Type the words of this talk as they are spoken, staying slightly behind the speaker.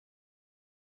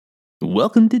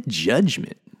Welcome to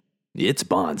Judgment. It's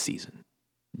Bond season.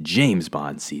 James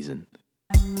Bond season.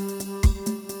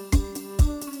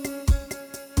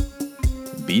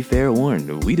 Be fair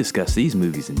warned, we discuss these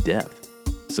movies in depth.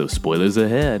 So spoilers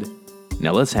ahead.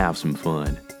 Now let's have some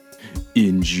fun.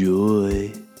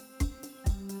 Enjoy.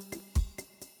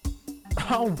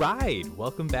 All right,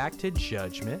 welcome back to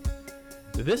Judgment.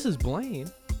 This is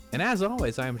Blaine, and as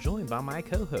always, I am joined by my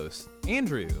co-host,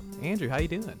 Andrew. Andrew, how you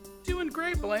doing? Doing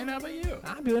great, Blaine. How about you?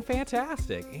 I'm doing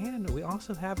fantastic, and we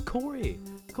also have Corey.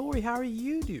 Corey, how are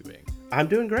you doing? I'm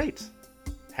doing great.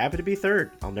 Happy to be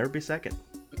third. I'll never be second.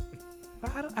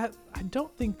 I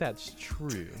don't think that's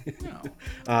true.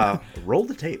 No. Roll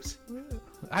the tapes.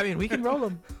 I mean, we can roll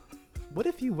them. What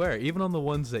if you were, even on the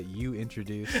ones that you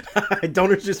introduced? I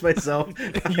don't introduce myself.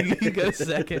 you go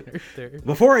second or third.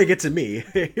 Before I get to me,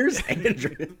 here's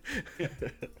Andrew. I'm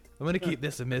going to keep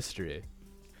this a mystery.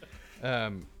 But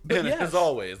And yes. as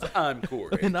always, I'm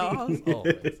Corey. And as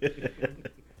always.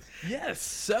 Yes,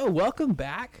 so welcome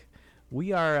back.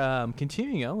 We are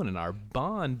continuing on in our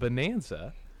Bond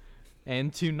Bonanza.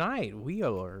 And tonight we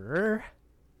are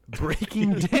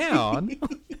breaking down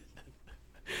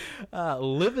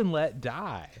Live and Let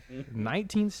Die,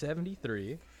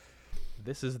 1973.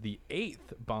 This is the 8th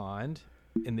Bond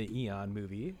in the Eon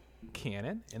movie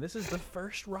canon. And this is the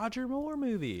first Roger Moore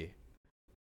movie.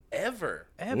 Ever.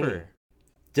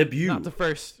 Debut. Not the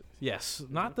first, yes,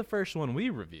 not the first one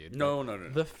we reviewed. No.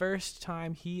 The first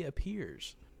time he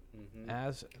appears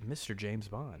as Mr. James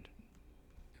Bond.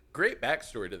 Great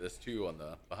backstory to this, too, on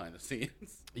the behind the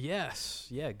scenes. Yes,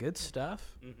 yeah, good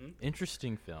stuff.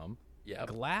 Interesting film. Yep.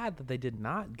 Glad that they did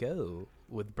not go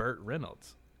with Burt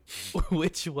Reynolds,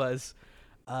 which was,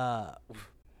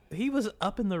 he was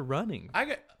up in the running. I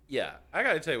got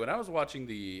to tell you, when I was watching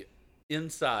the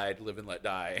Inside Live and Let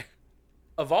Die,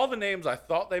 of all the names I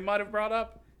thought they might have brought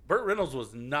up, Burt Reynolds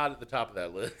was not at the top of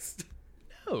that list.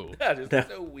 No, That is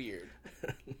so weird.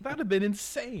 that'd have been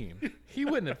insane. He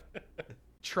wouldn't have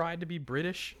tried to be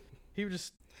British. He would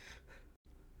just.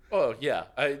 Oh, yeah.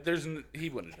 He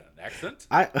wouldn't have done an accent.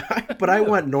 But I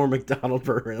want Norm Macdonald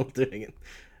Burt Reynolds doing it.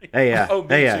 Hey, Oh, me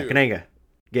too. Kananga.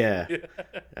 Yeah.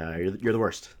 You're the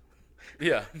worst.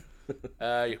 Yeah.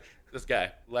 This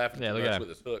guy laughing Yeah, too look much at him. with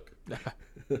his hook.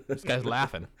 This guy's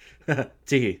laughing.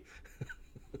 Tee.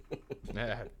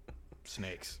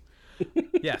 Snakes.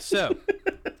 Yeah, so.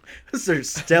 Those are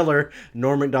stellar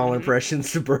Norm Macdonald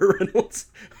impressions to Burt Reynolds.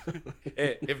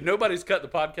 Hey, if nobody's cut the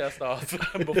podcast off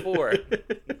before,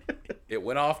 it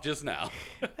went off just now.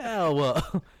 Oh,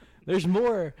 well, there's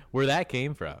more where that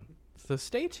came from. So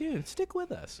stay tuned. Stick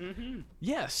with us.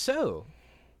 Yeah, so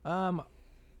I'm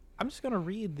just going to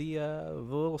read the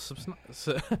little synopsis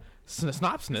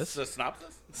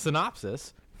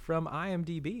from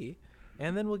IMDb,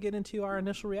 and then we'll get into our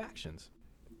initial reactions.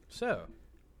 So,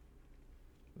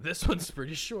 this one's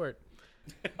pretty short.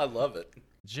 I love it.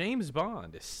 James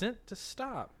Bond is sent to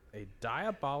stop a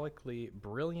diabolically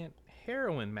brilliant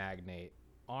heroin magnate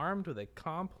armed with a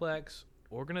complex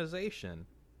organization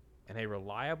and a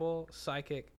reliable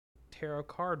psychic tarot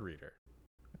card reader.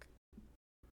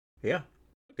 Yeah.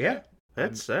 Yeah.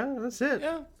 That's it.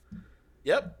 Yeah.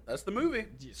 Yep, that's the movie.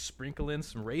 You sprinkle in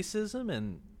some racism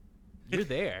and you're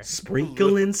there.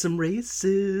 Sprinkle in some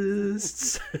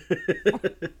racists.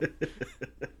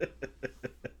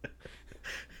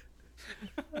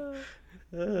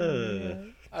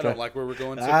 I don't like where we're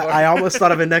going so far. I almost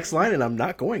thought of a next line, and I'm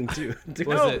not going to.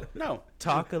 No.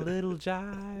 Talk a little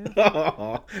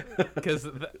jive? Because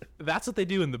that's what they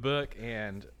do in the book,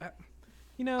 and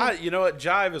you know, You know what?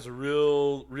 Jive is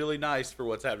really nice for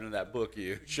what's happening in that book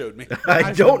you showed me.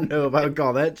 I don't know if I would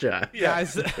call that jive.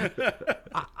 guys,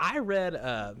 I read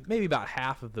maybe about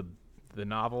half of the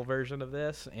novel version of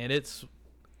this, and it's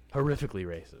horrifically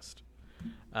racist.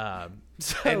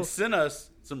 And sent us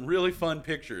some really fun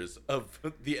pictures of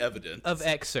the evidence. Of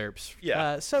excerpts.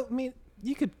 Yeah. So I mean,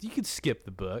 you could skip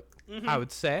the book. I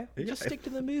would say just stick to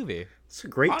the movie. It's a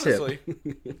great tip.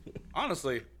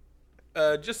 honestly,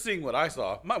 just seeing what I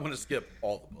saw, might want to skip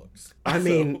all the books. I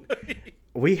mean,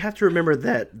 we have to remember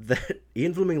that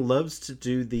Ian Fleming loves to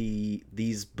do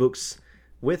these books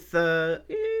with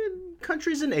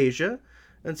countries in Asia.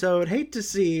 And so I'd hate to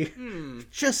see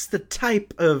just the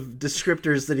type of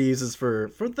descriptors that he uses for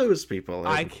those people.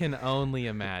 I can only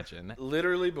imagine.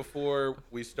 Literally before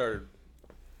we started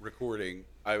recording,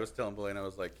 I was telling Blaine, I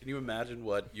was like, can you imagine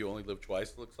what You Only Live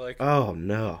Twice looks like? Oh,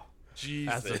 no.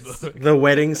 Jesus. The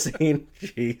wedding scene?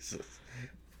 Jesus.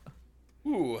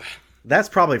 Ooh. That's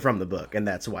probably from the book, and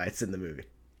that's why it's in the movie.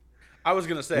 I was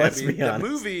going to say, Let's I mean, be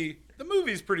honest. the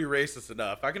movie's pretty racist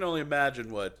enough. I can only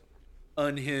imagine what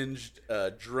unhinged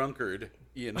drunkard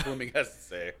Ian Fleming has to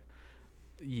say.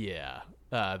 Yeah,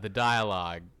 the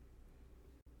dialogue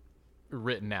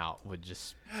written out would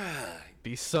just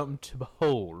be something to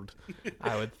behold,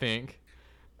 I would think.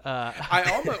 I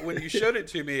almost, when you showed it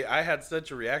to me, I had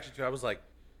such a reaction to it. I was like,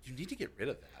 you need to get rid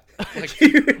of that. Like,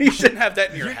 you shouldn't have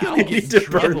that in your house. You need to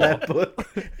burn that book.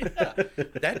 Yeah,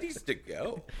 that needs to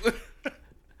go.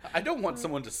 I don't want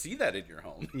someone to see that in your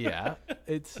home. Yeah,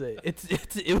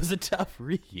 it was a tough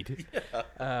read.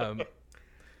 Yeah.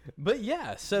 But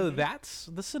yeah, so that's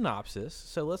the synopsis.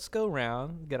 So let's go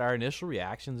around, get our initial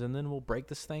reactions, and then we'll break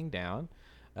this thing down,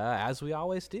 as we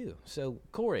always do. So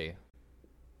Corey,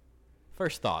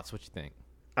 first thoughts, what you think?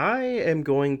 I am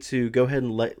going to go ahead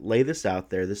and lay this out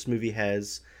there. This movie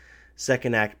has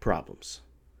second act problems.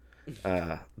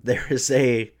 There's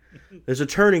a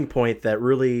turning point that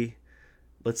really,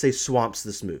 let's say, swamps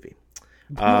this movie.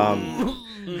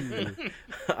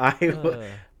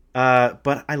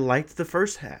 But I liked the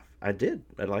first half. I did.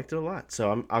 I liked it a lot.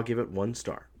 So I'll give it 1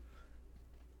 star.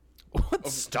 What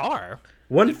star?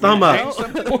 One thumb up.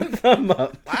 One thumb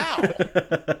up. Wow.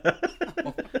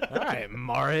 All right,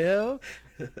 Mario.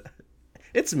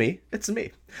 It's me. It's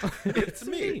me. It's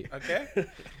me. Okay.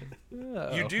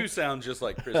 Oh. You do sound just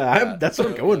like Chris Pratt. That's what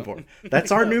I'm going for.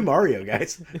 That's our new Mario,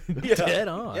 guys. Yeah. Dead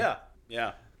on. Yeah.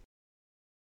 Yeah.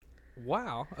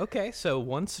 Wow. Okay, so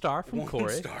 1 star from 1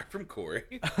 Corey. star from Corey.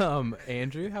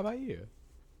 Andrew, how about you?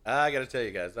 I gotta tell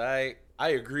you guys, I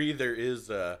agree. There is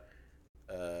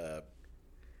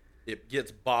it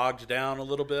gets bogged down a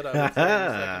little bit. I would say in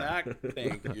the second act.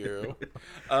 Thank you.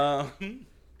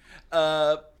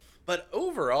 But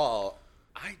overall,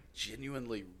 I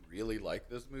genuinely really like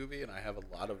this movie, and I have a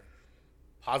lot of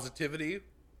positivity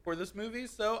for this movie.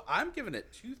 So I'm giving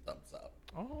it 2 thumbs up,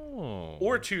 Oh.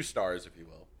 or 2 stars, if you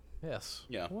will. Yes.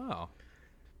 Yeah. Wow.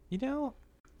 You know,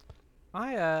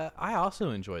 I also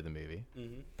enjoyed the movie.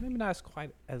 Mm-hmm. Maybe not as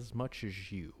quite as much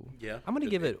as you. Yeah, I'm gonna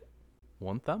could give be. it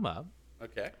 1 thumb up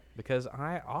Okay. because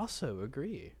I also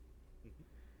agree.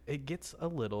 It gets a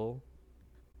little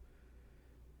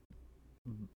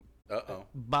Uh-oh.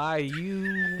 by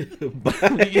you.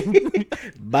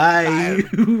 Bye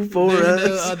you for There's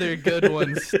no us. other good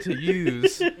ones to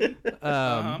use.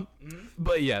 Mhm.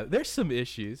 But yeah, there's some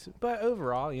issues. But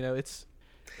overall, you know, it's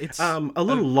A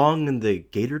little long in the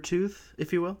gator tooth,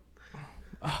 if you will.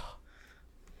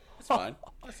 It's fine.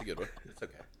 That's a good one. It's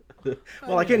okay.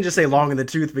 Well, I can't just say long in the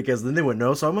tooth because then they wouldn't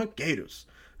know, so I'm like, gators.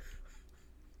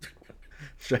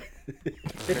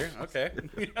 Okay.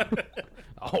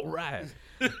 all right.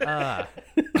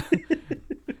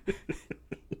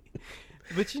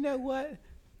 But you know what?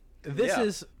 This Yeah.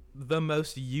 is the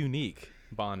most unique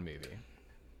Bond movie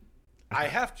I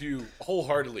have to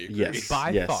wholeheartily agree. Yes.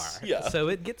 by far. Yeah. So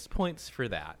it gets points for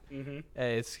that. Mm-hmm.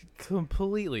 It's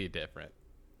completely different,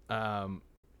 but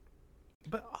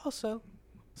also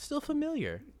still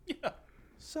familiar. Yeah.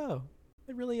 So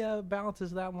it really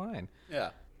balances that line. Yeah.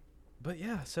 But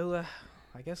yeah, so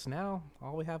I guess now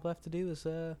all we have left to do is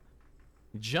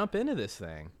jump into this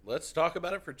thing. Let's talk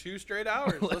about it for 2 straight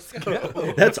hours. Let's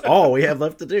go. That's all we have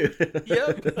left to do.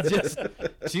 Yep. Just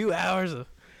 2 hours of.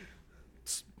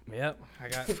 Yep,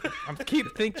 I'm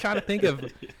trying to think of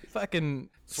fucking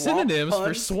Swamp synonyms for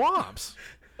puns? swamps.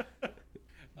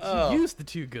 Oh, Use the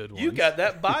 2 good ones. you got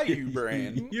that Bayou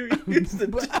brain. You used the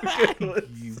two good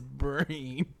ones. You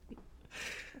brain.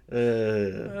 Uh,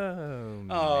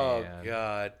 Oh man.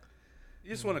 God.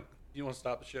 You want to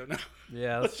stop the show now?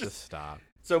 Yeah, let's just stop.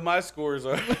 So my scores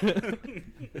are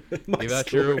my Give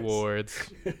out your scores.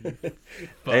 awards.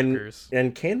 And, Fuckers.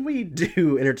 and can we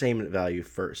do entertainment value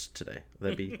first today?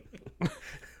 That'd be.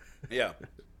 yeah.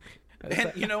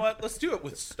 And you know what? Let's do it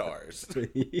with stars.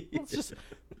 Let's just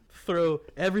throw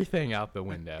everything out the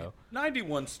window.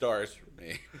 91 stars for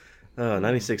me.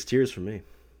 96 tears for me.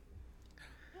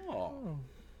 Oh.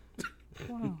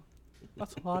 Wow,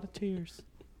 that's a lot of tears.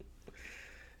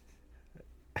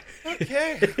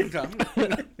 Okay. I'm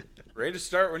ready to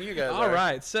start when you guys All are.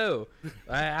 right, so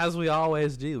as we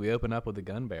always do, we open up with a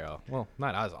gun barrel. Well,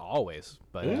 not as always,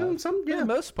 but Some, for yeah. the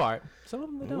most part, some of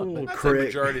them they don't. Ooh. But, I'd say Craig.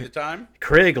 majority of the time.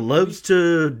 Craig loves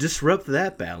to disrupt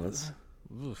that balance.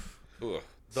 oof, Ugh.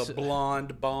 The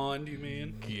blonde Bond, you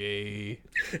mean? gay.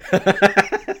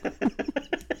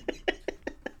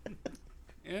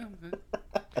 Yeah.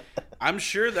 I'm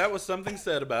sure that was something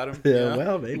said about him. Yeah,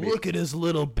 well, maybe. Look at his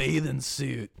little bathing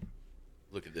suit.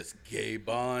 Look at this gay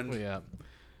Bond.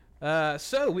 Yeah.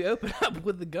 So we open up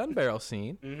with the gun barrel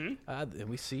scene, Mm-hmm. and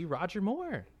we see Roger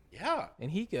Moore, Yeah,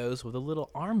 and he goes with a little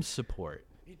arm support.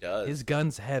 he does. His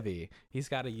gun's heavy. He's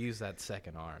got to use that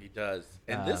second arm. He does.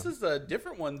 And this is a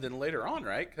different one than later on,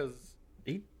 right? Because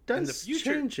in the does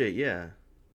future. change it, yeah.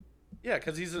 Yeah,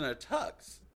 because he's in a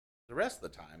tux the rest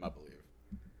of the time, I believe.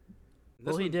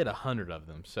 Well, he did 100 of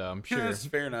them, so I'm sure. That's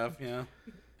fair enough. Yeah,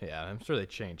 Yeah, I'm sure they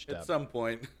changed at up. some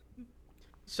point.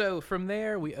 So from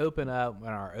there, we open up on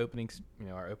our opening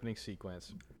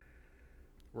sequence.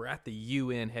 We're at the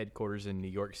UN headquarters in New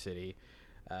York City.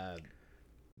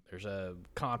 There's a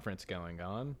conference going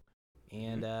on,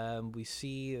 and we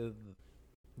see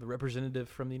the representative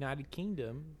from the United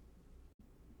Kingdom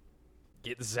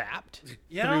get zapped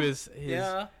Yeah, through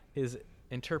yeah. his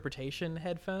interpretation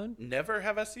headphone. Never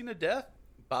have I seen a death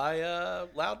by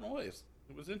loud noise.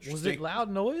 It was interesting. Was it loud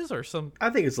noise or some? I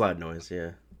think it's loud noise,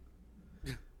 yeah.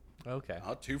 Okay,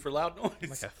 Oh, 2 for loud noise.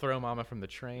 like a throw mama from the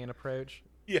train approach.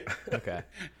 Yeah. Okay.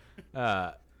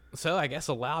 So I guess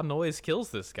a loud noise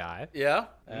kills this guy. Yeah.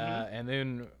 And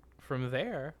then from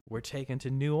there, we're taken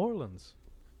to New Orleans,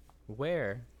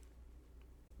 where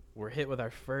we're hit with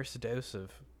our first dose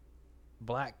of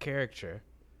black character.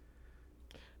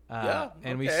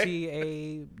 And we okay. see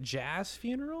a jazz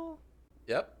funeral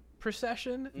Yep.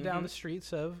 procession down the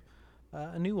streets of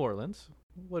New Orleans.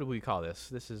 What do we call this?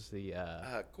 This is the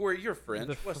Corey, you're French.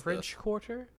 the What's French this?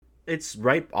 Quarter. It's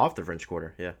right off the French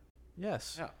Quarter, yeah.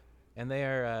 Yes. Yeah. And they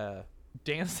are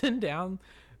dancing down.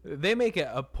 They make it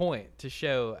a point to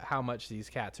show how much these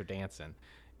cats are dancing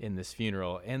in this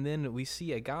funeral. And then we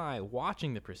see a guy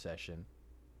watching the procession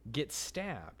get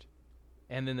stabbed.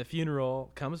 And then the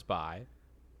funeral comes by,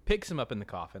 picks him up in the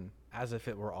coffin as if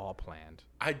it were all planned.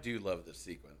 I do love this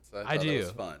sequence. I I thought do. It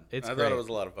was fun. It's I thought great. it was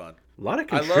a lot of fun. A lot of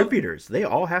I love- contributors. They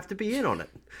all have to be in on it.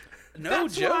 No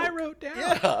That's joke. what I wrote down.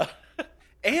 Yeah.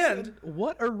 And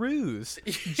What a ruse.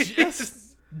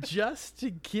 just to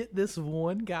get this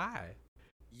one guy.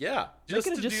 yeah, They just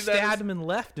could to have do just that. stabbed him and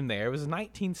left him there. It was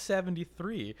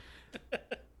 1973.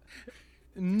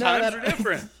 Times are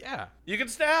different. Yeah. You can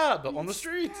stab on the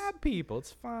streets. Stab people.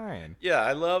 It's fine. Yeah,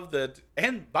 I love that.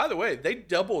 And by the way, they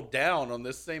doubled down on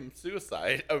this same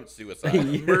suicide. Oh,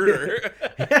 suicide. Murder.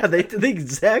 Yeah, they did the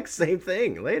exact same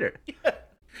thing later.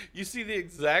 You see the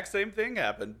exact same thing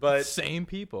happen. But Same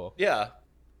people. yeah,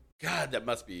 God, that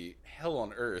must be hell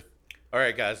on earth. All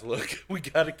right, guys, look, we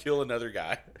got to kill another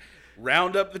guy.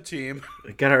 Round up the team.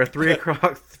 We got our 3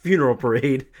 o'clock funeral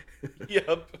parade.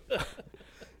 Yep.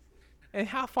 And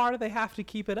how far do they have to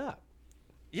keep it up?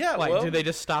 Yeah, Like, well, do they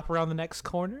just stop around the next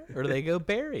corner, or do they go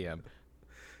bury him?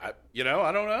 I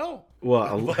don't know.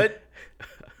 Well, But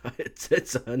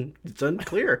it's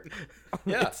unclear.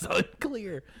 yeah, It's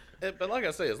unclear. but like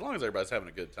I say, as long as everybody's having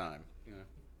a good time,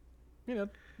 You know,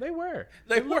 they were.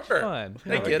 they It looked were. fun.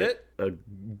 They You know, get it. A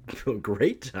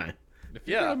great time. if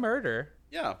you're Yeah. gonna murder.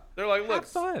 Yeah, they're like, look,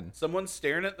 fun. someone's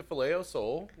staring at the filet o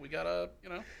soul. We gotta,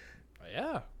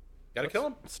 Yeah. gotta kill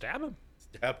him, Stab him.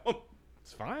 stab him.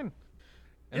 It's fine.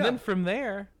 And Yeah. then from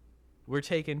there, we're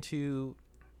taken to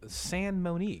San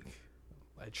Monique,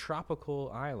 a tropical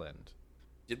island.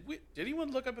 Did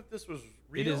anyone look up if this was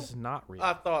real? It is not real.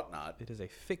 I thought not. It is a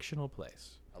fictional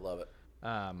place. I love it.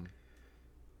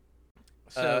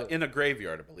 So In a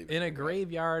graveyard, I believe. in a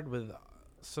graveyard with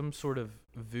some sort of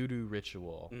voodoo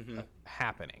ritual Mm-hmm.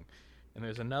 happening, and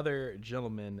there's another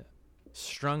gentleman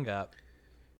strung up,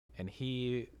 and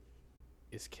he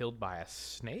is killed by a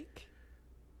snake.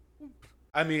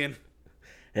 I mean,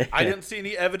 I didn't see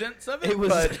any evidence of it, It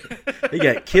was- but He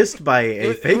got kissed by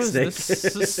a fake it was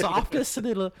snake. the softest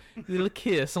little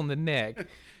kiss on the neck.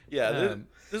 yeah,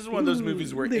 this is one of those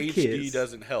movies where the HD kiss.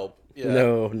 doesn't help. Yeah.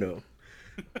 No.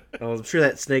 I'm sure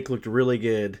that snake looked really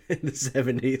good in the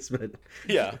 70s, but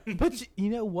Yeah. But you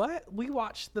know what? We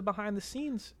watched the behind the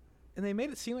scenes, and they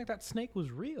made it seem like that snake was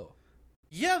real.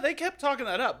 Yeah, they kept talking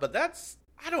that up, but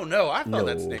I don't know. I thought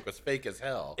that No. snake was fake as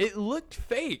hell. It looked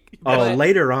fake. oh, but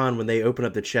later on when they open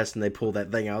up the chest and they pull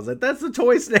that thing out, I was like, that's the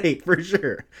toy snake for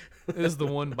sure. it was the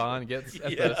one Bond gets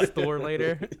at Yeah. the store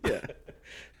later. Yeah.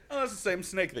 Oh, that's the same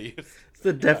snake they used.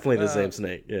 It's definitely the same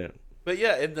snake, yeah. But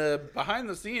yeah, in the behind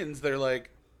the scenes, they're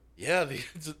like, yeah,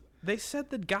 They said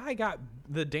the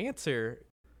dancer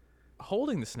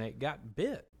holding the snake got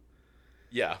bit.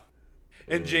 yeah.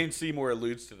 And Jane Seymour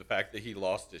alludes to the fact that he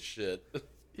lost his shit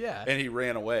Yeah. and he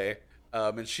ran away.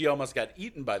 And she almost got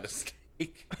eaten by the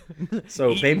snake.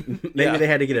 So maybe Yeah. they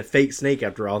had to get a fake snake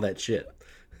after all that shit.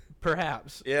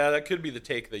 Perhaps. Yeah, that could be the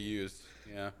take they used.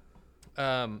 Yeah.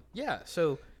 Yeah,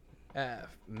 so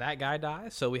that guy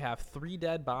dies. So we have 3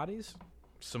 dead bodies,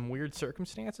 some weird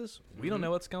circumstances. We don't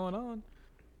know what's going on.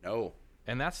 No.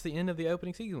 And that's the end of the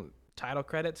opening sequence. Title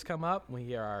credits come up. We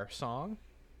hear our song,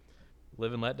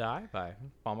 Live and Let Die by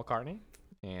Paul McCartney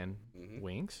and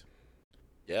Wings.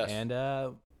 Yes.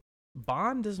 And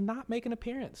Bond does not make an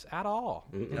appearance at all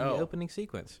in the No. opening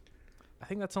sequence. I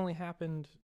think that's only happened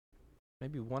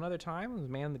maybe one other time. It was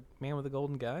Man with the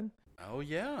Golden Gun. Oh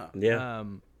yeah. Yeah.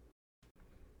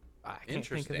 I can't think of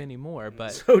Interesting. any more,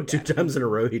 but So 2 times in a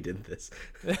row he did this.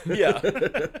 Yeah.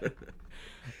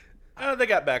 They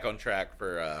got back on track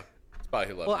for Spy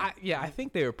Who Loved well, Me. I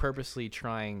think they were purposely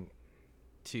trying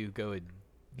to go a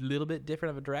little bit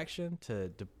different of a direction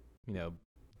to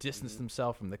distance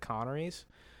themselves from the Connerys.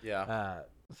 Yeah.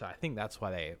 So I think that's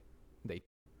why they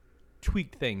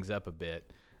tweaked things up a bit.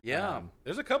 Yeah.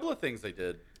 There's a couple of things they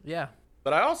did. Yeah.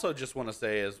 But I also just want to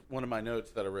say, as one of my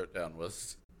notes that I wrote down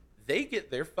was, they get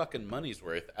their fucking money's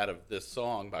worth out of this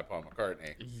song by Paul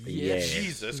McCartney. Yeah.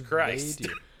 Jesus Christ. They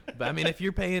do. But I mean, if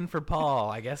you're paying for Paul,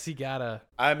 I guess you gotta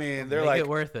I mean, they're make like, it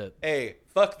worth it. hey,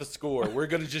 fuck the score. We're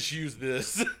going to just use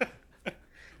this.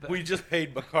 We just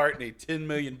paid McCartney $10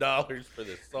 million for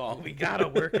this song. We gotta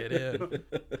work it in.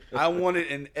 I want it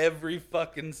in every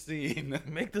fucking scene.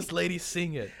 Make this lady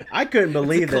sing it. I couldn't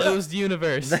believe that. Closed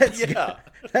universe.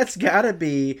 That's gotta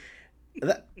be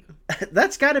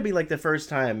that's gotta be like the first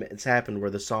time it's happened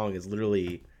where the song is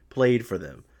literally played for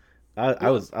them. I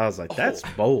was like, that's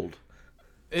bold.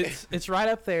 It's right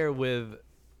up there with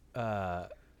I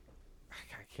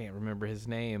can't remember his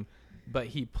name, but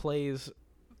he plays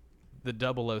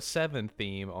the 007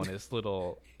 theme on his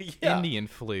little Yeah. Indian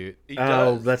flute. He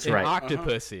Oh, does. that's in right.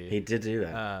 Octopussy. He did do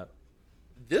that.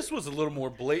 This was a little more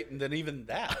blatant than even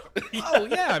that. Oh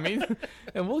yeah, I mean,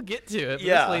 and we'll get to it. But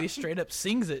Yeah. This lady straight up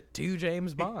sings it to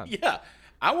James Bond. Yeah.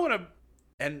 I want to,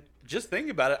 and just think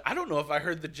about it, I don't know if I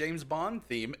heard the James Bond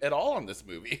theme at all in this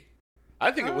movie. I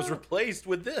think it was replaced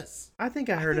with this. I think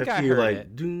I heard think a I few heard like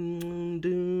it. doom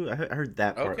doom. I heard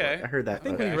that part. Okay. I heard that. I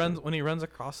think Okay. when he runs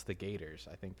across the gators,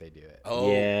 I think they do it.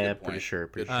 Oh, Yeah, good point. pretty sure.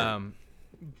 Good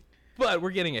But we're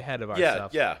getting ahead of point. Yeah,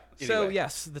 ourselves. yeah. So Anyway.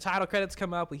 yes, the title credits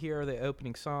come up. We hear the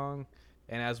opening song,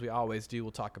 and as we always do,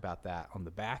 we'll talk about that on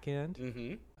the back end.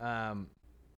 Mm-hmm.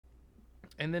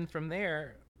 And then from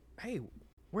there, hey,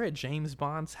 we're at James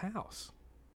Bond's house.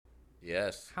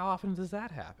 Yes. How often does that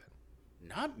happen?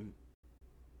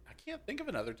 I can't think of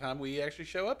another time we actually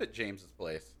show up at James's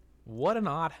place. What an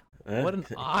odd.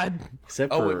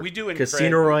 Except Oh, for we do in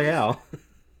Casino Craig Royale.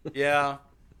 Yeah.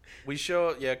 We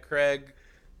show, Craig,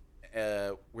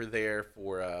 we're there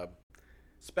for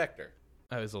Spectre.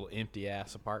 Oh, his little empty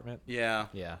ass apartment. Yeah.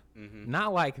 Yeah. Mm-hmm.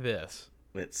 Not like this.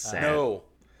 It's sad.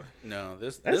 No,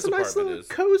 That's this a nice apartment little is.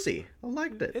 cozy. I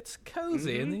liked it. It's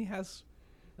cozy, and then he has,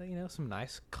 some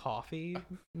nice coffee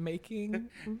making.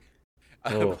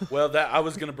 Oh. Well, that I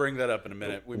was going to bring that up in a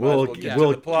minute. We might as well get to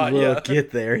the plot. We'll Yeah. get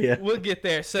there. Yeah. We'll get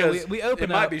there. So 'Cause we open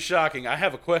it up. might be shocking. I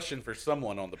have a question for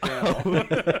someone on the panel.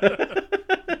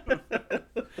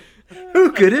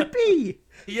 Who could it be?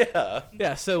 Yeah.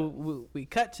 Yeah, so we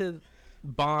cut to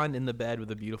Bond in the bed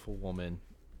with a beautiful woman,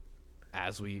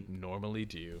 as we normally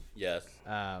do. Yes.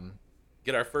 Um,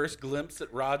 Get our first glimpse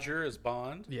at Roger as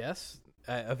Bond. yes,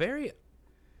 a very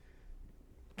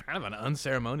kind of an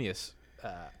unceremonious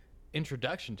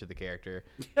introduction to the character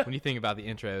when you think about the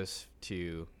intros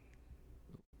to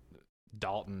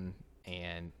Dalton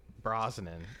and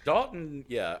Brosnan. Dalton,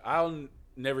 yeah, I'll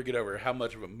never get over how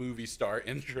much of a movie star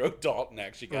intro Dalton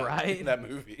actually got Right. in that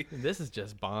movie. This is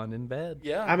just Bond in bed.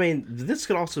 Yeah. I mean, this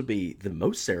could also be the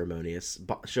most ceremonious,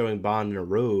 showing Bond in a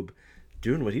robe,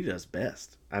 doing what he does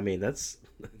best. I mean, that's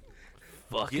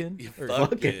Fucking. You Or-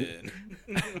 fucking.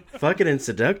 fucking and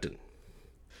seducting.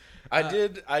 I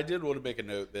did want to make a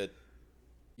note that,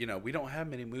 we don't have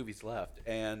many movies left,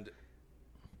 and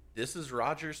this is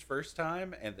Roger's first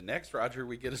time, and the next Roger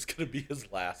we get is going to be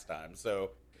his last time.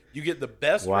 So you get the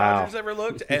best Wow. Roger's ever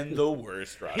looked and the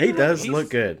worst Roger. He does he's- look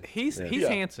good. He's Yeah.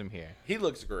 handsome here. He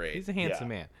looks great. He's a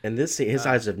handsome Yeah. man. And his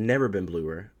eyes have never been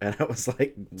bluer. And I was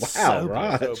like, wow, So blue,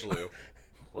 Raj. So blue.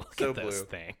 Look So at those blue.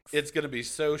 things. It's going to be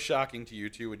so shocking to you,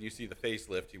 too, when you see the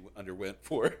facelift he underwent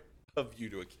for A View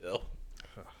to a Kill.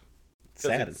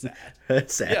 Sad. it's sad.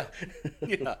 It's sad.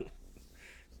 Yeah.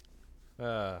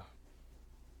 Yeah.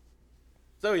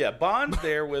 So, yeah, Bond's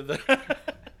there with... I don't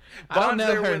Bond's know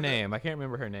there her with- name. I can't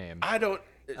remember her name. I don't...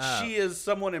 She is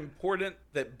someone important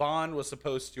that Bond was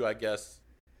supposed to, I guess,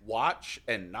 watch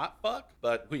and not fuck,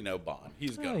 but we know Bond.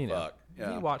 He's Well, going to fuck.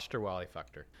 Yeah. He watched her while he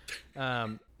fucked her.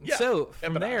 Yeah, So kept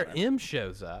from an eye there, on him. M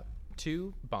shows up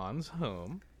to Bond's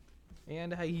home,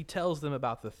 and he tells them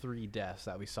about the 3 deaths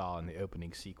that we saw in the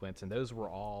opening sequence, and those were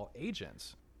all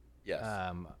agents Yes.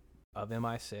 of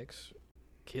MI6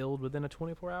 killed within a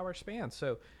 24-hour span.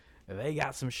 So they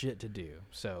got some shit to do.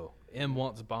 So M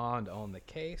wants Bond on the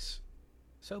case.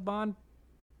 So Bond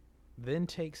then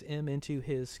takes M into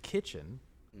his kitchen,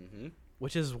 Mm-hmm.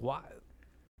 which is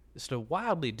just a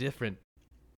wildly different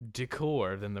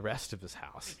decor than the rest of his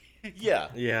house. Yeah.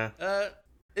 Yeah.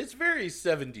 It's very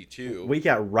 72. We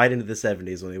got right into the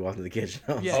 70s when he walked in the kitchen.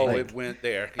 I was Yeah. Oh, like, it went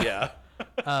there. Yeah.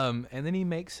 And then he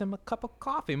makes him a cup of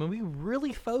coffee. I mean, we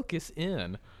really focus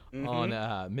in on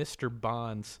Mr.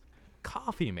 Bond's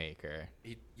coffee maker.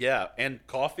 Yeah, and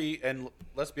coffee, and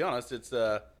let's be honest, it's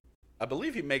I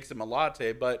believe he makes him a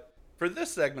latte, but for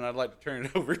this segment, I'd like to turn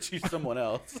it over to someone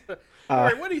else.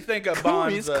 Corey, what do you think of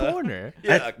Bond's Corey's corner.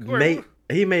 Yeah, Corey,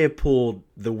 he may have pulled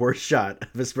the worst shot of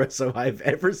espresso I've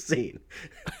ever seen.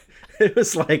 It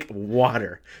was like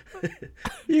water.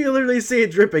 You could literally see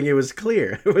it dripping. It was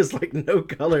clear. It was like no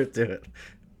color to it.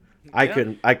 I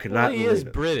could not He believe is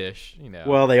it. British, you know.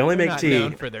 Well, they only They're make not tea.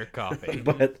 known for their coffee.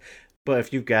 But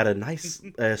if you've got a nice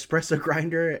espresso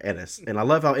grinder and I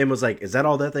love how Em was like, "Is that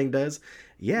all that thing does?"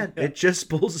 Yeah, it just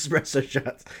pulls espresso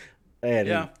shots,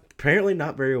 and apparently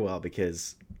not very well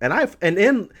because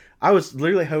I was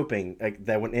literally hoping like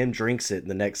that when Em drinks it in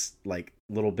the next like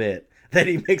little bit that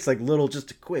he makes like just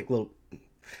a quick little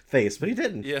face, but he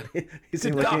didn't. Yeah. he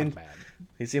seemed Good like God, man.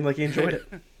 he seemed like he enjoyed it.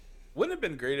 wouldn't it have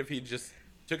been great if he just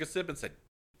took a sip and said,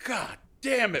 "God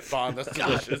damn it, Bond, that's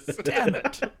delicious." Damn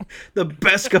it. The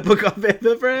best cup of coffee I've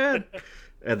ever had.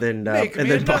 And then Make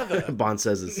me another. Bond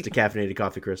says it's decaffeinated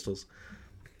coffee crystals.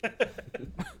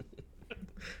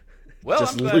 Well,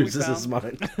 Just I'm glad we loses his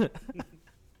found- mind.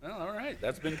 Well, all right,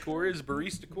 that's been Corey's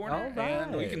Barista Corner, All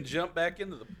and we right. can jump back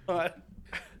into the pot.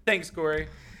 Thanks, Corey.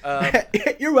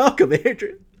 You're welcome,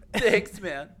 Adrian. Thanks,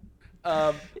 man.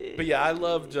 But yeah, I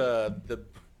loved the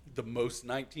most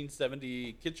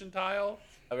 1970 kitchen tile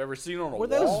I've ever seen on a Were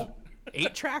those wall.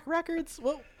 8-track records?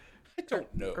 Well, I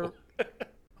don't know. I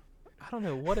don't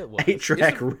know what it was.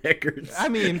 8-track records. I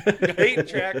mean,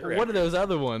 8-track record. what are those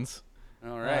other ones?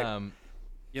 All right.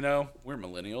 You know, we're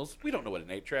millennials. We don't know what an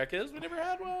 8-track is. We never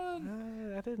had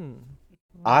one. I didn't.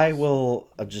 I will,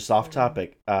 just off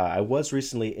topic, I was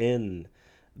recently in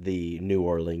the New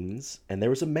Orleans, and there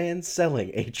was a man selling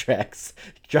 8-tracks,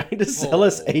 trying to sell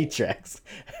us 8-tracks.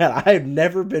 And I've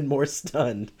never been more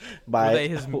stunned by...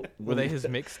 Were they his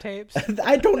mixtapes?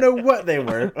 I don't know what they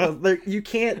were. You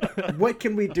can't... What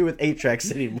can we do with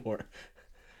 8-tracks anymore?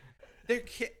 There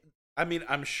can't. I mean,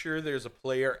 I'm sure there's a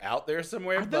player out there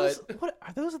somewhere, Are but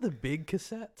those the big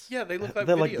cassettes? yeah, they look like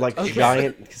They're videos. like Okay.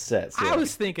 giant cassettes. I yeah.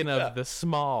 was thinking of the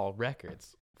small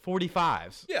records,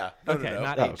 45s. Yeah. No, Okay, no.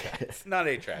 not Oh, 8 okay. tracks. Not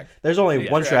 8-track. There's only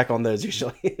Yeah. one track on those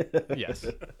usually. Yes.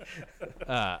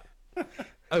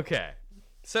 Okay.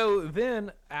 So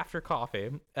then, after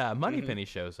coffee, Moneypenny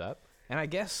shows up, and I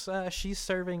guess she's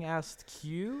serving as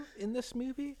Q in this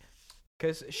movie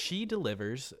because she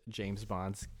delivers James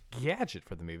Bond's gadget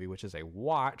for the movie, which is a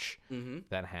watch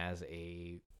that has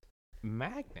a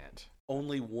magnet.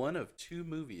 Only one of 2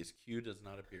 movies Q does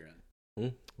not appear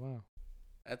in. Wow.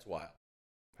 That's wild.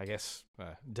 I guess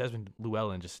Desmond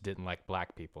Llewellyn just didn't like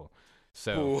black people,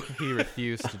 so he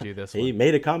refused to do this He one.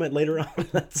 made a comment later on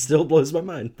that still blows my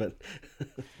mind, but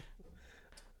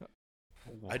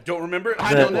I don't remember.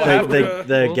 I the, don't know. how to- the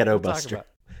We'll Ghetto talk Buster, about-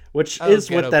 which Oh, is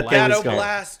Ghetto what that thing Ghetto is called.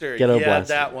 Blaster. Ghetto yeah,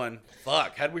 Blaster. that one.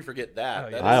 Fuck. How'd we forget that?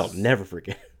 Oh, That yeah. I'll is- never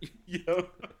forget. Yo.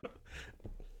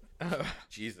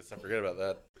 Jesus, I forget about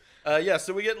that. Yeah,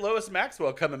 so we get Lois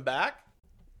Maxwell coming back.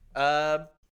 Not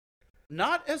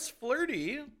as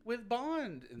flirty with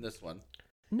Bond in this one.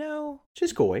 No,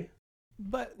 She's coy.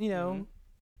 but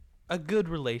a good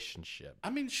relationship. I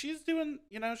mean, she's doing,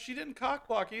 she didn't cock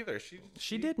block either.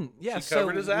 She didn't. Yeah, she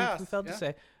covered his ass. We failed Yeah. to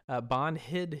say Bond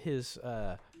hid his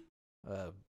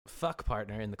fuck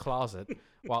partner in the closet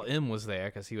while M was there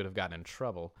because he would have gotten in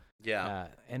trouble. Yeah.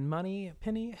 And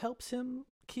Moneypenny helps him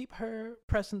keep her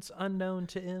presence unknown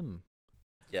to M.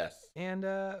 Yes. And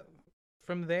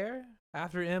from there,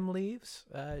 after M leaves,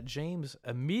 James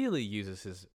immediately uses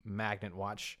his magnet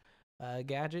watch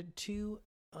gadget to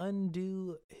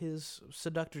undo his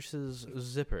seductress's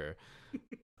zipper.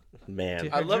 Man,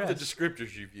 To I her love the dress.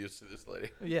 descriptors you've used to this lady.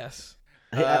 Yes.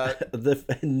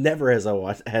 never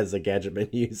has a gadget been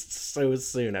used so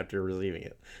soon after receiving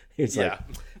it. He's like, Yeah.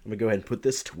 I'm gonna go ahead and put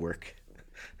this to work.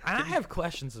 I have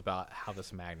questions about how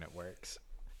this magnet works.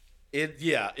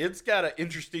 It's got an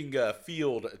interesting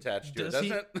field attached to it,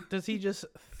 doesn't it? Does he just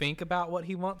think about what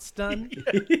he wants done?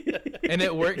 And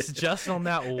it works just on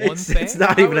that one thing? It's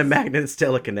not even a magnet; it's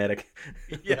telekinetic.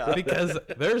 Yeah. Because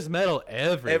there's metal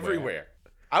everywhere. Everywhere.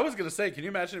 I was gonna say, can you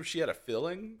imagine if she had a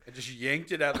filling and just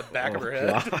yanked it out of the back of her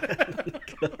head?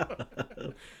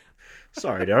 God.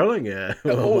 Sorry, darling.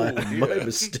 Oh, my dear.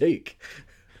 mistake.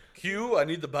 Q, I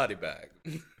need the body bag.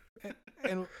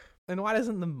 And why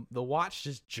doesn't the watch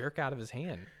just jerk out of his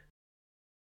hand?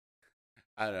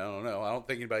 I don't know. I don't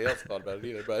think anybody else thought about it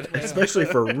either. But Especially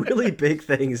for really big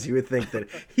things, you would think that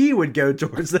he would go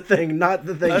towards the thing, not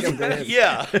the thing. come to him.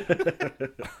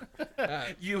 yeah,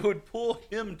 you would pull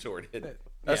him toward it.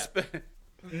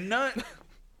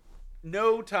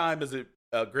 No time is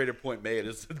a greater point made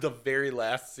as the very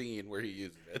last scene where he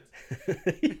uses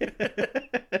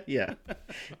it. Yeah.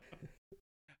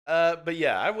 But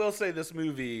yeah, I will say this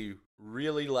movie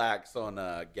really lacks on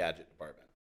gadget department.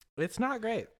 It's not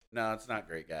great. No, it's not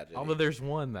great gadget. Although there's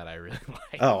one that I really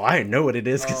like. Oh, I know what it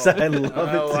is because I love it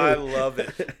too. I love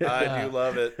it. I do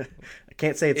love it. I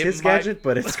can't say it's his might- gadget,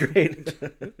 but it's great.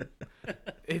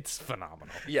 It's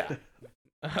phenomenal. Yeah,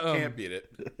 can't beat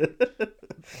it.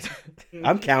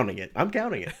 I'm counting it.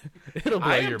 It'll blow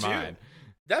I am your too. mind.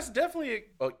 That's definitely.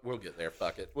 Oh, we'll get there.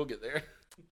 Fuck it. We'll get there.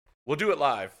 We'll do it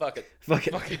live. Fuck it. Fuck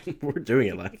it. We're doing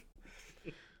it live.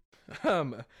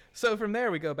 So from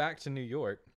there we go back to New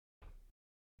York,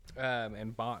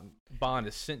 and Bond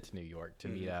is sent to New York to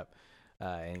meet up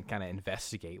and kind of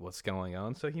investigate what's going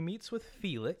on. So he meets with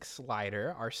Felix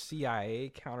Leiter, our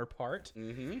CIA counterpart,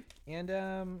 and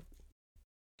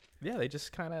they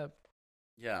just kind of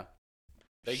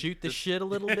shoot the shit a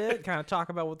little bit, kind of talk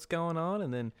about what's going on,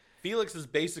 and then Felix is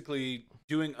basically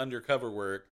doing undercover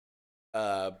work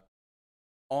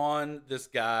on this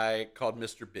guy called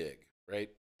Mr. Big, right?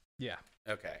 yeah.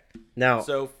 Okay. Now,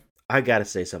 So I got to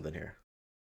say something here.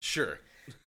 sure.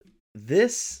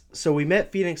 So we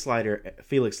met Felix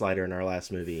Leiter in our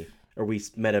last movie, or we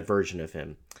met a version of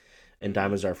him in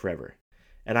Diamonds Are Forever.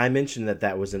 And I mentioned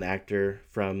that was an actor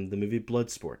from the movie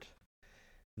Bloodsport.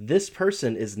 This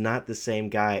person is not the same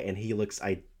guy, and he looks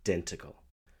identical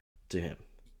to him.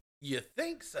 You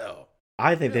think so?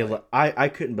 I think Really? I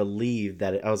couldn't believe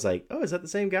that. I was like, oh, is that the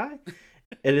same guy?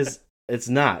 It is. It's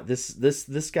not.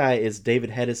 This guy is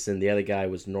David Hedison. The other guy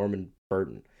was Norman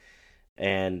Burton.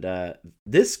 And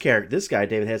this guy,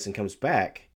 David Hedison, comes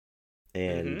back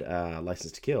and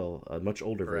License to Kill, a much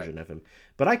older version of him.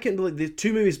 But I couldn't believe the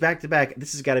two movies back to back.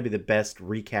 This has got to be the best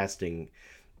recasting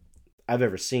I've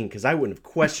ever seen, because I wouldn't have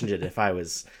questioned it if I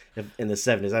was in the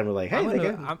 70s. I'd be like, hey,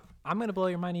 I'm gonna blow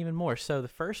your mind even more. So the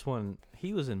first one,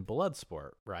 he was in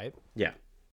Bloodsport, right? yeah.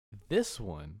 This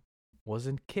one was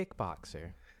in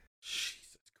Kickboxer.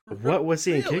 Jesus What was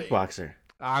he in Really? Kickboxer?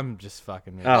 I'm just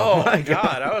fucking with Oh. Oh my my God.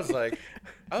 god! I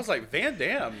was like Van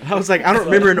Damme. I was like, I don't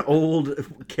remember an old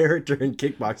character in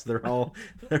Kickboxer.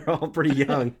 They're all pretty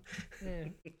young,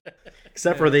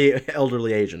 except for the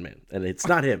elderly Asian man, and it's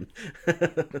not him.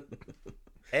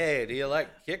 Hey, do you like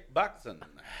kickboxing?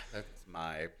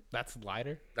 That's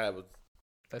lighter. That was.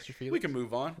 That's your feeling. We can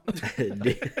move on.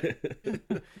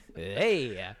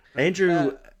 Hey.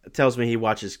 Andrew tells me he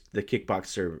watches the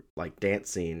Kickboxer like dance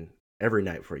scene every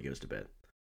night before he goes to bed.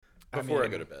 Before I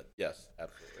go to bed. Yes,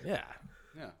 absolutely. Yeah.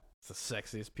 Yeah. It's the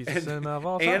sexiest piece of cinema of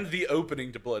all time. And the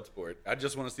opening to Bloodsport. I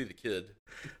just want to see the kid.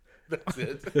 That's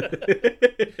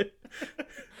it.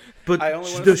 But I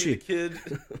only want to see the kid.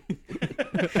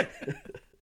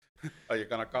 Are you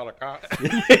gonna call a cop?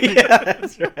 Yeah,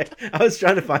 that's right. I was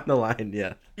trying to find the line.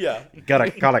 Yeah, Yeah.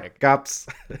 gotta call it cops.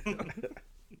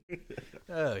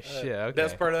 Oh shit. Okay.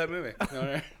 Best part of that movie.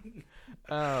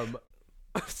 All right.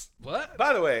 What?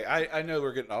 By the way, I know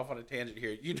we're getting off on a tangent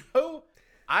here. You know,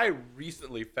 I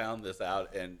recently found this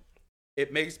out, and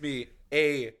it makes me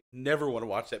never want to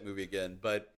watch that movie again.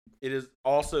 But it is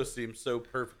also seems so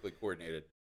perfectly coordinated.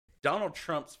 Donald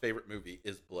Trump's favorite movie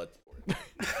is Bloodsport.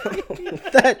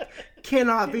 That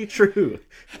cannot be true.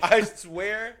 I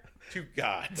swear to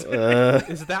God.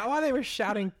 Is that why they were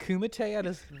shouting Kumite at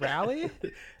his rally?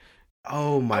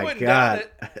 Oh I my wouldn't god,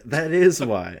 doubt that is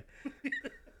why.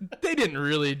 They didn't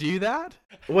really do that.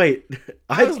 Wait,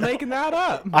 I was making that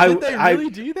up. Did I- they I- really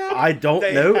do that? I don't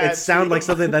They know. had It sounded to. like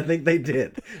something I think they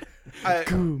did.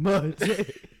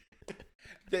 Kumite.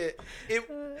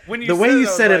 When The way you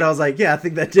said it, I like, was like, yeah, I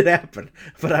think that did happen.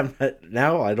 But I'm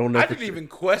now I don't know. I for didn't sure. even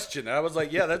question it. I was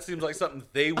like, yeah, that seems like something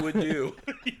they would do.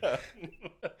 Yeah.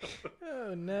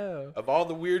 Oh no. Of all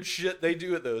the weird shit they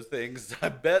do at those things, I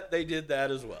bet they did that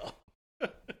as well.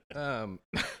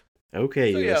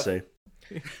 Okay, So, yeah. USA.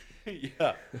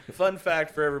 Yeah. Fun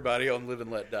fact for everybody on Live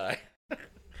and Let Die.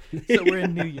 So we're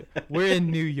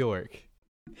in New York,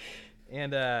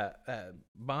 and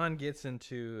Bond gets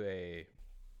into a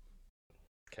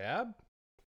cab.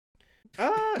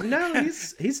 No,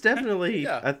 he's definitely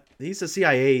Yeah. he's a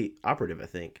CIA operative, I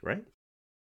think, right?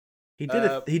 He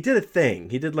did a thing.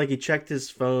 He did he checked his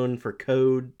phone for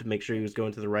code to make sure he was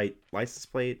going to the right license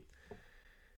plate.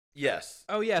 Yes.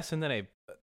 Oh yes, and then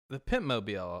the pimp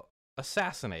mobile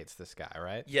assassinates this guy,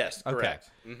 right? Yes, Okay.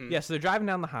 correct. Mhm. Yeah, so they're driving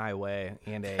down the highway,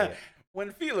 and a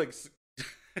When Felix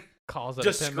calls it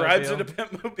describes a it a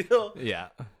Pimpmobile. Yeah.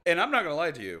 And I'm not gonna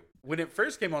lie to you. When it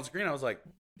first came on screen, I was like,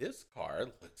 "This car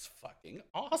looks fucking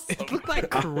awesome." It looked like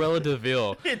Cruella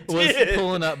DeVille It was did.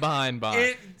 pulling up behind Bond.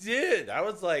 It did. I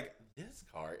was like, "This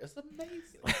car is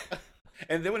amazing."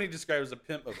 And then when he describes a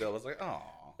Pimpmobile, I was like, "Oh."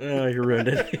 Oh, you ruined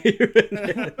it. You ruined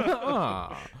it.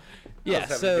 Aw. Yeah,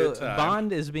 having a so good time.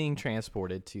 Bond is being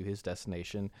transported to his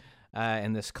destination,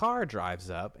 and this car drives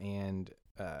up and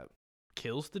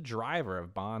kills the driver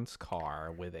of Bond's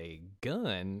car with a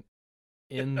gun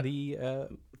in the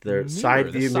The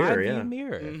side view mirror, view yeah.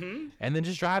 mirror, Mm-hmm. and then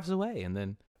just drives away. And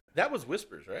then That was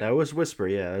Whispers, right? That was Whisper,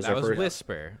 yeah. that our was first-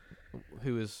 Whisper,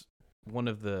 who is one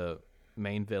of the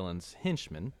main villain's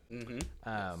henchmen. Mm-hmm.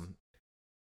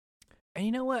 And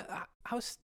you know what?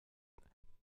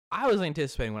 I was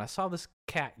anticipating when I saw this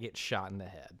cat get shot in the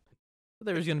head,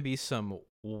 there was going to be some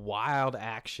wild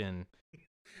action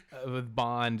with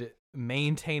Bond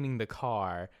maintaining the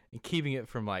car and keeping it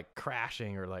from like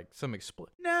crashing or like some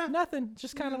Nah. Nothing.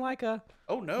 Just kind of like a.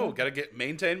 Oh no, gotta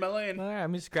maintain my lane. All right,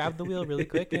 I'm just grab the wheel really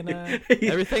quick and He-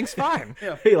 everything's fine.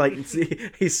 He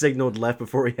he signaled left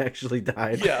before he actually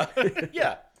died. Yeah,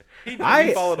 yeah. He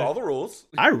I- followed all the rules.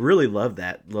 I really love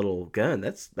that little gun.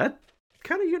 That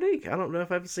kind of unique. I don't know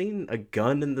if I've seen a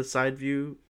gun in the side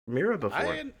view mirror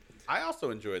before. I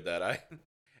also enjoyed that.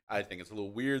 I think it's a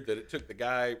little weird that it took the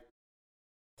guy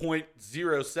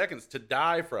 0.0 seconds to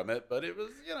die from it, but it was,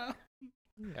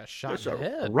 Got shot It's in the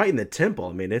head. right in the temple.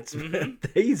 I mean, it's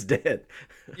he's dead.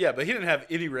 yeah, but he didn't have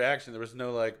any reaction. There was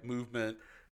no like movement.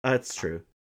 That's true.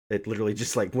 It literally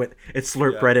just like went. It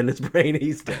slurped Yeah. right in his brain.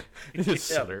 He's dead.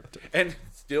 Just Yeah. slurped. And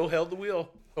still held the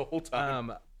wheel the whole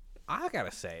time. I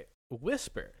gotta say,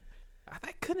 Whisper,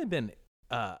 that couldn't have been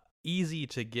easy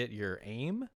to get your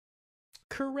aim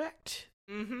correct.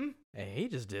 Mm-hmm. And he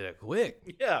just did it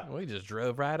quick. Yeah. We just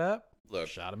drove right up, Look,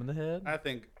 shot him in the head. I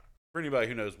think for anybody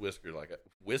who knows Whisker, like a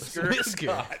Whisker, Whisker.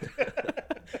 God.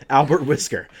 Albert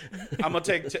Whisker. I'm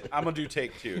gonna do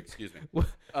take two. Excuse me.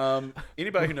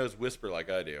 Anybody who knows Whisper like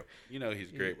I do,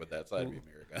 he's great with that side view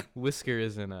mirror gun. Whisker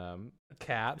is in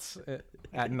Cats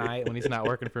at night when he's not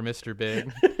working for Mr.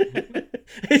 Big.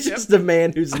 It's just a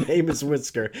man whose name is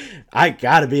Whisker. I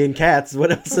gotta be in Cats.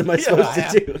 What else am I supposed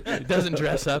to do? He doesn't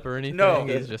dress up or anything. No,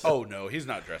 he's just. no, he's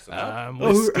not dressing up. Oh,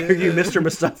 Whisker. are you Mr.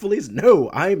 Mistopheles? No,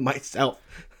 I'm myself.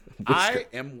 I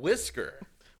am Whisker.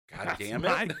 God That's damn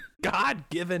my it!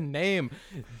 God-given name.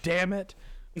 Damn it.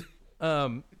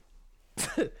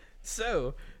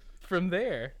 So from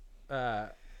there,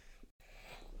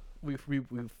 we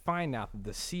find out that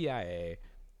the CIA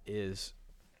is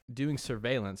doing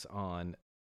surveillance on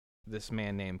this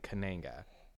man named Kananga,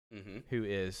 Mm-hmm. who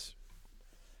is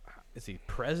he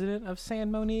president of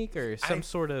San Monique or some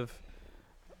sort of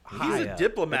He's high a up?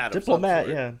 diplomat. Diplomat, of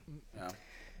some yeah. sort. Yeah.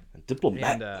 A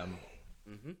diplomat.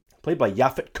 And Played by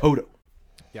Yaphet Kotto.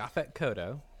 Yaphet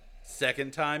Kotto.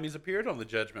 Second time he's appeared on the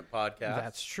Judgment podcast.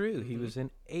 That's true. He was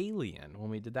in Alien when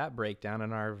we did that breakdown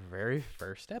in our very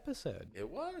first episode. It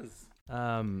was.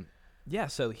 Yeah,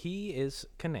 so he is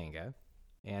Kananga,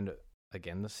 and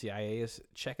again, the CIA is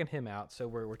checking him out. So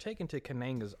we're taken to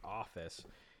Kananga's office,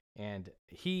 and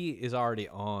he is already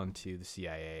on to the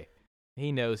CIA.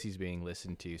 He knows he's being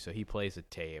listened to, so he plays a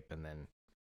tape and then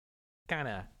kind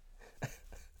of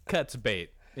cuts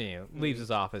bait. Leaves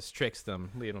his office, tricks them,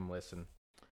 leave them listen.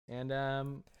 And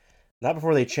Not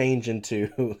before they change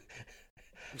into,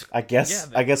 I guess,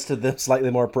 Yeah, I guess to them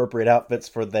slightly more appropriate outfits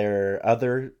for their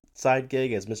other side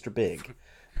gig as Mr. Big.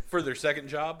 For their second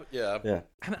job? Yeah. Yeah.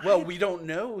 Well, we don't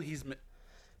know he's...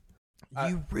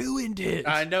 you ruined it.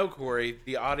 I know, Corey.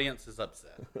 The audience is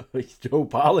upset. No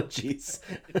apologies.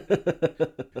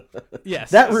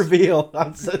 Yes. That reveal,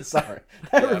 I'm so sorry.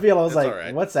 That Yeah, reveal, I was it's like, all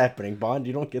right. what's happening, Bond?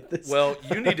 You don't get this? Well,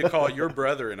 you need to call your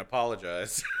brother and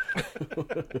apologize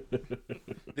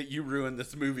that you ruined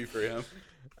this movie for him.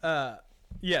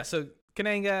 Yeah, so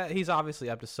Kananga, he's obviously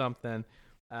up to something.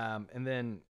 And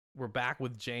then we're back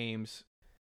with James,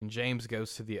 and James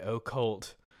goes to the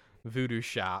occult voodoo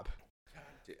shop.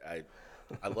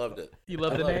 I loved it. You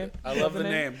love the name? I love the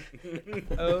name.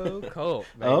 Occult.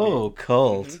 Baby. Oh,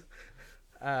 cult.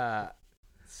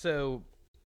 So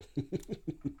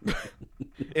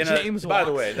And, James by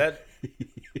the walks- way,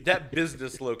 that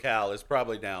business locale is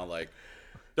probably now like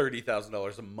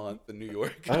 $30,000 a month in New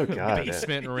York. Oh, God.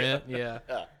 basement rent, yeah.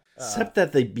 Except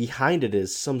that behind it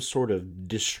is some sort of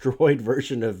destroyed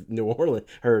version of New Orleans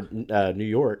or New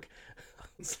York.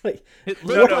 It's like, It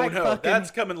No, looked no, like no. fucking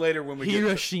That's coming later when we get to...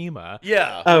 Hiroshima.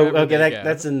 Yeah. oh, Wherever okay, they go.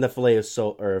 that's in the Filet of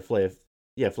Soul or Filet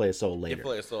of Soul later.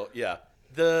 Filet of Soul, yeah.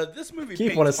 This movie Keep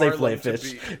paints want to say Harlem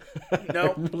Flayfish.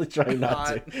 No, I'm really trying not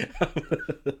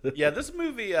to. Yeah, this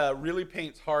movie really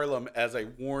paints Harlem as a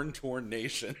worn, torn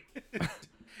nation.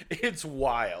 It's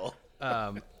wild.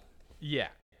 Yeah.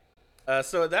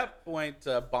 So at that point,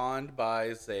 Bond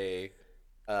buys a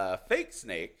fake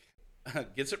snake,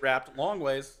 gets it wrapped long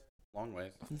ways.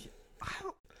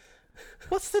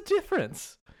 What's the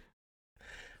difference?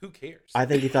 Who cares? I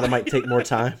think he thought it might take more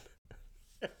time.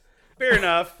 Fair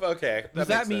enough. Okay. Does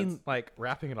that makes mean sense. like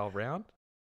wrapping it all around?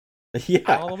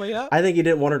 Yeah. All the way up? I think he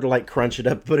didn't want her to like crunch it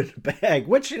up, put it in a bag.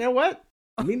 Which, you know what?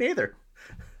 Me neither.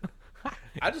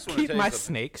 I just want to Keep tell you my something.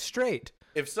 snake straight.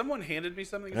 If someone handed me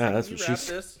something Ah, and that's said, what "Can you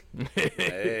she wrap this?"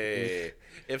 Hey,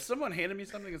 if someone handed me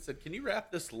something and said, "Can you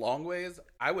wrap this long ways?"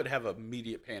 I would have an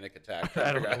immediate panic attack.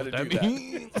 I don't know what that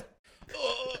means.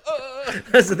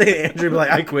 That's the thing. Andrew would be like,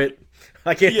 I quit.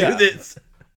 I can't Yeah. do this.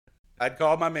 I'd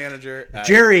call my manager.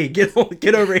 Jerry, get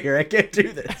over here. I can't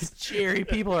do this. Jerry,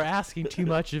 people are asking too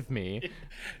much of me.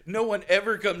 No one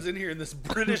ever comes in here, and this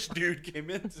British dude came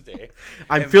in today.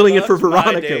 I'm and feeling it for fucked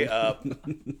my day Veronica.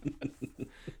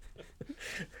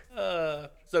 up.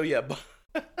 So yeah,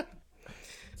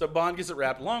 so Bond gets it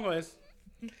wrapped long ways.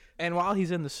 And while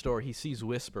he's in the store, he sees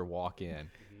Whisper walk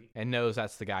in and knows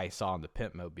that's the guy he saw in the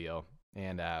pimp mobile.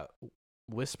 And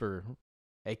Whisper,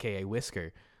 a.k.a.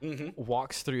 Whisker,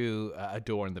 walks through a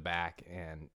door in the back,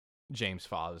 and James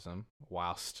follows him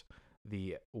whilst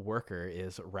the worker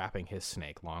is wrapping his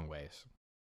snake long ways.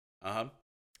 Uh-huh.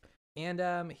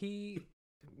 And he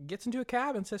gets into a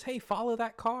cab and says, "Hey, follow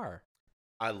that car."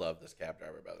 I love this cab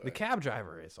driver, by the way. The cab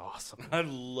driver is awesome. I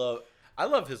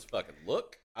love his fucking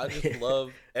look. I just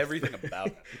love everything about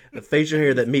him. The facial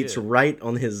hair that meets right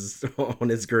on his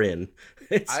grin.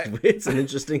 It's an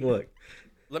interesting look.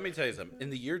 Let me tell you something.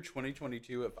 In the year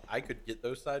 2022, if I could get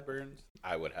those sideburns,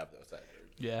 I would have those sideburns.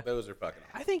 Yeah. Those are fucking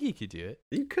awesome. I think he could do it.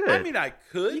 You could. I mean, I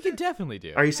could. You could definitely do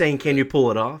it. Are you saying, can you pull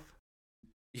it off?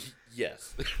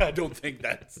 Yes. I don't think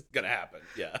that's going to happen.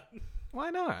 Yeah. Why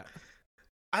not?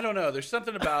 I don't know. There's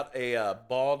something about a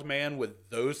bald man with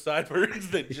those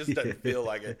sideburns that just doesn't feel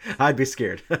like it. I'd be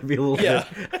scared. I'd be a little Yeah.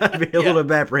 bit, I'd be a little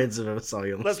bit apprehensive if I saw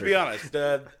you on the Let's street. be honest.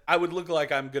 I would look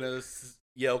like I'm going to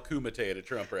yell Kumite at a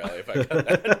Trump rally if I got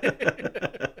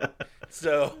that.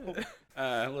 So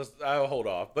I'll hold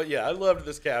off. But yeah, I loved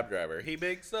this cab driver. He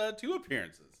makes 2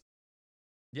 appearances.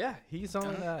 Yeah, he's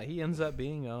on. He ends up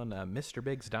being on Mr.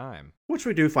 Big's dime. Which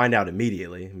we do find out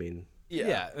immediately. I mean,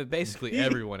 Yeah, basically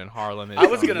everyone in Harlem is. I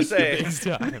was on going to Mr. say, Big's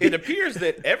dime. it appears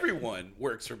that everyone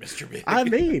works for Mr. Big. I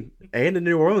mean, and in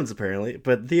New Orleans apparently,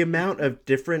 but the amount of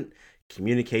different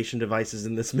communication devices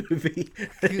in this movie.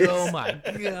 Oh my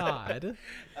god!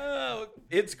 Oh,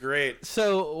 it's great.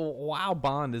 So while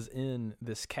Bond is in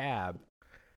this cab,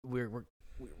 we're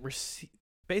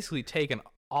basically taking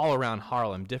all around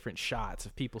Harlem different shots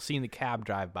of people seeing the cab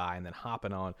drive by and then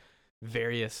hopping on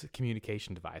various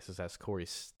communication devices, as Corey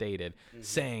stated,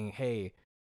 saying, "Hey,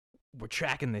 we're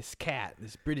tracking this cat,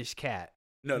 this British cat."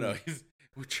 No,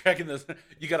 we're tracking this.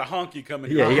 You got a honky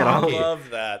coming. Yeah, you got a honky. I love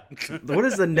that. What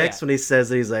is the next when he says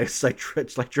that he's like,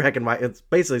 it's like tracking white? It's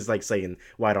basically it's like saying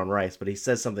white on rice, but he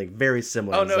says something very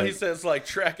similar. Oh It's no, like, he says like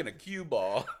tracking a cue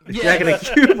ball. tracking a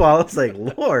cue ball. It's like,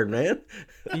 Lord, man.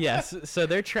 Yes, so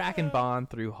they're tracking Bond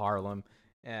through Harlem,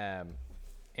 and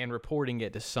reporting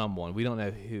it to someone. We don't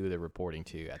know who they're reporting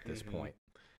to at this point,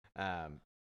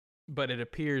 but it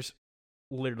appears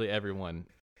literally everyone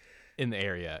in the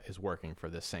area is working for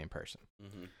this same person.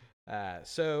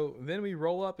 So then we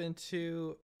roll up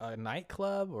into a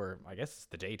nightclub, or I guess it's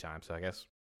the daytime, so I guess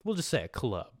we'll just say a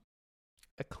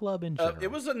club in general.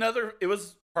 It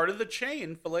was part of the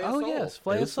chain, Filet of oh Soul. yes, It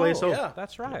Filet of was Filet of Soul. Soul. Yeah.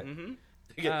 That's right.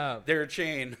 They're a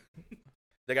chain.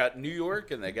 They got New York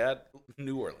and they got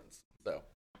New Orleans.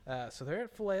 So they're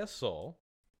at Filet of Soul,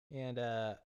 and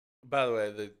By the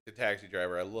way, the taxi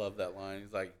driver, I love that line.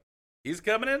 He's like, "He's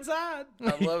coming inside."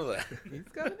 I love that. he's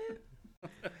coming in.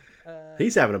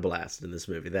 He's having a blast in this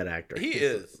movie. That actor. He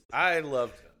is. I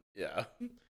loved him. Yeah.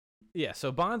 Yeah,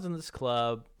 so Bond's in this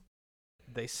club.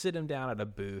 They sit him down at a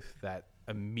booth that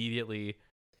immediately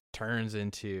turns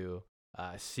into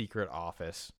a secret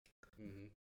office.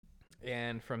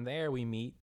 And from there,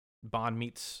 Bond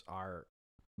meets our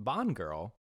Bond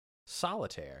girl,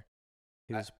 Solitaire.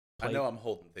 I know I'm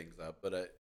holding things up,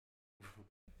 but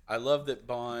I love that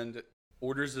Bond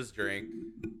orders his drink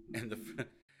and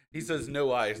he says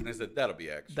no ice, and I said that'll be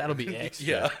extra. That'll be extra.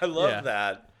 Yeah, I love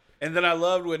that. And then I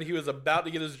loved when he was about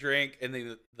to get his drink, and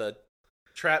then the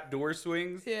trap door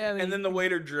swings. Yeah, and then the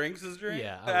waiter drinks his drink.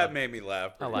 Yeah, that made me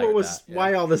laugh. I pretty like What hard. was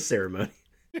why all this ceremony?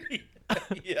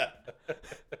 Yeah.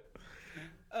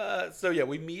 So yeah,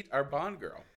 we meet our Bond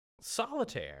girl.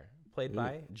 Solitaire, played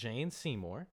by Jane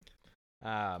Seymour.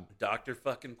 Dr.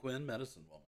 fucking Quinn, medicine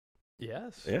woman.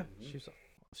 Yes. Yeah.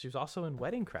 She was also in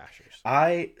Wedding Crashers.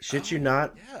 I shit you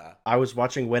not. Yeah. I was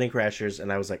watching Wedding Crashers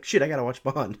and I was like, shit, I gotta watch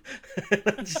Bond.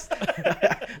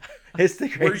 It's the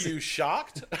Were crazy. you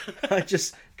shocked? I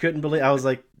just couldn't believe. I was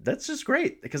like, that's just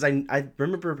great because I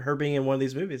remember her being in one of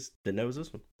these movies. Didn't know it was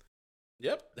this one.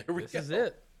 Yep, there we This go. is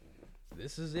it.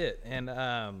 This is it. And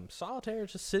Solitaire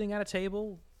is just sitting at a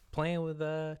table playing with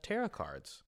tarot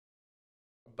cards.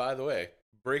 By the way,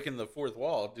 breaking the fourth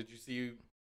wall, did you see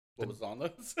what was on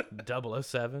those?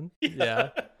 007. Yeah.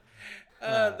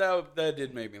 That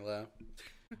did make me laugh.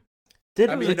 Did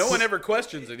I mean, no one ever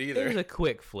questions it It was either. a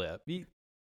quick flip.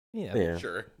 Yeah.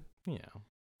 Sure. You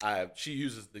know. She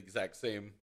uses the exact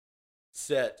same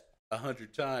set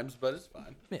 100 times, but it's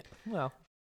fine. Yeah. Well,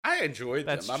 I enjoyed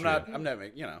them. That's I'm true. not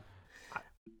making, you know.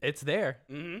 it's there.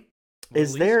 Mm-hmm.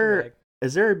 Is Little Easter egg.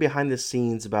 Is there a behind the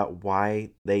scenes about why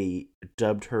they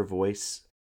dubbed her voice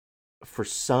for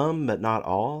some but not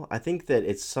all? I think that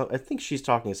I think she's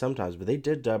talking sometimes, but they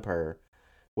did dub her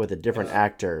with a different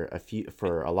actor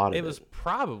for a lot of it. It was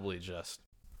probably just.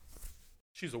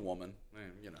 She's a woman,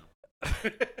 you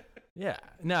know. Yeah.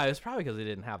 No, it was probably because they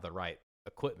didn't have the right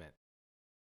equipment.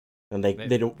 And they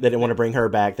didn't want to bring her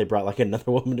back. They brought like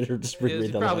another woman to just It was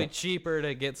reread the probably line. cheaper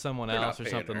to get someone They're not else or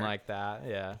paying something her. like that.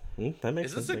 Yeah. That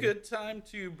makes Is this sense. a good time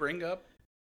to bring up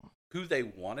who they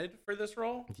wanted for this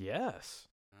role? Yes.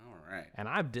 All right. And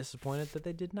I'm disappointed that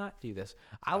they did not do this.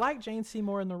 I like Jane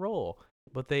Seymour in the role,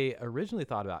 but they originally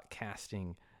thought about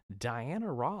casting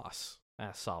Diana Ross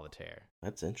as Solitaire.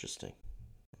 That's interesting.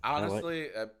 Honestly,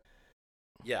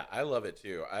 yeah, I love it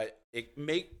too. It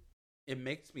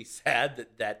makes me sad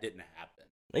that didn't happen.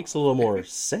 Makes a little more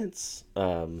sense,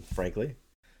 frankly.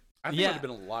 I think Yeah. it would have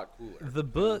been a lot cooler.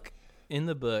 In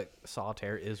the book,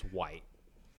 Solitaire is white,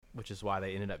 which is why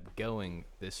they ended up going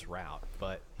this route.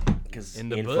 But Because in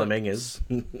the Ian book- Fleming is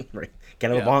right,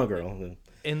 kind of Yeah. a Bond girl.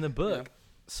 in the book,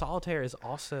 Solitaire is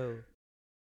also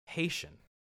Haitian.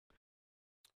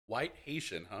 White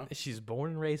Haitian, huh? She's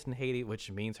born and raised in Haiti, which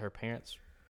means her parents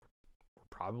were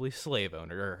probably slave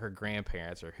owners or her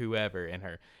grandparents or whoever in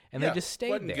her, and Yeah, they just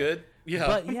stayed wasn't there. good. Yeah,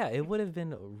 But yeah, it would have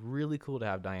been really cool to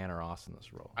have Diana Ross in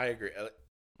this role. I agree.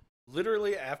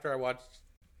 Literally, after I watched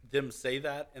them say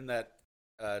that in that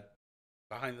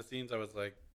behind the scenes, I was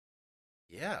like,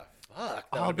 "Yeah,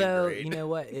 fuck." That would be Although, great. you know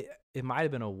what, it might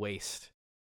have been a waste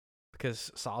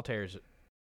because Solitaire's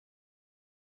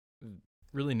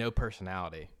really no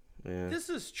personality. Yeah. This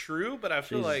is true, but I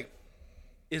feel She's- like,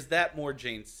 is that more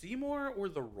Jane Seymour or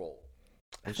the role?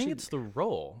 I think it's the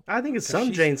role. I think it's 'Cause some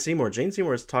she's- Jane Seymour. Jane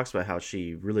Seymour talks about how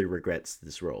she really regrets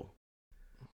this role.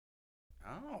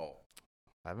 Oh,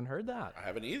 I haven't heard that. I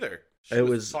haven't either. She It was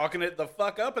was- talking it the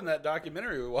fuck up in that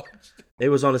documentary we watched. It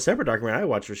was on a separate documentary I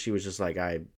watched where she was just like,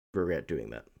 I regret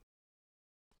doing that.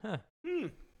 Huh.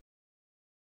 Well,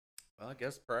 I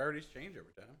guess priorities change over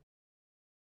time.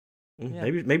 Yeah.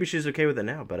 Maybe she's okay with it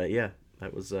now, but yeah,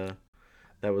 that was for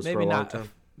Maybe a long not.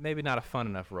 time. Maybe not a fun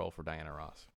enough role for Diana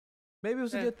Ross. Maybe it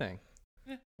was a Eh. good thing.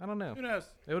 Eh. I don't know. Who knows?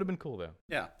 It would have been cool though.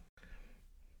 Yeah.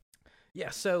 Yeah.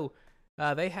 So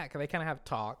they kind of have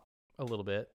talk a little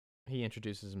bit. He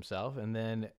introduces himself, and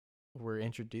then we're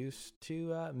introduced to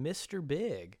Mr.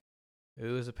 Big,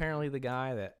 who is apparently the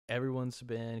guy that everyone's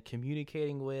been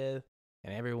communicating with,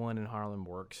 and everyone in Harlem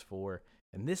works for.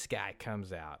 And this guy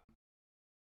comes out,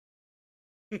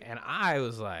 and I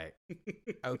was like,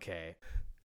 okay,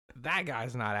 that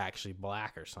guy's not actually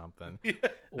black or something. Who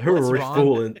What's are we wrong?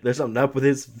 fooling? There's something up with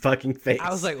his fucking face.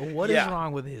 I was like, what is Yeah.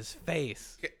 wrong with his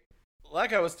face?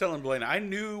 Like I was telling Blaine, I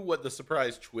knew what the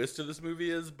surprise twist to this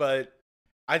movie is, but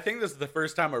I think this is the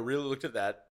first time I really looked at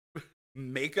that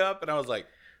makeup and I was like,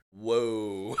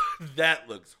 whoa, that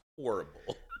looks horrible.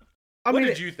 I What mean,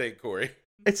 did you think, Corey?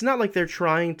 it's not like they're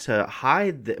trying to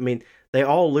hide. I mean, they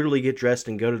all literally get dressed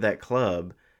and go to that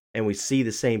club, and we see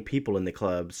the same people in the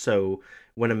club. So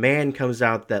when a man comes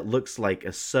out that looks like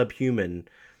a subhuman,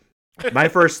 my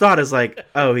first thought is like,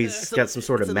 oh, he's got some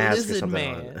sort of it's a mask or lizard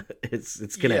something man. on.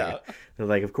 It's Connecticut. They're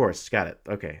like, of course, got it.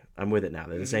 Okay, I'm with it now.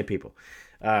 They're the same people.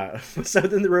 So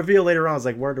then the reveal later on is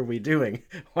like, what are we doing?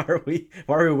 Why are we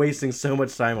wasting so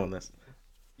much time on this?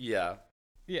 Yeah.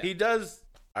 Yeah. He does,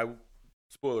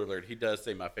 spoiler alert, he does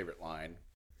say my favorite line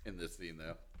in this scene,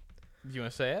 though. Do you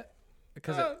want to say it?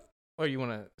 Because or you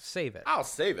want to save it? I'll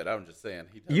save it. I'm just saying.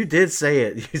 He does. You did say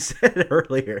it. You said it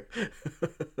earlier.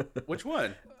 Which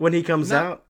one? When he comes No.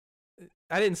 out.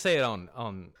 I didn't say it on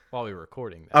while we were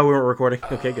recording. Oh, we weren't recording.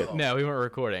 Okay, good. Oh. No, we weren't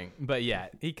recording. But yeah,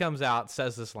 he comes out,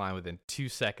 says this line within 2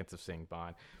 seconds of seeing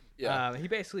Bond. Yeah. He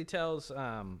basically tells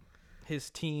his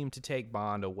team to take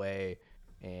Bond away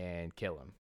and kill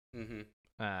him.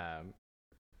 Mm-hmm.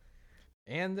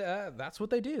 And that's what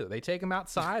they do. They take him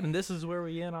outside, and this is where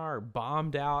we in our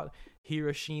bombed out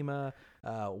Hiroshima,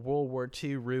 World War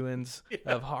II ruins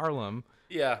of Harlem.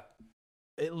 Yeah.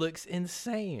 It looks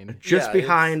insane. Just Yeah,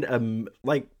 behind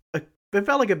it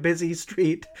felt like a busy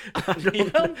street.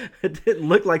 It didn't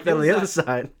look like that on the other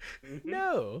side.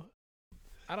 No.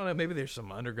 I don't know. Maybe there's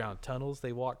some underground tunnels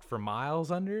they walked for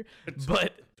miles under,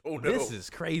 but Oh, no. this is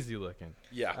crazy looking.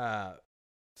 Yeah.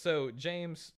 So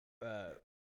James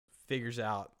figures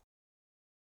out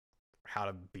how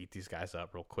to beat these guys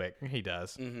up real quick. He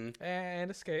does, Mm-hmm.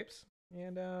 and escapes.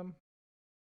 And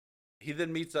He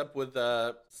then meets up with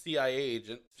a CIA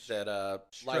agent that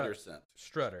Leiter sent.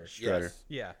 Strutter. Strutter.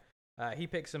 Yeah. He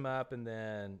picks him up, and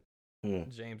then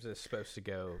James is supposed to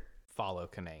go follow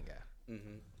Kananga.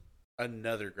 Mm-hmm.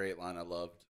 Another great line I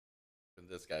loved from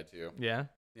this guy too. Yeah.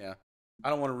 Yeah. I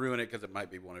don't want to ruin it because it might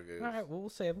be one of yours. All right. Well, we'll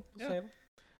save him. Yeah. Save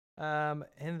him.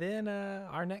 And then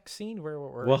our next scene where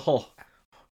we're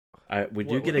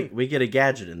We get a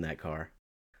gadget in that car.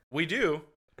 We do.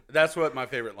 That's what my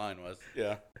favorite line was.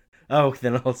 Yeah. Oh,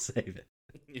 then I'll save it.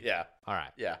 Yeah. all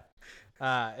right. Yeah.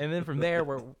 And then from there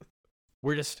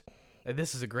we're just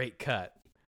this is a great cut.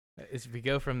 Is we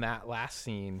go from that last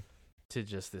scene to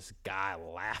just this guy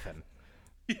laughing.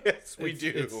 Yes, we It's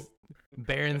do.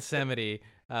 Baron Samedi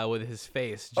with his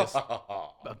face just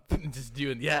just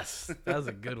doing yes. That was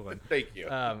a good one. Thank you.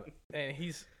 And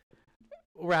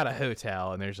we're at a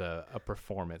hotel and there's a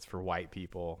performance for white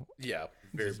people. Yeah,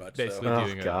 very Just much basically so. Oh,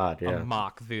 doing God, a yeah.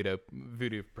 mock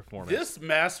voodoo performance. This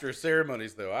master of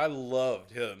ceremonies, though, I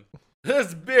loved him.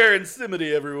 That's Baron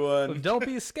Samedi, everyone. Don't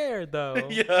be scared though.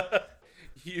 Yeah.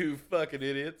 You fucking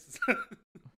idiots.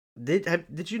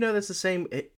 Did you know that's the same?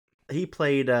 He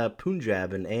played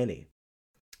Punjab in Annie.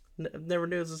 Never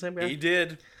knew it was the same guy. He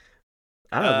did.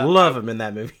 I love him in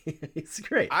that movie. He's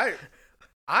great.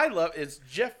 I love it's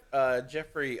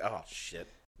Jeffrey. Oh shit.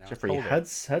 Now- Jeffrey Holder.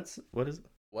 Hudson. What is it?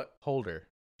 What? Holder.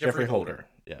 Jeffrey Holder.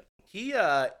 Yeah. He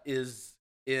is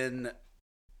in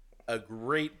a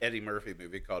great Eddie Murphy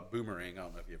movie called Boomerang. I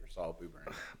don't know if you ever saw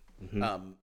Boomerang.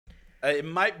 Mhm. It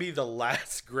might be the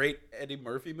last great Eddie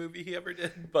Murphy movie he ever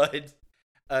did, but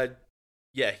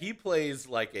yeah, he plays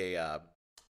like an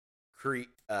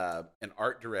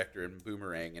art director in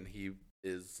Boomerang, and he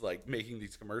is like making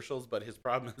these commercials, but his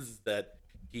problem is that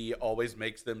he always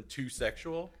makes them too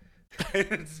sexual.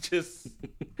 It's just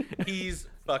he's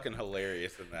fucking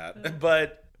hilarious in that.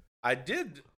 But I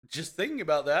did just thinking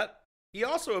about that. He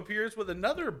also appears with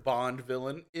another Bond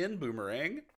villain in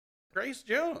Boomerang, Grace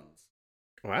Jones.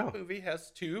 Wow. The movie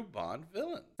has two Bond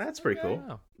villains. That's pretty cool.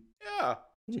 Wow. Yeah.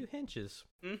 2 hinges.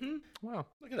 Mm-hmm. Wow.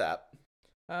 Look at that.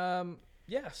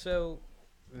 Yeah, so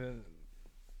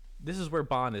this is where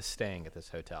Bond is staying at this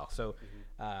hotel. So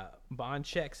Bond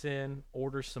checks in,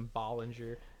 orders some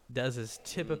Bollinger, does his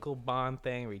typical Bond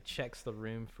thing where he checks the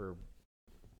room for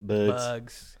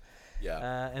bugs.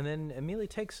 Yeah. And then immediately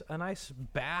takes a nice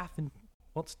bath and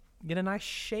wants to get a nice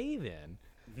shave in.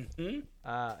 Mm-hmm.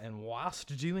 And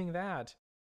whilst doing that,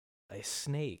 a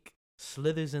snake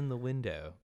slithers in the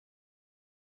window.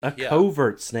 A Yeah.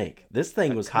 covert snake. This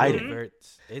thing was hiding. Covert.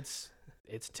 It's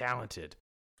talented.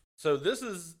 So this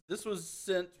was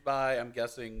sent by, I'm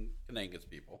guessing, Kananga's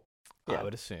people. Yeah. I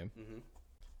would assume. Mm-hmm.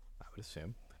 I would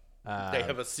assume. They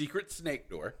have a secret snake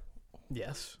door.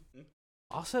 Yes. Mhm.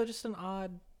 Also, just an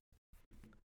odd.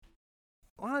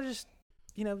 Why not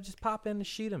just pop in and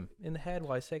shoot him in the head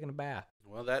while he's taking a bath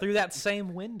Well, that through that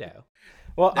same window?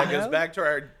 Well, that I goes know. back to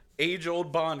our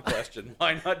age-old Bond question.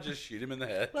 Why not just shoot him in the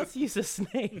head? Let's use a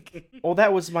snake. well,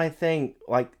 that was my thing.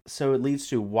 Like, so it leads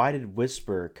to why did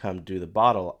Whisper come do the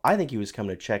bottle? I think he was coming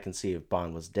to check and see if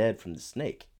Bond was dead from the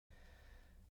snake.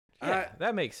 Yeah,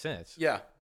 that makes sense. Yeah.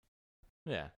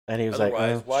 Yeah. And he was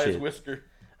Otherwise, like, oh, why shit. is Whisker?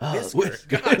 Oh, Whisker.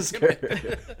 God damn Whisker.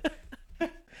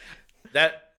 it.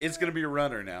 That it's gonna be a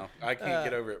runner now. I can't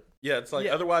get over it. Yeah, it's like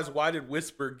yeah. otherwise, why did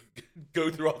Whisper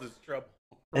go through all this trouble?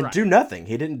 And Right. do nothing.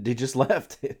 He didn't. He just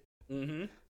left. Mm-hmm.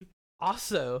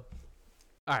 Also,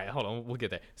 all right, hold on. We'll get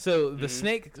there. So the Mhm.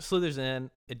 snake slithers in.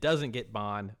 It doesn't get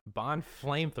Bond. Bond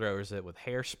flamethrowers it with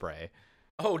hairspray.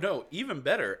 Oh no, even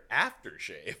better,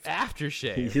 aftershave.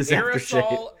 Aftershave. His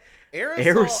aftershave. Aerosol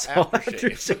Aerosol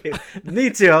aftershave. aftershave. Me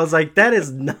too. I was like, that is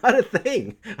not a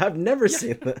thing. I've never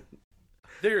seen that.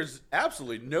 There's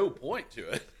absolutely no point to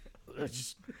it.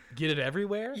 Just get it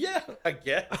everywhere. Yeah, I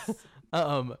guess.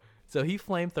 So he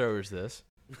flamethrowers this.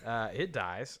 It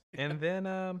dies, and then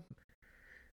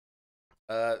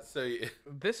So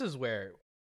this is where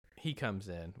he comes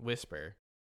in. Whisper,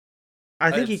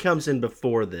 I think he It's- comes in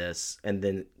before this, and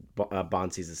then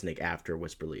Bond sees the snake after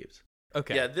Whisper leaves.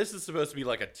 Okay. Yeah, this is supposed to be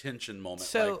like a tension moment.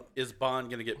 So- like, is Bond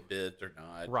gonna get bit or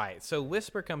not? Right. So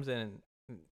Whisper comes in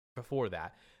before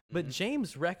that, but Mhm.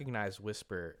 James recognized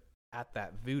Whisper at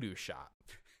that voodoo shop.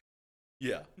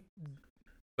 Yeah,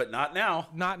 but not now.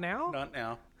 Not now? Not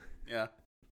now. Yeah.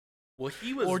 Well,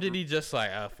 he was. Or did he just like,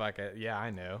 oh, fuck it. Yeah,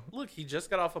 I know. Look, he just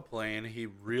got off a plane. He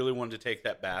really wanted to take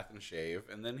that bath and shave,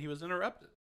 and then he was interrupted.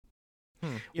 You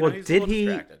know, Well, he's a did little he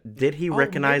distracted. Oh,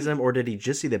 recognize maybe- him, or did he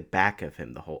just see the back of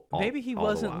him the whole? Maybe he all the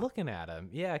wasn't while? looking at him.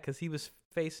 Yeah, because he was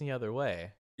facing the other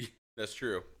way. That's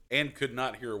true, and could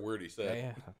not hear a word he said.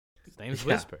 Yeah. His name's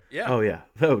Yeah. Whisper. Yeah. Oh yeah.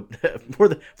 Oh, for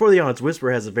the audience,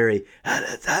 Whisper has a very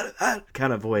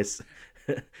kind of voice,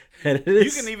 and it You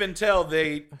is. can even tell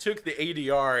they took the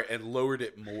ADR and lowered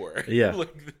it more. Yeah.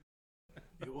 Like,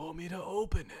 You want me to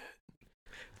open it?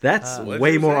 That's What'd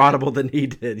way you more say? audible than he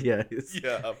did. Yeah.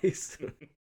 yeah.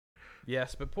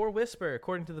 Yes, but poor Whisper,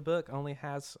 according to the book, only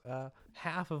has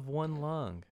half of one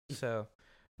lung. So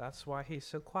that's why he's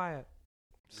so quiet.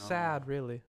 Sad,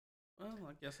 really. Well,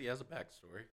 I guess he has a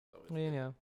backstory. So You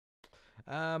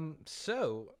know.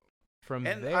 So from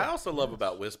and there, I also love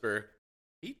about Whisper,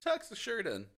 he tucks the shirt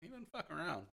in. He doesn't fuck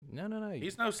around. no.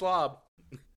 He's no slob.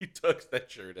 He tucks that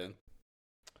shirt in.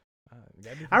 you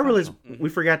gotta be I realized professional. we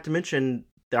forgot to mention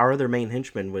our other main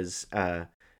henchman was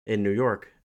in New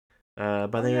York, by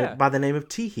the name of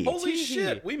Teehee. Holy Teehee.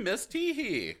 shit, we missed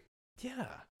Teehee. Yeah,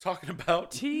 Talking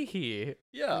about Teehee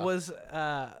yeah. was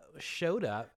showed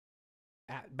up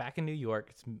back in New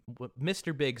York. It's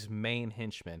Mr. Big's main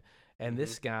henchman, and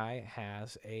this guy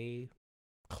has a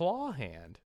claw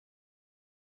hand.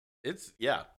 It's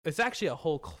yeah. It's actually a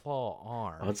whole claw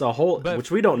arm. It's a whole, But-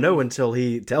 which we don't know until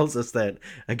he tells us that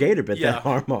a gator bit that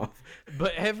Yeah. arm off.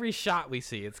 But every shot we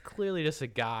see, it's clearly just a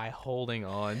guy holding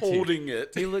on Holding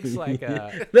it. to. He looks like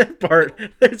That part,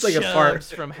 there's like a part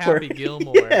Chubbs from where- Happy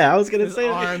Gilmore. Yeah, I was gonna His say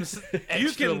arms You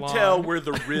extra can long. tell where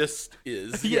the wrist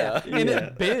is. yeah, Yeah. and Yeah.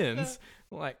 it bends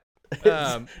like.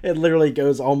 It literally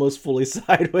goes almost fully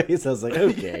sideways. I was like,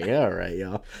 okay, all right,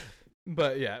 y'all.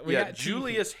 But yeah, we Yeah, got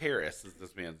Julius Harris is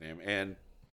this man's name, and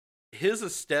his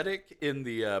aesthetic in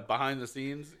the behind the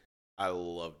scenes, I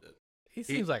loved it. He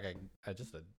seems like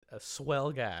just a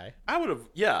swell guy. I would have,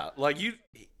 yeah, like you.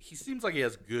 He seems like he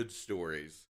has good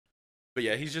stories, but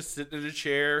yeah, he's just sitting in a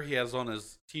chair. He has on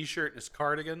his t-shirt and his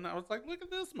cardigan. I was like, look at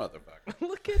this motherfucker.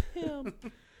 Look at him.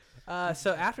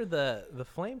 So after the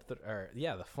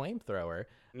flamethrower,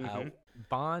 Mhm.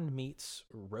 Bond meets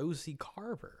Rosie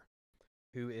Carver,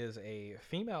 who is a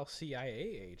female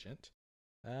CIA agent.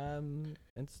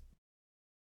 It's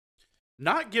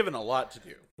Not given a lot to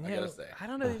do, I you know, gotta say. I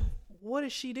don't know what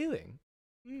is she doing.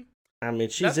 I mean,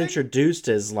 she's Nothing? introduced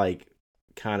as like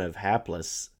kind of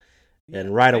hapless, Yeah,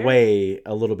 and right very- away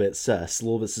a little bit sus, a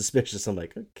little bit suspicious. I'm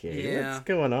like, okay, Yeah. what's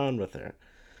going on with her?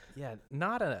 Yeah,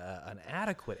 not an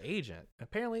adequate agent.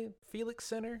 Apparently, Felix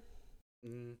Center.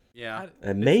 Yeah,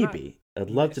 It's Maybe I'd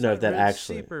love to it's know not Oh, if that really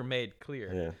actually. super made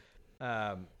clear.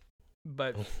 Yeah.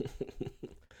 But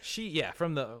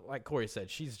from the like Corey said,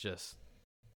 she's just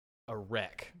a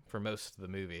wreck for most of the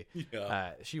movie.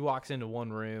 yeah. She walks into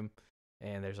one room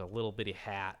and there's a little bitty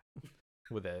hat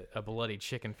with a bloody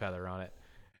chicken feather on it.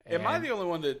 Am I And- the only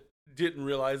one that didn't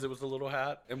realize it was a little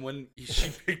hat? And when she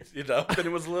picked it up and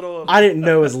it was little, I didn't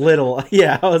know it was little.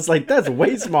 Yeah, I was like, that's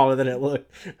way smaller than it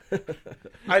looked.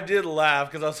 I did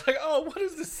laugh because I was like, "Oh, what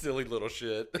is this silly little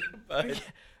shit?" But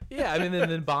Yeah, I mean,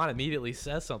 then Bond immediately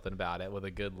says something about it with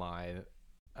a good line.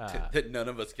 that none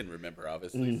of us can remember,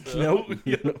 obviously. So,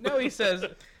 Nope. No, he says,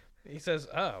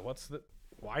 "Oh,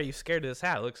 why are you scared of this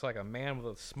hat? It looks like a man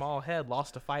with a small head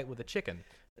lost a fight with a chicken."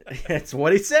 That's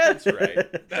what he said. That's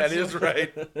right. That is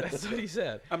right. That's what he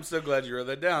said. I'm so glad you wrote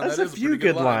that down. That's That a is few pretty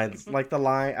good line. lines. Like the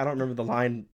line, I don't remember the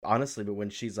line honestly, but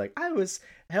when she's like, "I was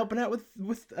helping out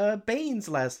with Baines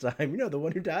last time, you know, the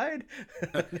one who died."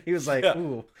 He was like, Yeah.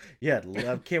 "Ooh, yeah,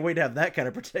 I can't wait to have that kind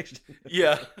of protection."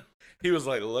 Yeah, he was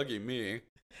like, "Lucky me."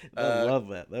 I love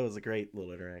that. That was a great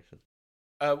little interaction.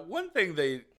 One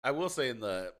thing I will say in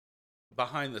the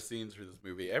behind the scenes for this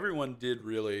movie, everyone did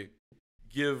really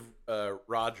give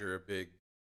Roger a big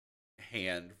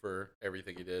hand for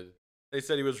everything he did. They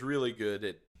said he was really good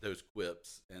at those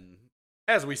quips, and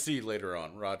as we see later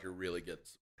on, Roger really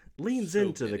gets Leans so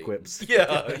into the witty. quips.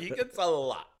 Yeah, he gets a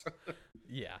lot.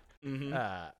 Yeah.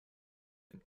 Mhm.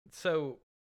 So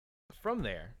from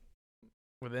there,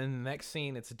 within the next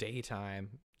scene, it's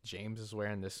daytime. James is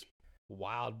wearing this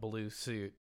wild blue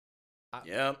suit.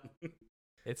 Yeah,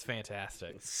 It's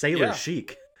fantastic. Sailor Yeah.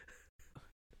 chic.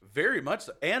 very much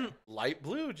so. And light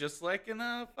blue, just like in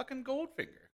a fucking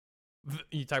Goldfinger.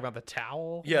 You talk about the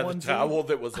towel? Yeah, the onesie? towel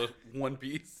that was a one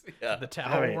piece. Yeah. The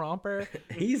towel mean, romper.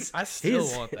 He's I still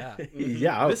he's- want that.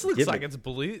 Yeah, This looks give like it. it's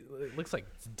blue. It looks like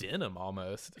it's denim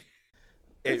almost.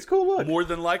 It's cool look. More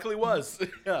than likely was.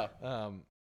 Yeah.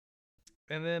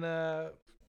 And then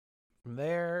from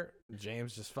there,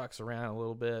 James just fucks around a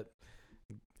little bit.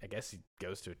 I guess he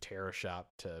goes to a tarot shop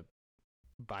to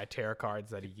buy tarot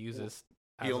cards that he uses.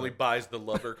 He as only a- buys the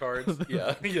lover cards.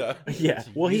 Yeah. Yeah. Yeah.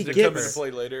 Well, he Use To it come into gets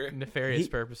play later. nefarious He-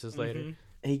 purposes later. Mhm.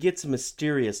 he gets a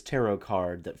mysterious tarot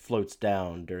card that floats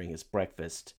down during his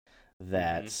breakfast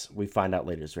that we find out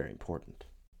later is very important.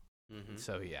 Mhm.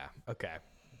 So yeah, okay.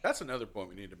 That's another point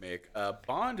we need to make.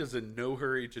 Bond is in no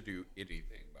hurry to do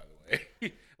anything, by the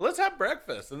way. Let's have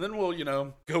breakfast, and then we'll,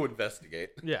 go investigate.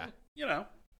 Yeah. Fun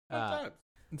times.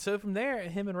 And so from there,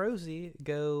 him and Rosie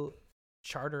go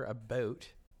charter a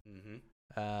boat. Mm-hmm.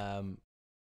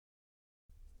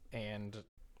 And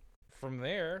from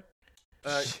there,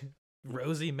 Uh,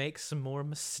 Rosie makes some more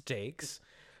mistakes.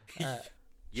 Tries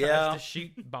yeah, to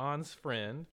shoot Bond's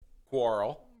friend,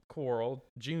 quarrel. Coral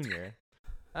Jr.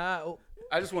 I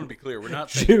just want to be clear. We're not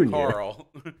saying Junior. Carl.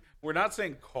 We're not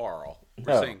saying Carl.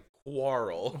 We're No. saying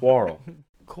quarrel. Quarrel.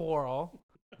 Coral.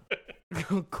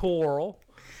 Coral.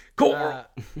 Quarrel.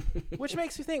 Which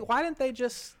makes me think, why didn't they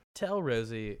just tell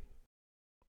Rosie,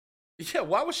 Yeah,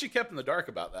 why was she kept in the dark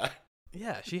about that?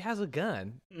 yeah, she has a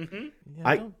gun. Mm-hmm. You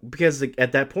know? Because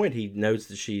at that point he knows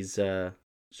that she's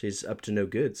up to no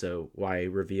good. So why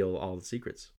reveal all the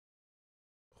secrets?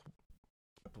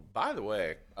 By the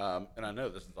way, and I know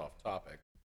this is off topic,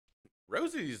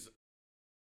 Rosie's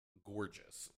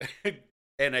gorgeous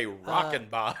and a rockin'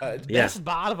 bod. Yeah. Best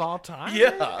bod of all time?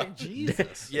 Yeah.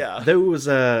 Jesus. Yeah. Those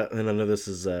and I know this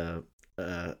is the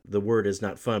word is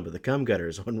not fun, but the cum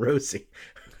gutters on Rosie.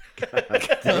 God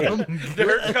damn.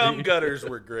 Her cum gutters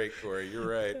were great, Corey. You're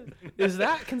right. Is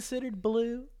that considered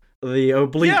blue? The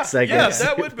obliques, I yeah, guess.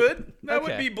 that would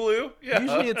Okay. be blue. Yeah.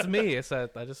 Usually it's me. It's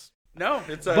that I just no,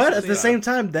 it's But at the yeah. same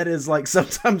time, that is like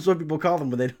sometimes what people call them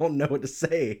when they don't know what to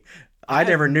say. I I've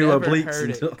never knew never obliques heard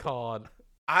until. it called.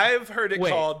 I've heard it Wait,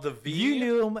 called the V. You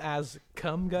knew them as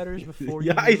cum gutters before you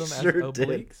Yeah, knew I them sure as did.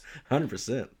 obliques.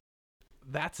 100%.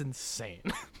 That's insane.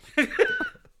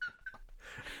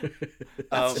 Um,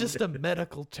 That's just a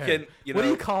medical term. can- you what do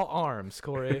know- you call arms,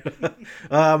 Corey?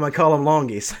 I call them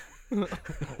longies.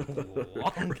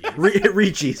 Longies.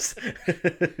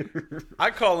 Reachies.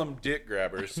 I call them dick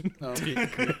grabbers.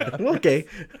 Okay.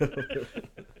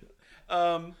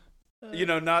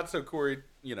 Not so Corey.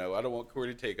 I don't want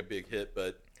Corey to take a big hit,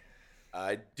 but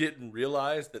I didn't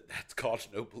realize that that's called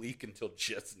an oblique until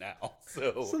just now.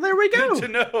 So there we go. Good to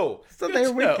know. So Good there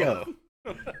to we know.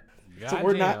 go. So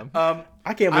we're not- Goddamn.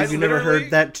 I can't believe I you never literally-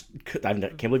 heard that. I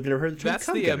can't believe you never heard the term That's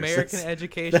cum the gutters. American That's-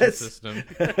 education that's- system.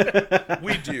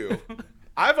 We do.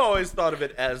 I've always thought of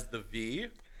it as the V.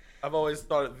 I've always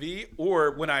thought of V.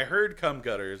 Or when I heard cum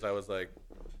gutters, I was like,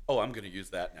 "Oh, I'm going to use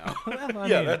that now." Well, I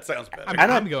yeah, mean, that sounds better.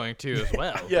 I'm going to as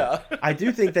well. yeah. I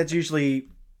do think that's usually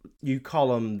you call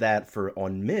them that for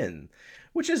on men,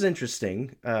 which is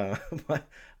interesting. But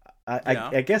Yeah.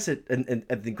 I guess it, in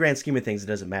the grand scheme of things, it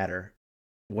doesn't matter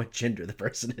what gender the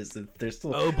person is. They're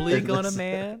still Oblique on a that's-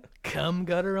 man, cum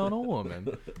gutter on a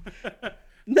woman.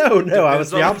 No, I was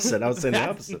Depends the on- opposite. I was saying the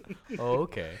opposite. Oh,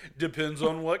 okay. Depends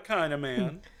on what kind of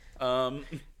man.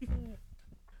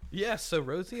 Yeah, so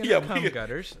Rosie and Yeah, her cum we-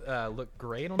 gutters look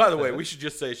great on By the the way, boat. we should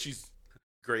just say she's a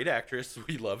great actress.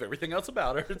 We love everything else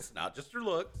about her. It's not just her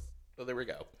looks. So there we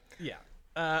go. Yeah.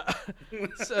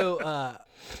 So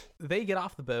they get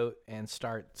off the boat and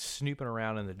start snooping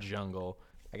around in the jungle.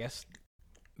 I guess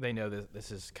they know that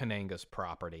this is Kananga's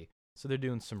property. So they're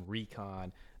doing some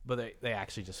recon, but they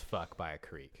actually just fuck by a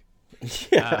creek.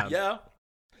 Yeah. Yeah,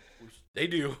 they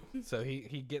do. So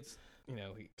he gets, he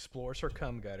explores her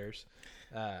cum gutters.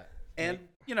 And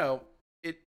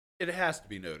it has to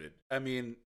be noted. I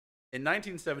mean, in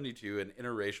 1972, an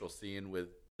interracial scene with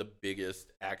the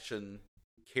biggest action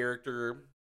character,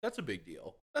 that's a big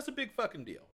deal. That's a big fucking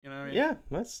deal. You know what I mean? Yeah,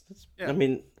 that's. Yeah. I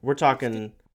mean, we're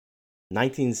talking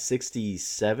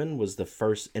 1967 was the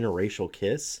first interracial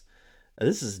kiss.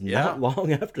 This is not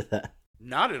long after that.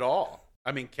 Not at all.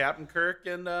 I mean, Captain Kirk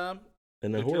and And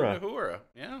Lieutenant Uhura. Uhura.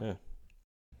 Yeah. Yeah.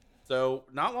 So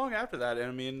not long after that, and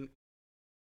I mean,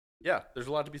 yeah, there's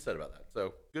a lot to be said about that.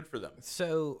 So good for them.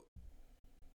 So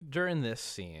during this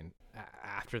scene,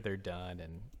 after they're done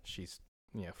and she's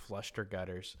flushed her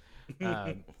gutters,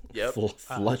 Yep.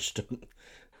 Flushed.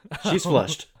 She's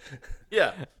flushed.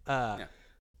 Yeah.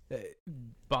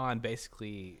 Bond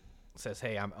basically says,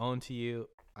 "Hey, I'm on to you.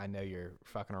 I know you're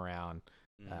fucking around.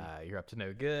 You're up to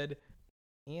no good."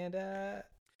 And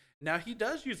Now he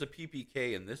does use a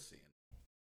PPK in this scene,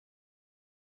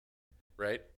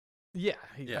 right? Yeah,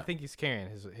 I Yeah. think he's carrying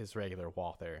his regular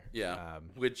Walther. Yeah,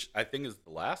 which I think is the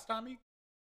last time he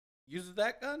uses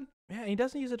that gun. Yeah, he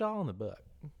doesn't use it all in the book.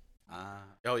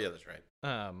 Oh yeah, that's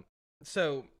right.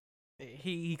 So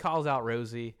he calls out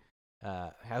Rosie,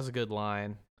 has a good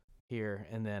line here,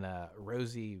 and then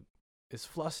Rosie is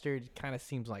flustered. Kind of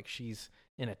seems like she's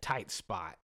in a tight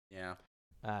spot, Yeah.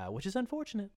 which is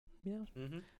unfortunate.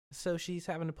 Mm-hmm. So she's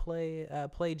having to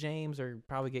play James or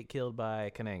probably get killed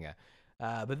by Kananga.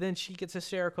 But then she gets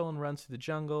hysterical and runs through the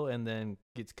jungle, and then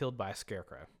gets killed by a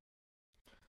scarecrow.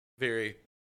 Very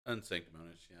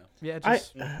unsanctimonious. Yeah. Yeah,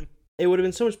 just It would have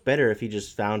been so much better if he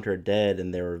just found her dead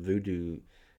and there were voodoo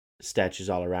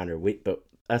statues all around her. But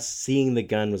us seeing the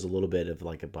gun was a little bit of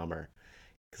like a bummer,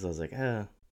 because I was like,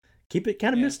 keep it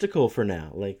kind of mystical for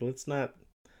now. Like, let's not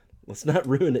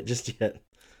ruin it just yet.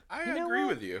 I You know agree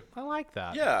what? with you. I like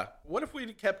that. Yeah. What if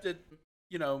we kept it,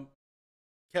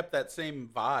 kept that same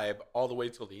vibe all the way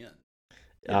till the end?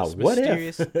 Yes, What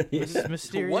mysterious, if? Yeah.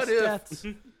 mysterious What if? deaths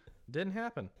didn't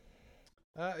happen.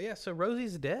 Yeah, so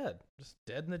Rosie's dead, just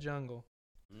dead in the jungle.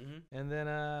 Mm-hmm. And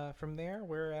then from there,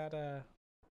 we're at a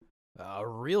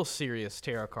real serious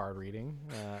tarot card reading.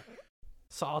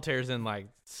 Solitaire's in like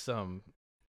some.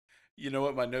 You know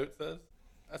what my note says?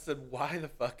 I said, why the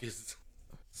fuck is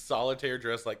Solitaire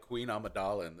dressed like Queen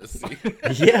Amidala in this scene?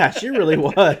 Yeah, she really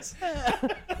was.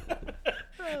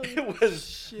 It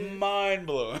was mind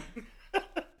blowing.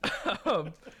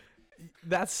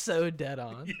 That's so dead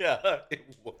on. Yeah, it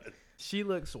was. She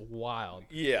looks wild.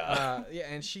 Yeah. Yeah,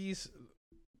 and she's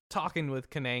talking with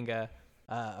Kananga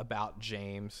about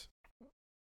James.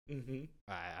 Mm-hmm.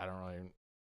 I don't really.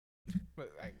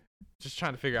 But just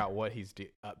trying to figure out what he's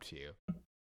up to,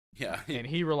 Yeah. and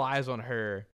he relies on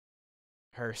her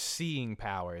seeing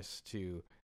powers to.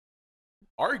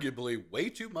 Arguably way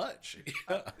too much.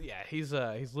 Yeah, he's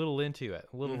a little into it,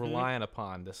 a little reliant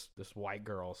upon this white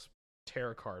girl's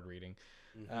tarot card reading,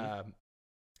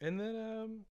 and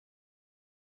then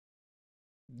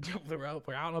we're out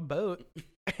on a boat,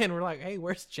 and we're like, hey,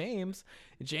 where's James?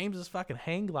 And James is fucking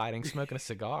hang gliding, smoking a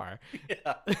cigar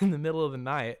Yeah. in the middle of the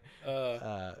night,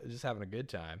 just having a good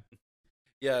time.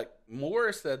 Yeah,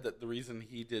 Moore said that the reason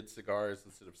he did cigars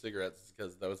instead of cigarettes is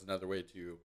because that was another way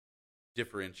to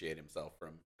differentiate himself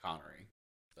from Connery.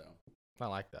 So I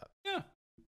like that. yeah,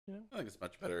 Yeah. I think it's a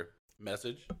much better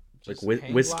message. Like Just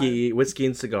hang whiskey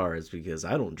and cigars, because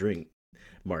I don't drink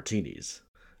martinis.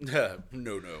 No.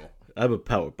 I'm a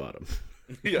power bottom.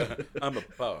 Yeah, I'm a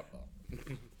power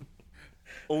bottom.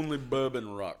 Only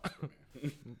bourbon rock.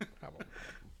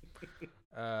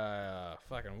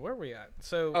 Fucking, where are we at?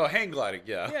 So, Oh, hang gliding.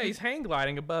 Yeah. yeah, he's hang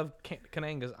gliding above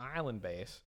Kananga's island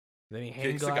base. Then he hang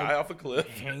Kicks a glide, guy off a cliff.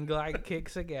 hang glide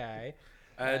kicks a guy,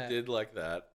 I did like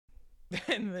that.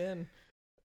 and then,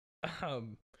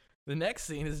 the next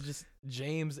scene is just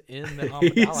James in the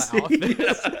Amidala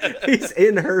outfit. He's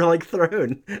in her like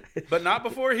throne. But not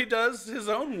before he does his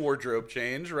own wardrobe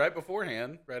change. Right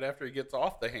beforehand, right after he gets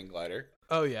off the hang glider.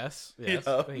 Oh yes.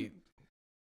 Yeah.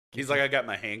 He's like, I got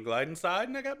my hang glide inside,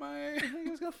 and I got my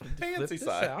Let's go flip fancy this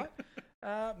side.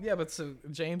 out. Yeah, but so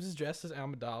James is dressed as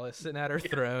Amidala, sitting at her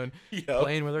throne, Yep.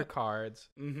 playing with her cards,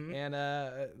 Mm-hmm.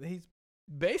 and he's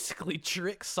basically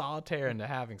tricks Solitaire into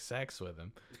having sex with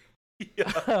him.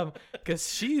 Yeah.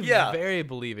 Because she's Yeah. very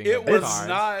believing. It of the was cards.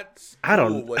 not I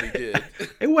don't- cool what he did.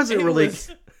 It wasn't It really.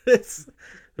 was- It's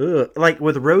like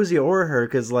with Rosie or her,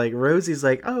 because like Rosie's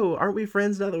like, "Oh, aren't we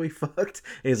friends now that we fucked?"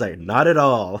 And he's like, "Not at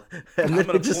all." And I'm then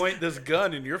gonna he just point this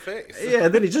gun in your face. yeah,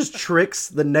 and then he just tricks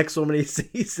the next woman he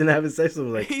sees and having sex with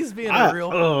him. Like He's being I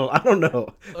don't know.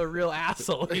 a real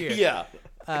asshole here. Yeah.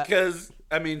 Because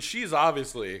I mean, she's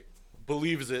obviously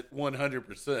believes it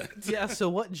 100%. Yeah, so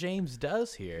what James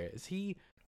does here is he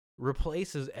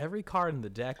replaces every card in the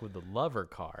deck with the lover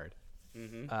card,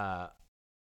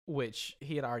 which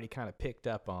he had already kind of picked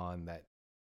up on that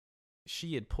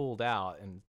she had pulled out,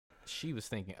 and she was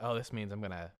thinking, oh, this means I'm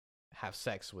going to have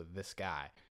sex with this guy.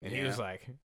 And he was Yeah. like,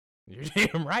 you're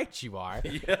damn right you are.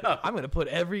 Yeah. I'm going to put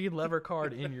every lover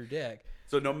card in your deck.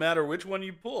 So no matter which one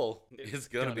you pull, it's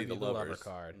gonna be the lover lover's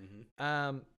card.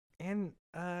 Mhm. And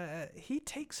he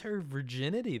takes her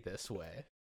virginity this way.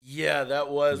 Yeah, that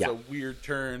was Yeah. a weird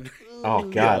turn. Oh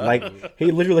god, like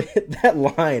he literally hit that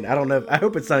line. I don't know. I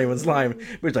hope it's not anyone's line.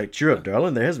 But it's like, cheer up,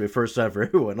 darling. There has to be a first time for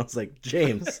everyone. I was like,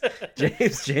 James.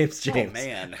 Oh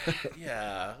man.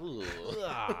 Yeah. Ooh.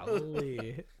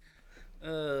 Golly.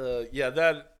 Yeah,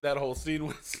 that whole scene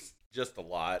was just a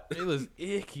lot. It was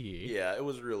icky. Yeah, it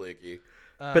was real icky.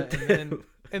 But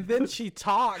And then she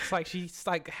talks like she's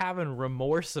like having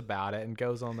remorse about it and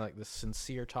goes on like this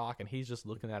sincere talk, and he's just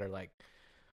looking at her like,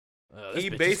 this He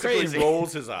bitch is basically crazy.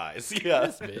 rolls his eyes. Yeah.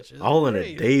 This bitch is all in a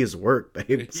crazy. day's work,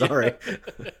 babe. Sorry.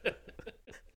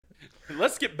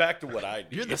 Let's get back to what I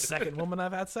do. You're the second woman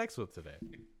I've had sex with today.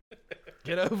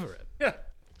 Get over it.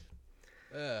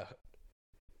 Yeah.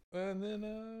 And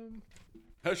then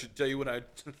I should tell you when I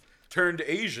turned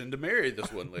Asian to marry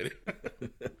this one lady.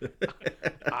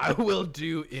 I will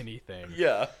do anything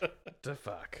Yeah. to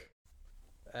fuck.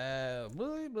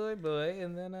 Boy,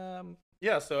 and then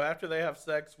Yeah, so after they have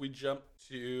sex, we jump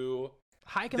to...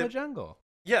 hike in the jungle.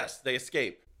 Yes, they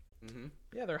escape. Mm-hmm.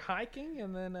 Yeah, they're hiking,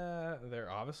 and then they're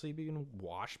obviously being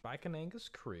washed by Kananga's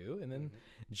crew, and then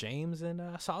James and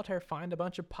Solitaire find a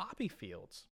bunch of poppy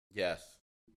fields, Yes.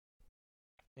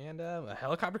 and a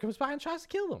helicopter comes by and tries to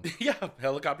kill them. Yeah,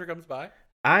 helicopter comes by.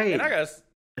 And I guess...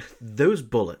 Those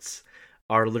bullets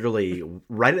are literally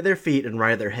right at their feet and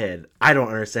right at their head. I don't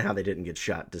understand how they didn't get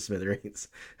shot to smithereens.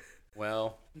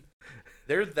 Well,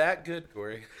 they're that good,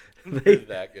 Corey. They- They're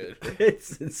that good.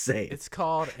 It's insane. It's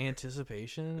called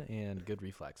anticipation and good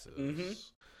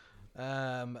reflexes.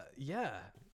 Yeah.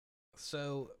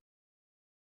 So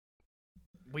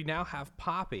we now have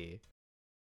Poppy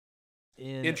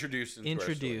Introduced. into our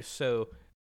story. introduced. So,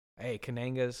 hey,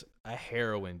 Kananga's a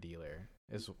heroin dealer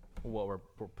is what we're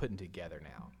putting together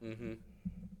now. Mm-hmm.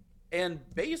 And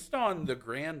based on the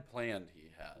grand plan he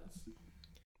has,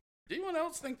 do anyone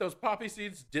else think those poppy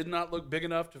seeds did not look big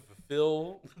enough to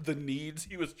fulfill the needs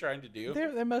he was trying to do?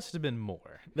 There must have been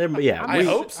more. Yeah, I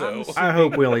hope so. I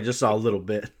hope we only just saw a little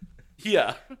bit.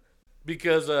 Yeah,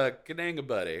 because Kananga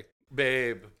buddy,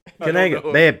 babe, I don't Kananga,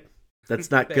 know. babe, that's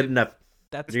not Babe. good enough.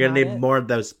 That's You're gonna not need it. more of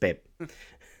those, babe.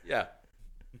 Yeah.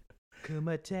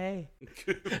 Kumite.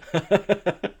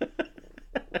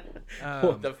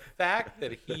 The fact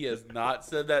that he has not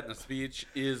said that in a speech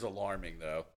is alarming,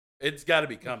 though. It's got to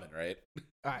be coming, right?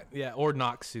 Yeah, or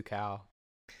Noxukao.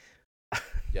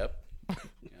 Yep.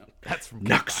 Yeah. That's from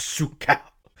Kickboxer. Naksuka.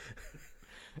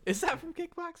 Is that from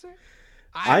Kickboxer?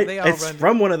 It's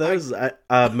from one of those.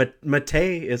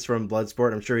 Mate is from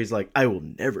Bloodsport. I'm sure he's like, I will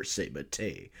never say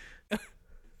Mate.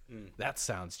 That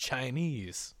sounds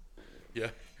Chinese. Yeah.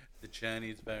 The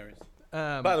Chinese virus.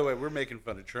 Um, By the way, we're making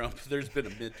fun of Trump. There's been a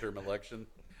midterm election.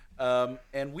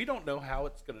 And we don't know how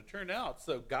it's going to turn out.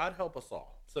 So God help us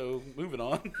all. So moving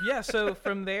on. yeah, so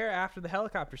from there, after the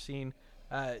helicopter scene,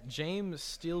 James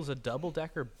steals a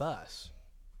double-decker bus.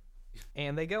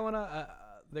 And they go on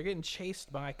they're getting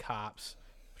chased by cops,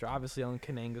 which are obviously on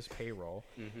Kananga's payroll.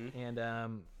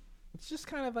 And it's just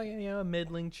kind of like, a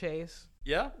middling chase.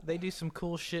 Yeah. They do some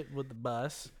cool shit with the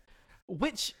bus,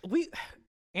 which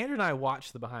Andrew and I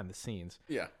watched the behind the scenes.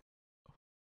 Yeah.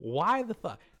 Why the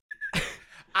fuck?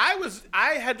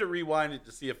 I had to rewind it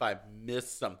to see if I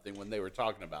missed something when they were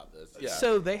talking about this. Yeah.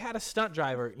 So they had a stunt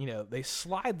driver, they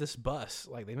slide this bus,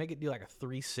 like they make it do like a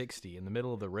 360 in the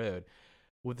middle of the road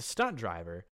with the stunt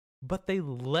driver, but they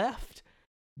left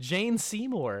Jane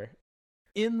Seymour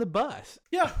in the bus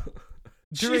yeah.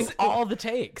 during She's- all the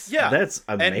takes. Yeah. That's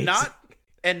amazing.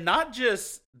 And not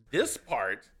just this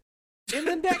part. In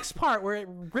the next part where it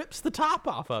rips the top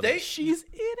off of it, she's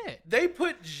in it. They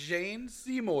put Jane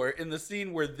Seymour in the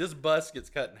scene where this bus gets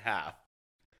cut in half.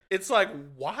 It's like,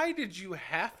 why did you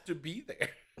have to be there?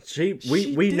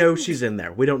 We know didn't. she's in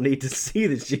there. We don't need to see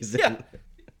that she's Yeah. in.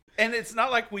 And it's not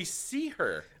like we see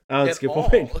her. Oh, that's a at good all.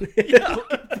 point. Yeah.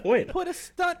 Good point. Put a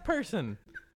stunt person.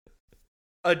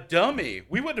 A dummy.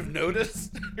 We wouldn't have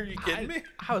noticed. Are you kidding me?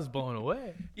 I was blown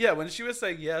away. Yeah, when she was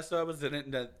saying, yes, I was in it,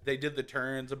 and that they did the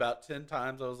turns about 10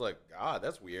 times, I was like, God,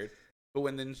 that's weird. But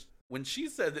when she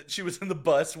said that she was in the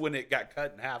bus when it got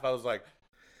cut in half, I was like,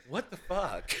 what the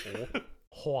fuck?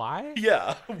 Why?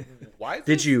 Yeah. Why is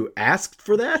Did this- you ask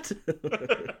for that?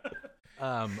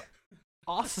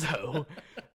 Also,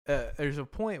 there's a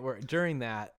point where during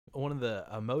that, one of the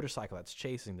motorcycle that's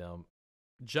chasing them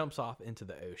jumps off into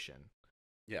the ocean.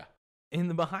 Yeah. In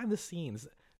the behind the scenes,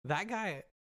 that guy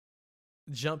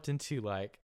jumped into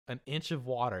like an inch of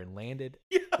water and landed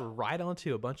right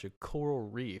onto a bunch of coral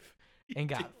reef and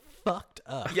got fucked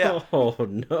up. Yeah. Oh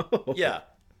no. Yeah.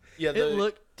 Yeah. It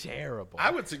looked terrible.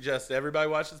 I would suggest everybody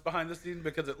watch this behind the scenes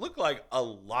because it looked like a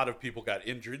lot of people got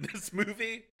injured in this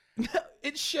movie.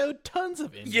 It showed tons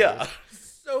of injuries. Yeah.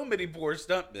 So many poor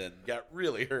stuntmen got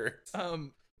really hurt.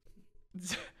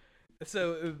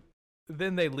 So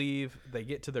then they leave, they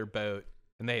get to their boat,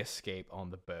 and they escape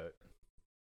on the boat.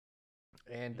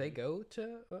 And they go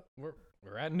to,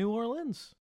 we're at New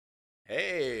Orleans.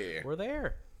 Hey. We're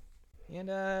there. And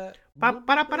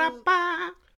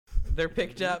Ba-ba-da-ba-da-ba. they're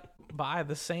picked up by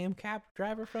the same cab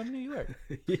driver from New York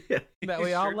Yeah. that we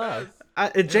He all sure love.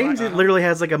 does. And James literally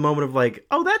has like a moment of like,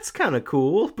 oh, that's kind of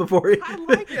cool. Before he, I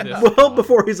like this well, song.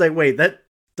 before he's like, wait, that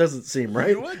doesn't seem right.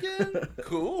 You again?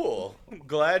 Cool. I'm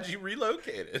glad you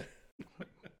relocated.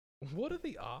 What are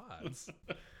the odds?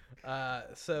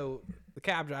 So the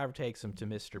cab driver takes him to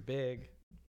Mr. Big,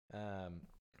 and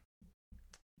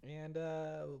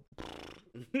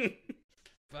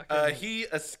fucking, He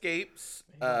escapes.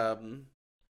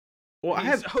 Well, I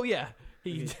have. oh yeah,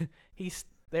 he's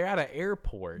they're at an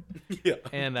airport, Yeah.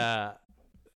 and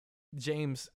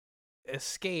James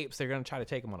escapes. They're gonna try to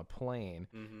take him on a plane.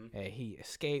 Mm-hmm. He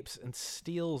escapes and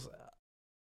steals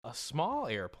a small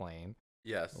airplane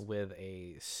Yes. with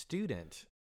a student.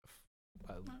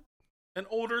 An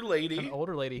older lady. An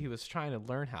older lady who was trying to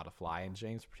learn how to fly, and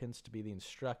James pretends to be the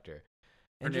instructor.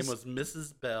 Her And name just- was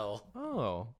Mrs. Bell.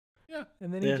 Oh. Yeah.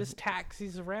 And then Yeah. he just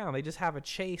taxis around. They just have a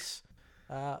chase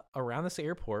around this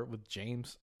airport with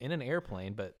James in an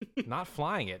airplane, but not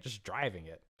flying it, just driving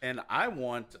it. And I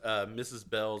want Mrs.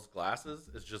 Bell's glasses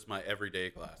as just my everyday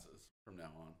glasses from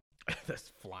now on. That's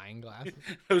flying glasses.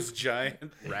 Those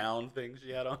giant round things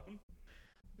she had on.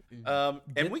 And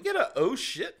Did- we get a oh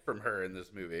shit from her in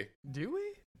this movie. Do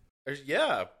we?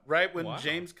 Yeah, right when Wow.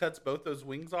 James cuts both those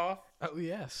wings off, Oh,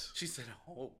 yes. she said,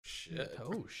 "Oh shit."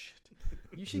 Oh, shit.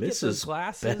 You should get those Mrs.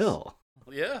 glasses Bell.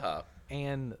 Yeah,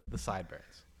 and the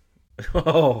sideburns.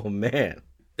 Oh man.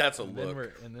 that's a And then,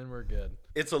 look. we're good.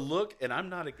 It's a look, and I'm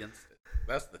not against it.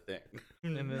 That's the thing.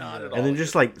 And then Not the- at all. And then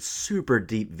just like super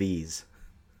deep V's.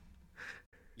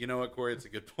 You know what, Corey? It's a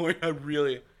good point. I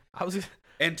really I was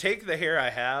and take the hair I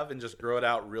have and just grow it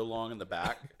out real long in the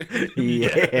back.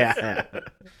 Yeah.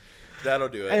 That'll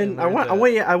do it. And I want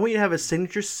you to have a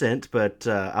signature scent, but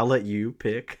I'll let you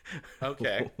pick.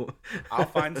 Okay, I'll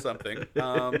find something.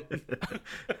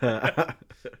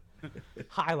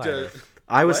 highlighter.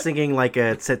 I was What? thinking like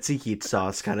a tzatziki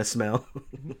sauce kind of smell.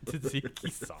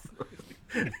 Tzatziki sauce.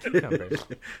 Cucumbers.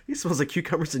 He smells like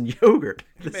cucumbers and yogurt.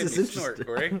 This Made is me interesting. snort,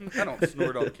 Corey. I don't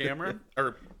snort on camera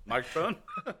or microphone.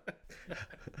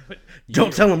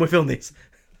 Don't tell him we filmed these.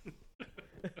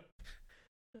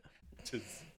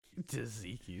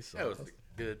 Tzatziki sauce. That was a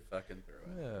good fucking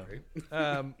throw. Yeah.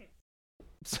 Corey.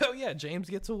 So yeah, James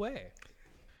gets away,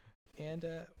 and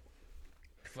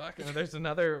there's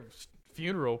another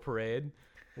funeral parade.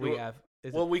 We Well- have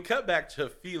is Well, we cut back to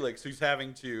Felix, who's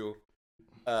having to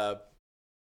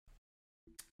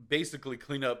basically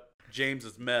clean up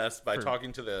James's mess by For-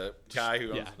 talking to the guy who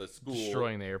owns yeah, the school.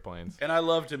 destroying the airplanes. And I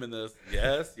loved him in this.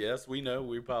 Yes, we know.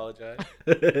 We apologize.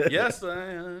 Yes,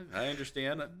 I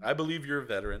understand. I believe you're a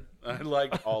veteran. I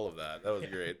liked all of that. That was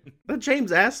great. But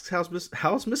James asks, how's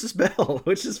Mrs. Bell?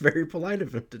 Which is very polite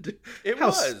of him to do. It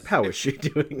How's- was. How is she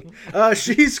doing?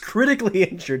 She's critically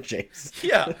injured, James.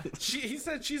 Yeah, he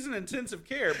said she's in intensive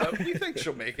care, but we think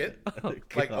she'll make it.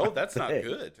 Like, oh, that's not dang.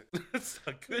 good. That's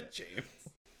not good, James.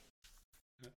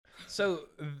 So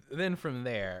then from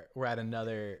there, we're at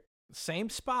another same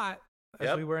spot as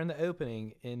Yep. we were in the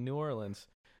opening in New Orleans.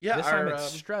 Yeah, This time it's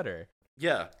Strutter,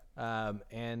 yeah.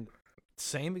 and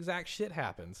same exact shit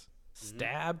happens.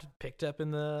 Stabbed, picked up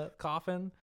in the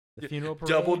coffin. The funeral parade.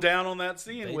 Double down on that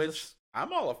scene, They which just-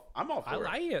 I'm all for I it.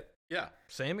 like it. Yeah.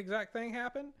 Same exact thing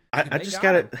happened. I They just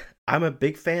got gotta. him. I'm a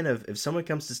big fan of if someone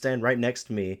comes to stand right next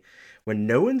to me when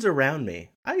no one's around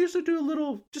me. I usually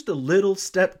do just a little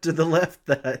step to the left.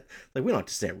 That like we don't have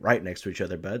to stand right next to each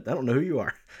other, bud. I don't know who you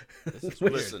are. This is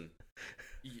Which- weird. Listen,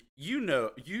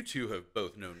 you two have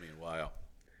both known me a while.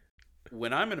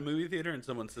 When I'm in a movie theater and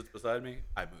someone sits beside me,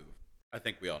 I move. I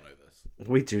think we all know this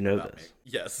We do know about me. this.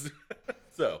 Yes.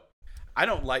 So, I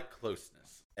don't like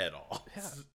closeness at all. Yeah,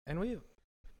 and we have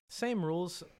same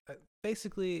rules.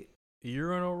 Basically,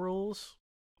 urinal rules.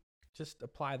 Just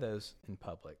apply those in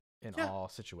public in Yeah. all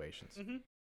situations. Mm-hmm.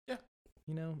 Yeah.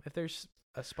 You know, if there's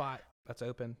a spot that's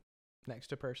open next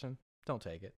to a person, don't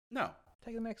take it. No.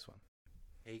 Take the next one.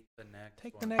 Take the next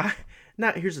Take one. the next.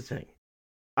 Now, here's the thing.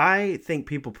 I think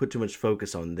people put too much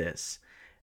focus on this.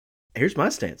 Here's my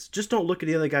stance: just don't look at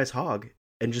the other guy's hog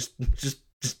and just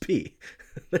pee.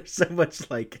 There's so much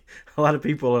like a lot of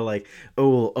people are like,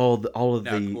 oh, all of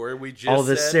Now, the Corey, we just all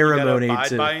the said ceremony you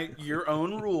gotta abide to- by your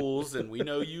own rules, and we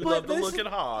know you love to this- look at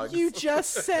hogs. You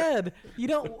just said you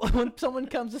don't. When someone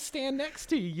comes to stand next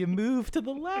to you, you move to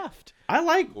the left. I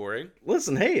like. Corey.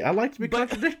 Listen, hey, I like to be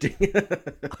contradicting.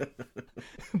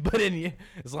 But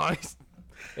as long as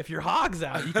if your hog's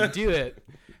out, you can do it.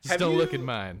 Just Have don't look you- at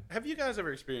mine. Have you guys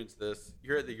ever experienced this?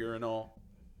 You're at the urinal,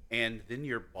 and then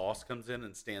your boss comes in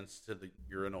and stands to the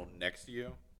urinal next to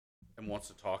you and wants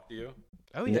to talk to you.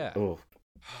 Oh yeah, Oh,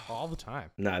 all the time.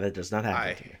 no, that does not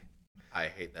happen to me. I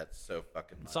hate that so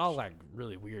fucking much. It's all like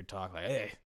really weird talk. Like,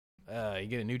 hey, you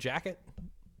get a new jacket?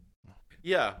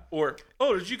 Yeah. Or,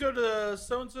 oh, did you go to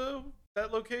so and so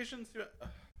that location?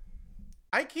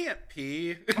 I can't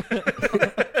pee.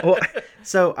 Well,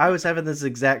 so I was having this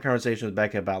exact conversation with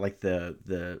Becca about like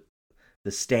the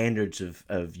standards of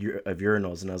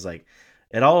urinals, and I was like,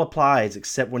 it all applies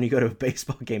except when you go to a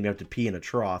baseball game, you have to pee in a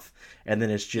trough, and then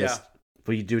it's just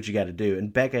well, you do what you got to do.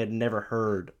 And Becca had never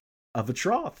heard of a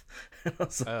trough. I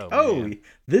was like, oh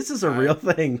this is a real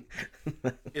thing.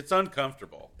 It's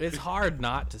uncomfortable. It's hard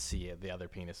not to see it, the other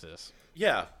penises.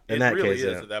 Yeah, In it that really case,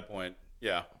 is yeah. at that point.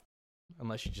 Yeah.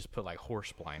 Unless you just put like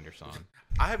horse blinders on.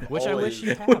 I wish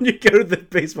you had. When you go to the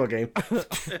baseball game,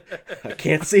 I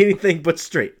can't see anything but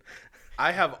straight.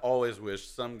 I have always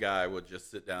wished some guy would just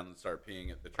sit down and start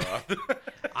peeing at the trough.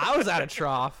 I was at a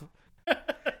trough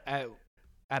at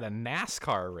a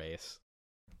NASCAR race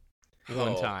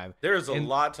one time. There's a And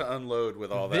lot to unload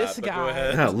with all this that. But guy, go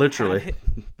ahead. No, literally.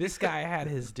 This guy had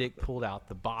his dick pulled out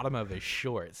the bottom of his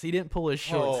shorts. He didn't pull his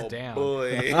shorts down.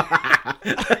 Boy.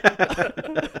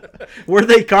 Were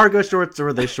they cargo shorts or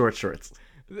were they short shorts?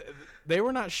 They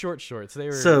were not short shorts. They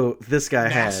were So this guy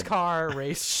NASCAR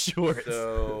race shorts.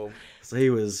 So so he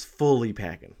was fully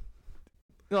packing.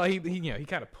 No, he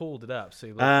kind of pulled it up. So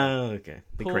he Okay.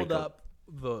 He pulled crinkled. up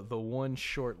the one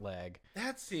short leg,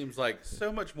 that seems like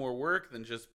so much more work than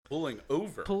just pulling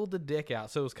over. pulled the dick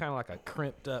out. So it was kind of like a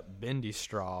crimped up bendy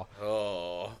straw.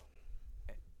 Oh.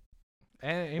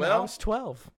 And I Well- was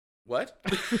 12. What?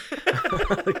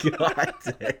 God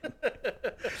dang.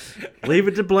 Leave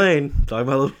it to Blaine. Talking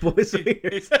about little boys'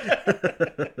 ears.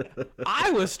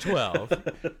 I was 12.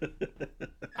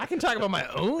 I can talk about my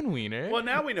own wiener. Well,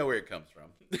 now we know where it comes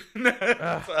from.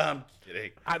 I'm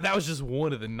kidding. That was just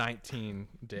one of the 19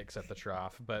 dicks at the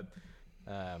trough, but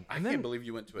I and then can't believe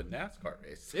you went to a NASCAR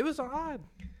race. it was odd.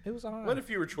 It was odd. What if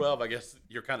you were 12? I guess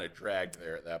you're kind of dragged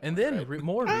there at that point. And then right?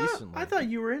 more recently, I thought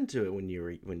you were into it when you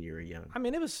were young. I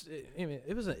mean,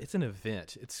 it's an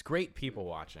event. It's great people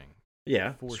watching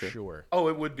Yeah, for sure. Oh,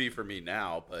 it would be for me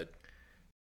now, but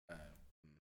I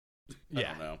Yeah.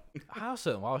 don't know. I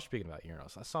also, while I was speaking about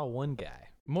urinals, I saw one guy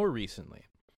more recently.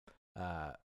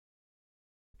 I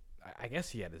guess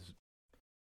he had his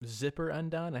zipper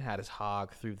undone and had his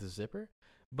hog through the zipper,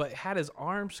 but had his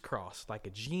arms crossed like a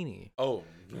genie. Oh,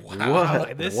 What? wow.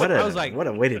 like, this- what I was like- what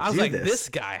a way to I was do like, this. this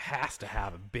guy has to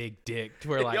have a big dick to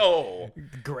where like Yo.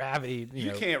 gravity,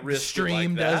 You know, can't risk it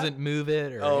stream like that. doesn't move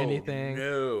it or Oh, anything.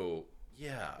 no.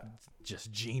 Yeah.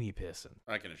 Just genie pissing.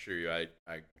 I can assure you I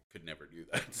could never do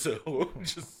that. So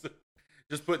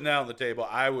just putting that on the table,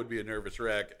 I would be a nervous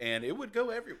wreck and it would go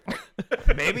everywhere.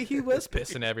 Maybe he was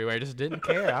pissing everywhere, just didn't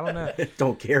care. I don't know.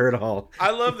 Don't care at all. I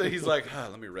love that he's like,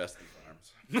 let me rest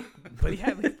these arms. But he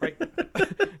had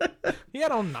he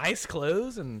had on nice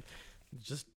clothes and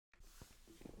just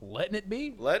letting it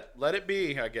be. Let it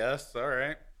be, I guess. All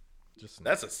right. Just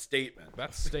That's a statement.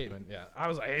 that's a statement. Yeah, I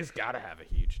was like, he's got to have a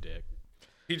huge dick.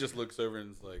 He just looks over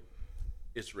and is like,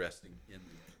 it's resting in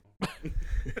me.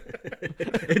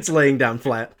 It's laying down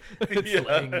flat. It's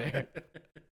laying there.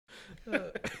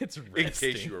 It's In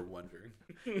resting. case you were wondering.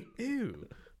 Ew.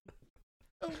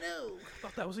 Oh no. I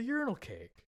thought that was a urinal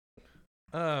cake.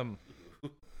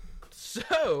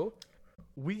 So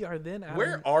we are then out.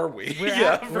 Where are we? We're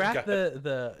Yeah, at, I we're at forgot.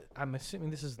 the. I'm assuming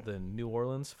this is the New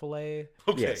Orleans fillet.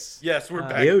 Okay. Yes. We're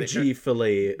back. The there. OG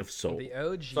fillet of soul. The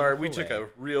OG. Sorry, we fillet. took a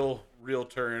real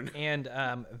turn. And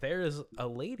there is a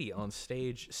lady on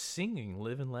stage singing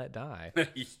 "Live and Let Die."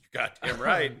 You goddamn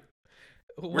right.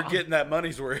 We're getting that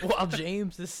money's worth. while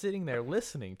James is sitting there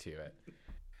listening to it.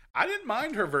 I didn't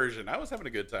mind her version. I was having a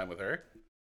good time with her.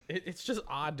 It's just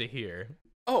odd to hear.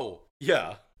 Oh,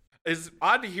 yeah. It's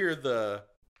odd to hear the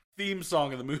theme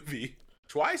song of the movie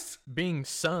twice. Being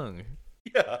sung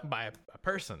Yeah. by a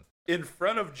person. In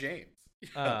front of James.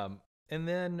 And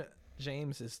then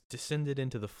James is descended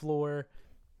into the floor,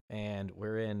 and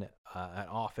we're in an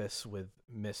office with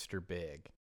Mr. Big.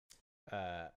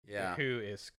 Yeah. Who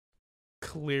is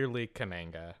clearly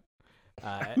Kananga.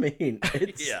 I mean,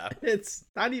 it's Yeah. it's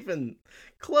not even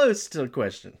close to a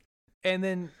question. And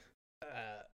then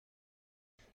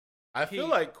I feel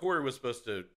like Corey was supposed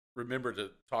to remember to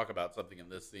talk about something in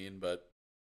this scene, but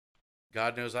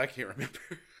God knows I can't remember.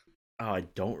 Oh, I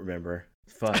don't remember.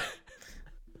 Fuck.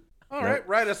 All right,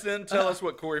 write us in. Tell us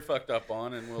what Corey fucked up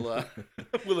on, and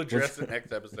we'll address it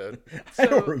next episode. I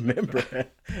don't remember.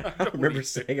 I don't remember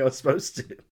saying I was supposed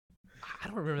to. I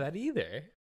don't remember that either.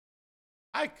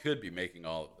 I could be making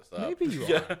all of this up. Maybe you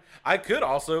Yeah. are. I could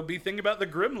also be thinking about the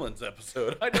Gremlins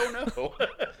episode. I don't know.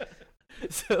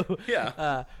 So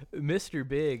Yeah. Mr.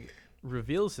 Big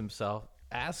reveals himself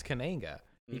as Kananga.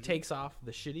 He takes off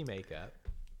the shitty makeup,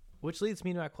 which leads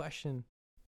me to my question: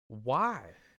 why?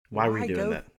 Why were you doing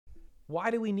that? Why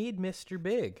do we need Mr.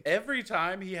 Big? Every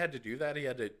time he had to do that, he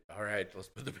had to, all right, let's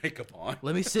put the makeup on.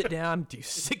 Let me sit down, do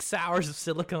 6 hours of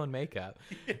silicone makeup.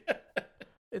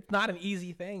 It's not an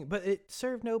easy thing, but it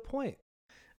served no point.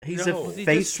 He's No. a Was he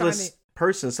just faceless trying to-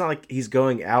 person. It's not like he's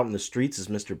going out in the streets as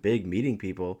Mr. Big meeting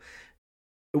people.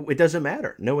 It doesn't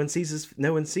matter. No one sees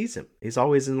him. He's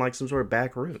always in like some sort of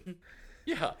back room.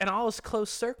 Yeah. And all his close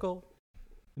circle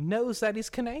knows that he's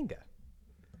Kananga.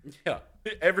 Yeah.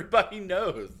 Everybody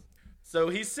knows. So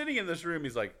he's sitting in this room.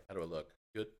 He's like, how do I look?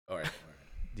 Good? All right.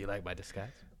 Do you like my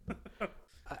disguise? And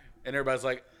everybody's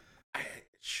like,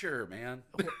 sure, man.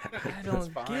 I That's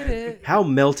don't fine. get it. How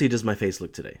melty does my face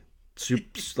look today?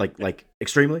 Like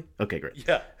extremely? Okay, great.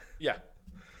 Yeah. Yeah.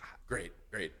 Great.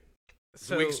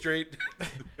 So Week straight.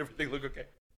 Everything look okay.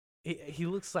 he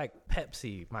looks like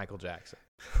Pepsi Michael Jackson.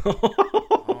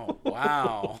 Oh,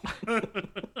 wow.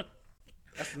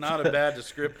 That's not a bad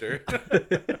descriptor.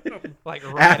 Like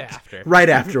right after. Right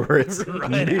afterwards. Right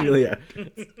Immediately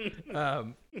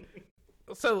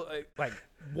So like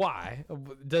why?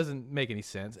 It doesn't make any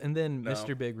sense. And then No.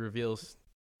 Mr. Big reveals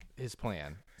his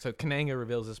plan. So Kananga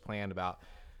reveals his plan about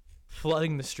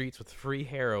flooding the streets with free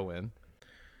heroin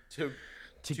to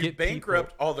to get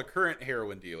bankrupt all the current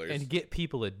heroin dealers. and get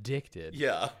people addicted.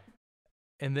 Yeah.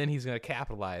 And then he's going to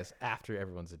capitalize after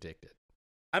everyone's addicted.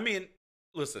 I mean,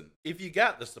 listen, if you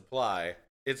got the supply,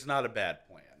 it's not a bad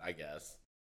plan, I guess.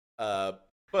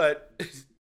 But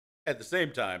at the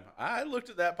same time, I looked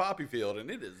at that poppy field and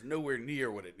it is nowhere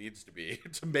near what it needs to be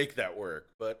to make that work.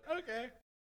 But okay.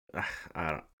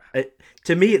 I don't.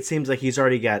 To me, it seems like he's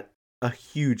already got a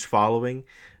huge following.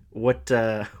 What?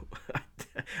 I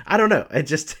don't know.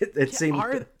 It seems.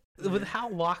 With how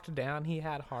locked down he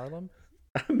had Harlem,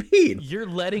 I mean, you're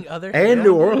letting other and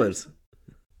New Orleans.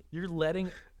 You're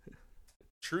letting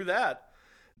True that.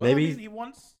 Well, Maybe I mean, he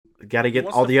wants got to he get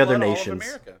wants all to the other flood all of nations.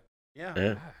 America. Yeah.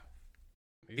 Yeah.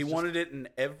 He wanted it in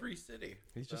every city.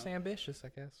 He's just So, ambitious, I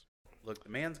guess. look, the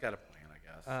man's got a plan, I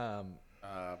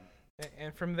guess.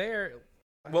 And from there,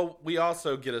 Well, we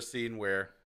also get a scene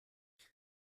where,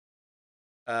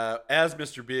 as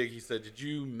Mr. Big, he said, "Did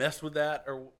you mess with that?"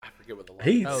 Or I forget what the line.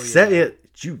 He was. said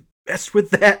it. Did you mess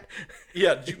with that?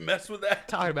 Yeah, did you mess with that?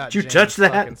 talking about Did you James touch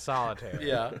that? fucking Solitaire.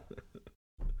 Yeah,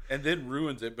 and then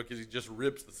ruins it because he just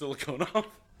rips the silicone off.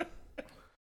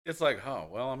 It's like, oh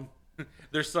well,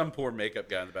 there's some poor makeup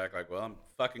guy in the back, like, well, I'm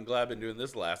fucking glad I've been doing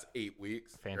this the last 8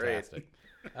 weeks. Fantastic.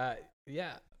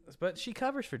 Yeah, but she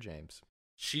covers for James.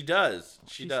 She does.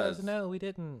 She does. says, "No, we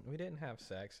didn't have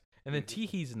sex." And then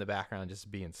Teehee's in the background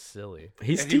just being silly.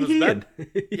 He's And he was teeing.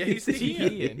 Yeah, he's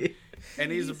teeing.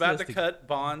 And he's He's about to just a cut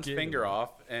Bond's gigolo. finger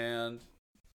off, and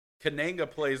Kananga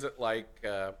plays it like,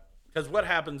 because what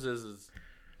happens is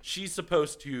she's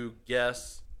supposed to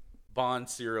guess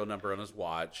Bond's serial number on his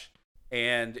watch,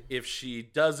 and if she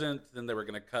doesn't, then they were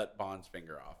going to cut Bond's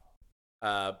finger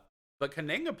off. But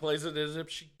Kananga plays it as if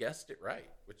she guessed it right,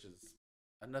 which is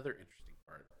another interesting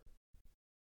part.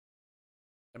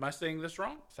 Am I saying this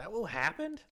wrong? Is that what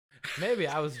happened? Maybe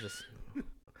I was just.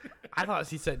 I thought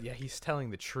he said, "Yeah, he's telling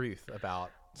the truth about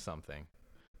something."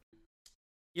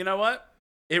 You know what?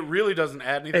 It really doesn't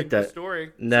add anything to the does-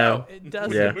 story. No. So It we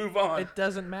doesn't. Yeah. can move on. It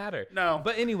doesn't matter. No.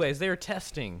 But anyways, they were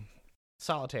testing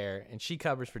Solitaire, and she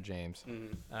covers for James.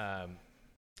 Mhm.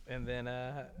 And then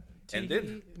And Teehee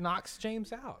then- knocks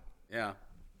James out. Yeah.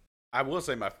 I will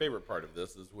say my favorite part of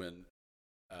this is when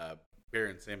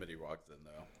Baron Samedi walks in,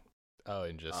 though. Oh,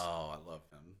 and just Oh, I love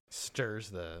him.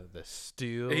 stirs the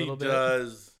stew a He little bit.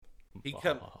 does. He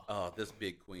comes. Oh. Oh, this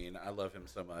big queen. I love him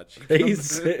so much.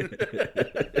 He's-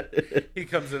 He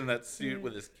comes in that suit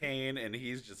with his cane, and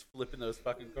he's just flipping those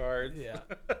fucking cards. Yeah.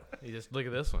 You just look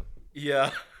at this one.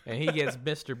 Yeah. And he gets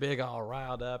Mr. Big all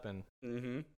riled up and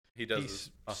Mm-hmm. He does. He's-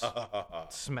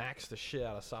 This. smacks the shit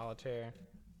out of Solitaire.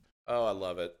 Oh, I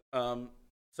love it.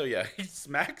 So yeah, he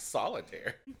smacks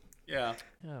Solitaire. Yeah.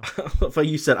 Oh. But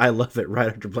you said I love it right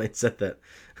after Blaine said that.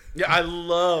 Yeah, I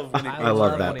love when he I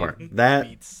love that when he part. That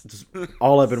beats. is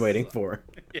all I've been waiting for.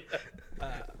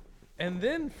 And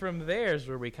then from there's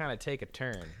where we kind of take a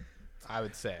turn, I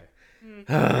would say.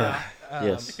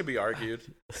 Yes. It could be argued.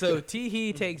 So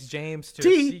Teehee takes James to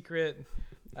Tee. a secret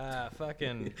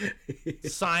fucking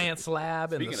science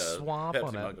lab in Speaking the of swamp Pepsi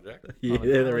on a Michael Jackson. Yeah, an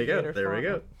there we go. alligator There we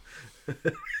go.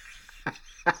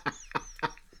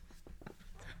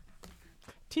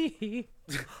 Teehee.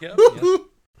 Yep.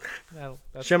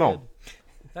 That's Shimon. good.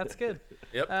 That's good.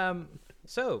 Yep.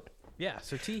 So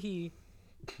Teehee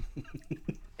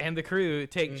and the crew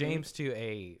take James to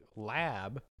a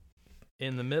lab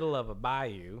in the middle of a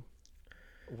bayou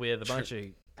with a bunch of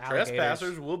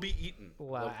Trespassers will be eaten.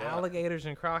 Love that. alligators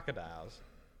and crocodiles.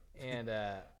 And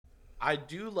I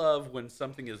do love when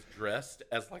something is dressed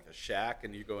as like a shack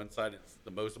and you go inside. It's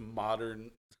the most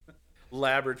modern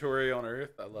laboratory on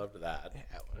earth. I loved that.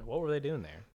 what were they doing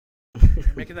there?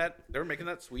 They were making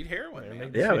that sweet heroin, man.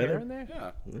 Making Yeah, sweet man. heroin there?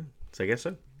 Yeah. So I guess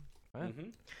so. Wow. Mm-hmm.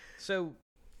 So,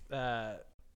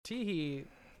 Teehee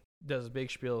does a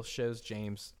big spiel, shows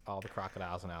James all the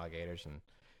crocodiles and alligators, and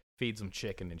feeds them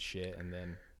chicken and shit. And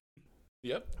then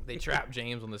Yep. they trap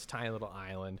James on this tiny little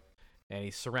island, and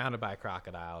he's surrounded by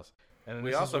crocodiles. And then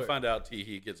We this is also where find out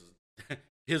Teehee gets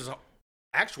his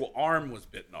actual arm was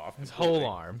bitten off. his whole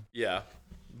arm Yeah.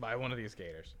 by one of these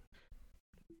gators.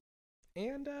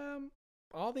 And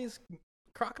all these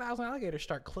crocodiles and alligators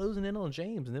start closing in on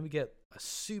James, and then we get a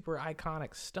super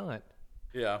iconic stunt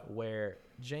Yeah. where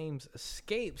James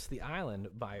escapes the island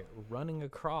by running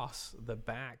across the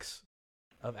backs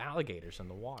of alligators in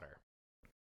the water.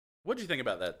 What do you think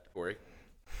about that, Corey?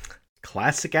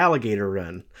 Classic alligator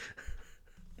run.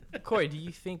 Corey, do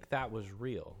you think that was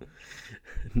real?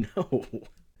 No.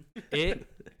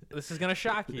 This is going to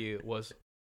shock you, was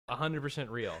 100%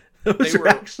 real. Those They are were-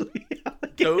 actually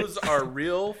alligators. Those are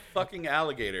real fucking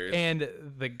alligators. And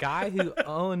the guy who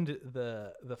owned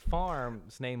the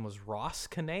farm's name was Ross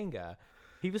Kananga.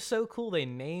 He was so cool they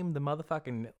named the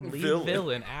motherfucking lead Villain.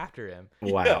 villain after him.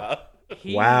 Wow.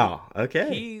 Yeah. Wow. Okay.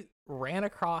 He ran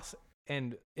across,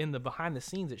 and in the behind the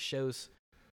scenes, it shows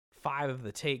 5 of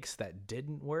the takes that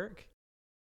didn't work.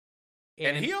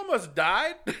 And he almost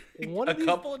died one a of these-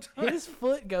 couple of times. His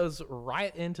foot goes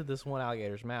right into this one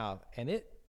alligator's mouth, and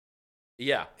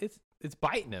Yeah. it's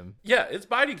biting him. Yeah, it's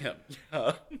biting him.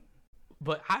 Yeah.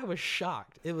 But I was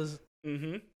shocked. It was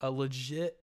Mm-hmm. a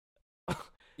legit,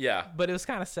 Yeah. but it was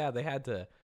kind of sad. They had to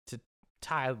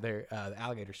tie their the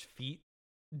alligator's feet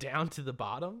down to the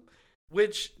bottom.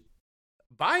 Which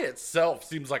by itself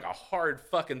seems like a hard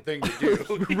fucking thing to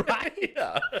do. Right?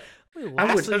 Yeah.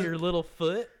 Lasso your little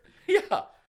foot. Yeah.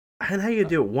 And how you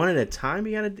do it one at a time?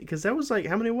 You gotta, because that was like,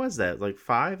 how many was that? Like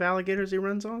 5 alligators he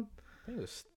runs on, I think it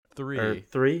was 3. or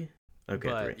 3? Okay,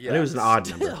 But 3. And it was an odd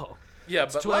number. Still, Yeah,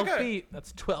 it's but 12 like feet.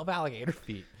 That's 12 alligator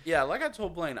feet. Yeah, like I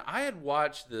told Blaine, I had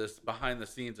watched this behind the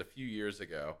scenes a few years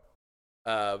ago.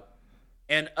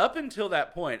 And up until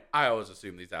that point, I always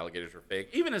assumed these alligators were fake.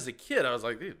 Even as a kid, I was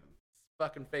like, dude, it's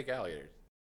fucking fake alligators.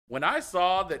 When I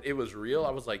saw that it was real,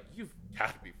 I was like, you've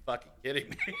got to be fucking kidding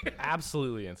me.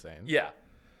 Absolutely insane. Yeah,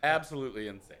 absolutely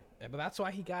insane. Yeah, but that's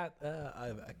why he got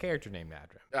a character named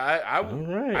after him.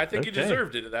 right, I think he okay.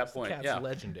 deserved it at that The point. cat's Yeah.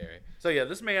 legendary. So yeah,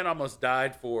 this man almost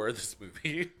died for this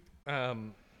movie.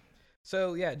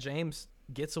 So yeah, James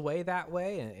gets away that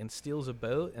way and steals a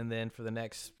boat, and then for the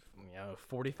next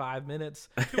 45 minutes,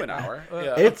 To an hour.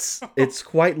 Yeah. It's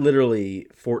quite literally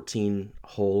 14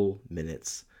 whole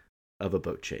minutes of a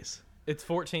boat chase. it's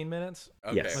 14 minutes.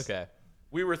 Okay. Yes. Okay,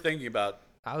 We were thinking about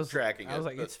I was tracking I was it,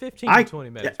 like, but- it's 15 to 20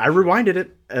 minutes. I rewinded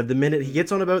it. The minute he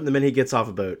gets on a boat and the minute he gets off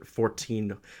a boat,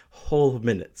 14 whole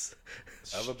minutes,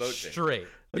 of a boat chase. straight.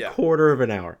 a Yeah. quarter of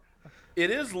an hour. It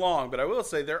is long, but I will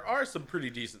say there are some pretty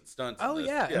decent stunts. Oh in this.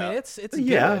 yeah, I mean it's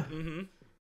Yeah. good. Mm-hmm.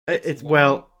 It's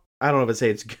well, I don't know if I'd say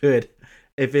it's good.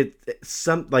 If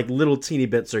some like little teeny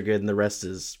bits are good and the rest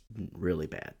is really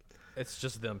bad. It's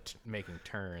just them making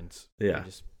turns. Yeah. And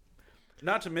just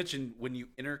Not to mention when you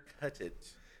intercut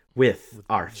it. With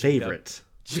our favorite.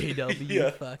 JW Yeah.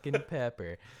 fucking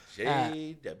Pepper.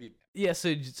 JW. Yeah,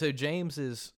 so James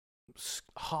is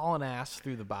hauling ass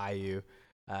through the bayou,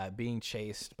 being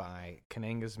chased by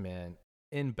Kananga's men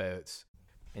in boats,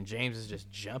 and James is just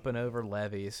jumping over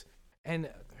levees. And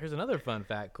here's another fun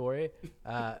fact, Corey.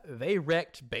 They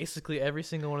wrecked basically every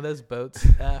single one of those boats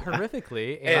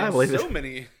horrifically, And and, believe so it.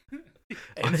 many.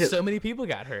 so many people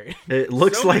got hurt. It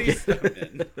looks so like many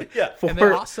stuntmen. Yeah. And they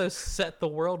also set the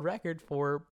world record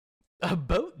for a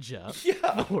boat jump.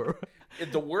 Yeah. For-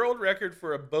 The world record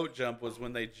for a boat jump was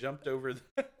when they jumped over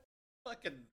the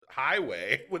fucking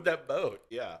highway with that boat.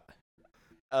 Yeah.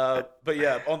 But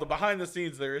yeah, on the behind the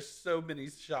scenes, there is so many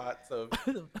shots of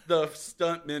the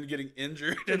stuntmen getting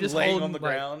injured They're and just laying holding, on the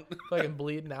like, ground. fucking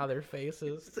bleeding out their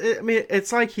faces. I mean,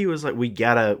 it's like he was like,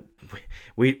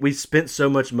 we spent so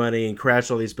much money and crashed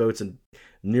all these boats and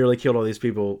nearly killed all these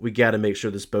people. We got to make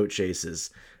sure this boat chase is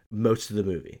most of the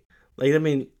movie. Like, I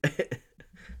mean,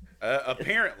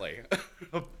 Apparently.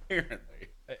 Apparently.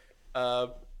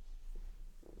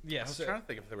 Yeah, I was trying to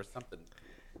think if there was something.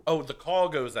 Oh, the call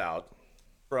goes out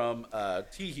from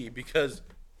Teehee because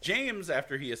James,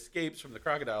 after he escapes from the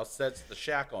crocodile, sets the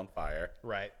shack on fire.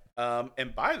 right.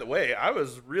 And by the way, I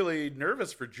was really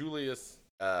nervous for Julius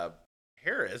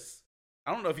Harris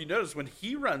I don't know if you noticed when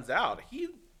he runs out, he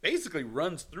basically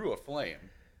runs through a flame.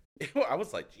 I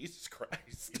was like, Jesus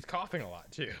Christ. He's coughing a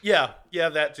lot too. Yeah,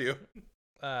 that too.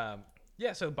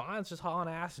 Yeah, so Bond's just hauling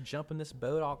ass, jumping this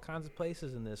boat all kinds of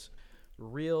places, and this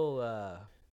real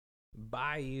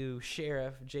bayou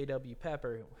sheriff, J.W.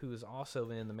 Pepper, who is also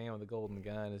in The Man with the Golden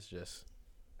Gun, is just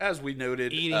As we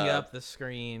noted, eating up the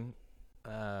screen.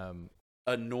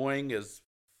 Annoying as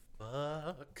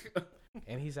fuck.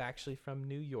 And he's actually from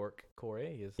New York,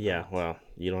 Corey. He is Yeah, not. well,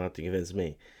 you don't have to convince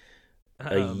me.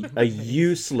 Um, A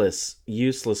useless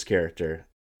character.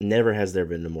 Never has there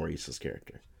been a more useless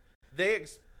character.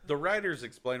 The writers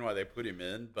explain why they put him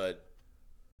in, but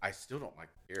I still don't like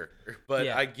the character. But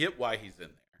Yeah. I get why he's in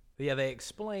there. Yeah, they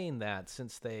explain that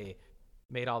since they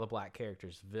made all the black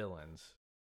characters villains,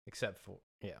 except for,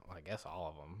 I guess all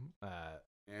of them,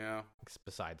 Yeah,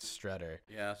 besides Strutter,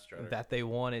 Strutter. that they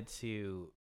wanted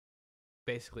to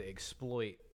basically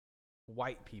exploit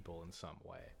white people in some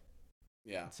way.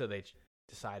 Yeah, So they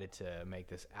decided to make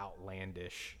this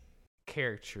outlandish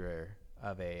caricature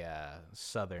of a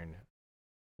southern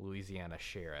Louisiana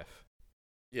sheriff,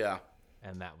 yeah,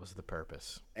 and that was the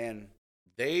purpose. and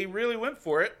they really went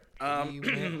for it. He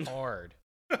went hard.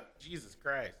 Jesus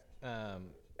Christ. Um,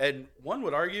 And one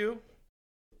would argue,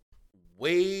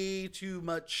 way too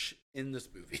much in this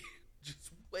movie.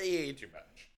 Just way too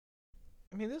much.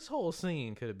 I mean, this whole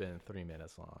scene could have been 3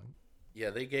 minutes long. Yeah,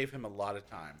 they gave him a lot of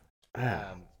time.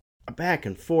 Back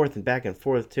and forth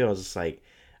too. I was just like,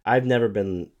 I've never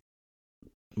been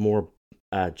more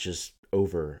just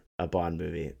over a Bond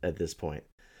movie at this point.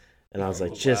 And I was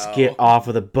like, just wow. get off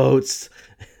of the boats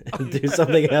and do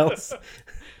something else.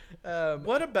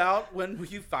 What about when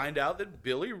you find out that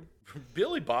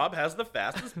Billy Bob has the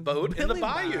fastest boat in the Billy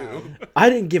bayou? I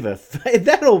didn't give a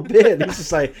that whole bit. He's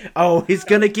just like, oh, he's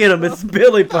gonna get him. It's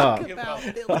Billy Bob. About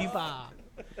Billy Bob.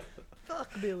 Fuck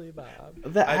Billy Bob.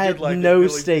 That, I I did had like that no Billy-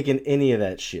 stake in any of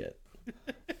that shit.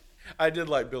 I did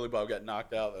like Billy Bob got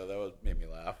knocked out, though. Made me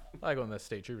laugh. Like when the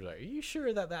state trooper's like, "Are you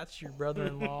sure that that's your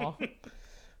brother-in-law?"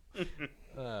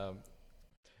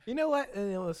 You know what?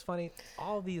 And it was funny.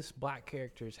 All these black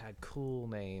characters had cool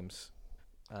names.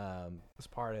 As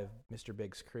part of Mr.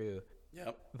 Big's crew.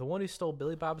 Yep. The one who stole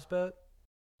Billy Bob's boat,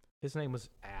 his name was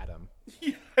Adam.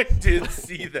 Yeah, I did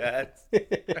see that.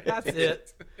 That's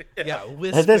it. Yeah, And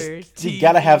Whisper. this, you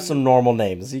gotta have some normal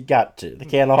names. You got to. They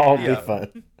can't all be Yeah.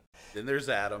 fun. Then there's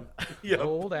Adam. Yep.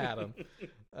 Old Adam.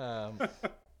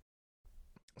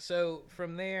 So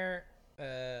from there,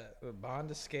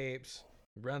 Bond escapes,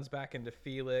 runs back into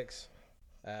Felix.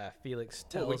 Felix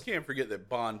Well, we tells can't forget that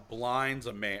Bond blinds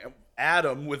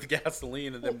Adam with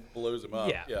gasoline and then blows him up.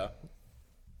 yeah. Yeah.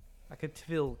 I could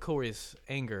feel Corey's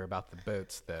anger about the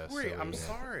boats, though. Corey, so, I'm you know.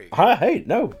 sorry. Hey,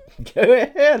 no. Go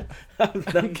ahead.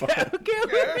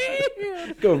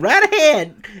 Go right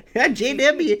ahead.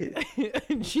 JW.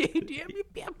 JW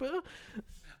Pepper.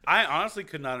 I honestly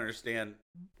could not understand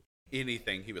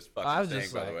anything he was fucking I was saying,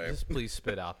 just by like, the way. just please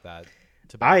spit out that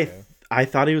tobacco. I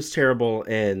thought he was terrible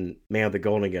in Man with the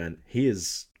Golden Gun. He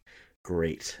is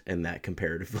great in that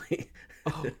comparatively.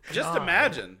 Oh, Just God.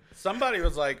 imagine. Somebody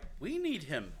was like, we need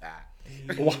him back.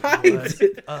 Why? Was,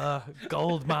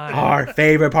 gold mine. Our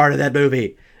favorite part of that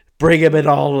movie. Bring him in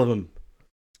all of them.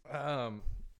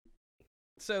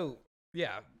 So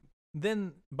yeah,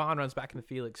 then Bond runs back into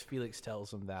Felix. Felix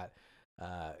tells him that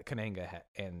Kananga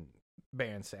and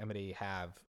Baron Samedi have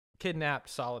kidnapped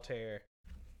Solitaire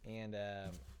and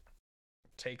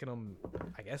taken him,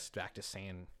 I guess, back to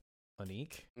San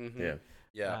Monique. Mm-hmm. Yeah.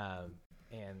 Yeah.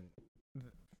 And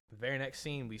the very next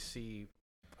scene, we see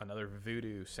another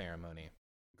voodoo ceremony.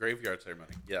 Graveyard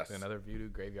ceremony. Yes. Another voodoo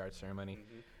graveyard ceremony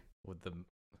Mhm. with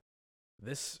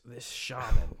this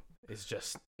shaman is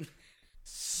just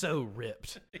so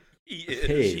ripped. He is.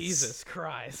 Hey. Jesus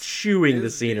Christ. Chewing the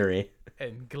Is he? scenery.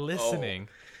 And glistening.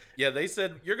 Yeah, they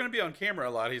said, you're going to be on camera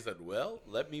a lot. He said, well,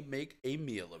 let me make a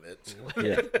meal of it.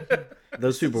 Yeah.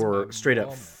 Those people This is were my straight up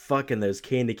moment. fucking those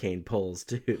candy cane pulls,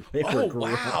 dude. They were Oh,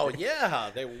 great. wow. Yeah,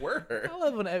 they were. I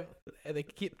love when they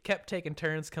kept taking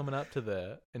turns coming up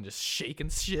to and just shaking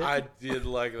shit. I did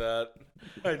like that.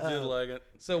 I did like it.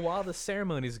 So while the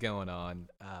ceremony's going on,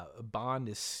 Bond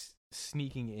is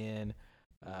sneaking in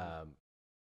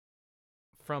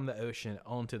from the ocean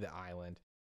onto the island.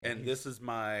 And this is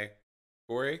my,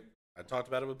 Corey, I talked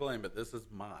about it with Blaine, but this is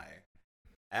my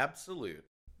absolute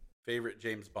favorite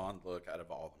James Bond look out of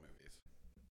all the movies.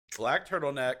 Black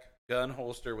turtleneck, gun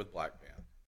holster with black band.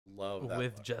 Love that.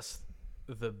 with look. just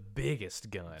the biggest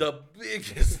gun. The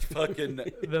biggest fucking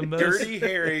The most dirty,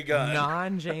 hairy gun.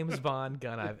 non-James Bond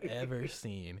gun I've ever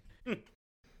seen.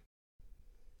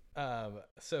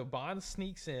 So Bond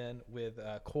sneaks in with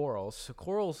Quarles. So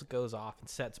Quarles goes off and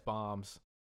sets bombs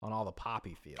on all the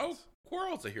poppy fields. Oh,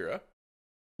 Quarrel's a hero.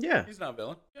 Yeah. He's not a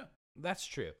villain. Yeah. That's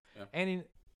true. Yeah. And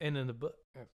in the book,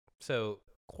 so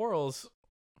Quarles.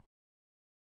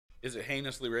 Is it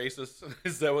heinously racist?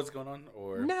 Is that what's going on?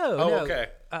 Or No. Oh, no. okay.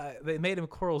 They made him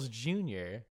Quarles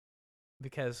Jr.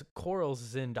 because Quarles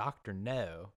is in Doctor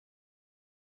No,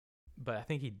 but I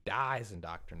think he dies in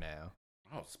Doctor No.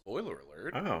 Oh, spoiler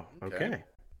alert. Oh, okay.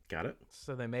 Got it.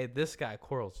 So they made this guy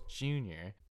Quarles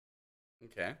Jr.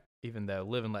 Okay. Even though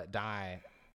Live and Let Die,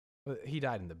 well, he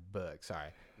died in the book. Sorry,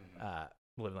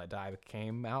 Live and Let Die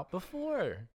came out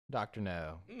before Doctor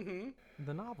No,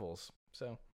 the novels.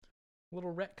 So a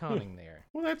little retconning there.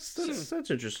 Well, that's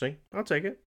interesting. I'll take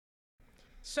it.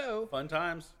 So Fun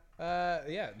times.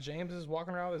 yeah, James is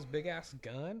walking around with his big ass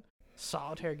gun.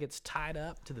 Solitaire gets tied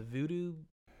up to the voodoo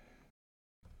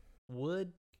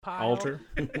wood pile. Altar.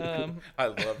 I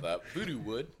love that. Voodoo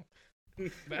wood.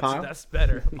 Pile? That's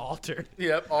better. Altar.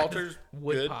 Yep, altars.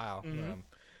 Wood good. pile.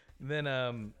 Then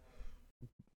some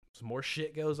more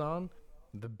shit goes on.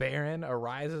 The Baron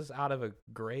arises out of a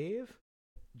grave.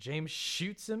 James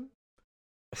shoots him.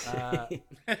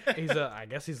 I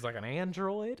guess he's like an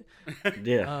android.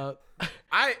 Yeah.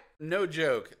 No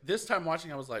joke. This time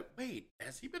watching, I was like, wait,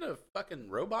 has he been a fucking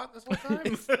robot this whole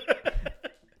time?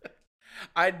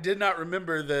 I did not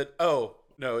remember that. Oh,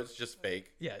 no, it's just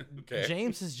fake. Yeah, Okay.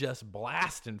 James is just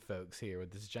blasting folks here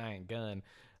with this giant gun.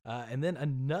 And then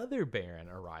another Baron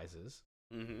arises.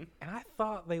 Mm-hmm. And I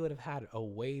thought they would have had a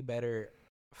way better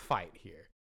fight here.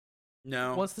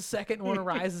 No. Once the second one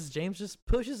arises, James just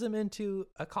pushes him into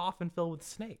a coffin filled with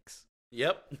snakes.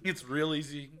 Yep, it's real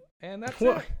easy. And that's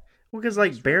Well, it. because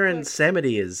like Baron quick.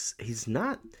 Samedi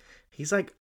he's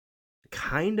like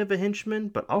kind of a henchman,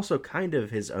 but also kind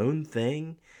of his own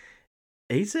thing.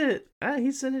 He's an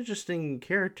interesting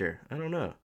character. I don't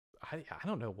know. I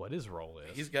don't know what his role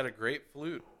is. He's got a great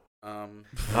flute.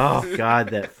 Oh God,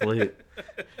 that flute.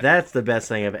 That's the best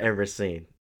thing I've ever seen.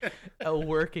 a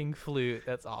working flute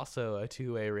that's also a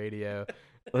two-way radio.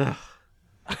 Ugh.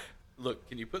 Look,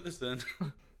 can you put this in?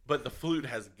 But the flute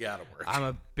has got to work. I'm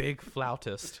a big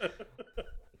flautist,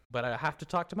 but I have to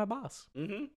talk to my boss.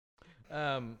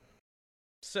 Mm-hmm.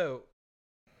 So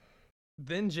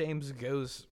then James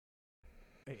goes.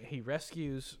 He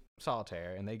rescues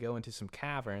Solitaire, and they go into some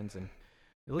caverns, and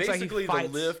it looks Basically, like he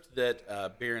fights. the lift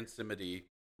that Baron Samedi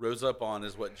rose up on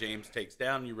is what James takes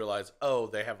down. And you realize, oh,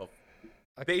 they have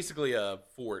basically a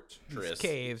fort these tris.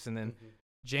 caves, and then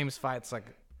James fights like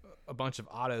a bunch of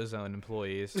AutoZone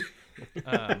employees.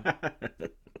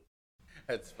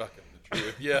 That's fucking the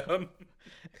truth. Yeah.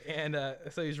 And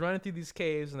so he's running through these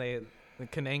caves, and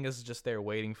Kananga's just there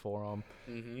waiting for him.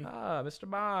 Mm-hmm. Mr.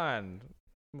 Bond,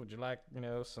 would you like,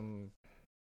 some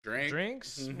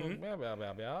drinks? Mhm. Blah, blah,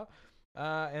 blah, blah.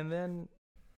 And then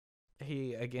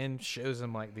he again shows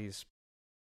him like these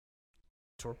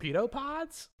torpedo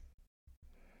pods.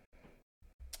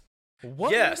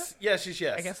 What? Yes.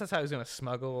 I guess that's how he's going to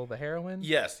smuggle the heroin.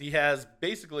 Yes, he has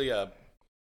basically I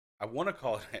want to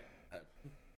call it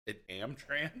an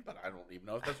Amtran, but I don't even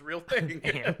know if that's a real thing.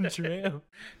 Amtram.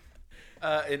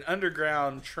 An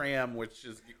underground tram, which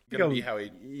is going to be how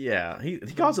he... Yeah, he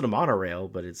calls it a monorail,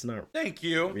 but it's not. Thank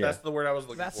you. Yeah. That's the word I was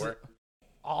looking That's for.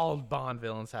 all Bond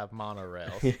villains have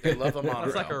monorails. They love a monorail.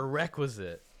 That's like a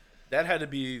requisite. That had to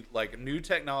be like new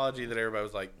technology that everybody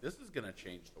was like, this is going to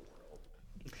change the world.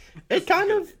 It's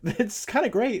kind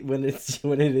of great when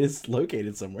it is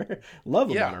located somewhere. Love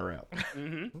a monorail.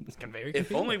 Mm-hmm. It's very If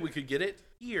convenient. only we could get it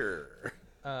here.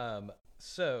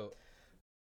 So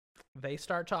they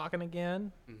start talking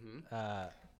again. Mm-hmm.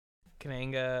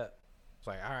 Kananga was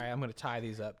like, all right, I'm going to tie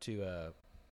these up to a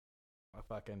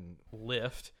fucking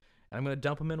lift, and I'm going to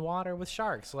dump them in water with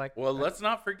sharks. Like, Well, let's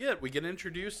not forget, we get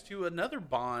introduced to another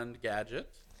Bond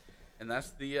gadget, and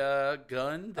that's the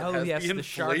gun that has the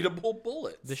shark- inflatable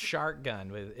bullets. the shark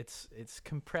gun with it's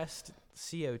compressed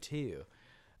CO2.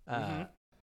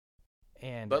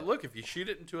 And But look, if you shoot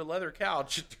it into a leather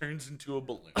couch, it turns into a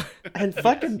balloon. And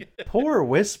fucking poor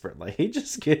Whisper, like he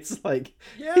just gets like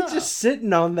Yeah. he's just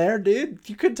sitting on there, dude.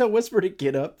 You couldn't tell Whisper to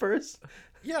get up first.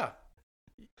 Yeah.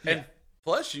 And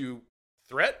plus, you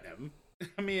threaten him.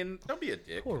 I mean, don't be a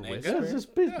dick. Poor Kananga. Whisper. Yeah,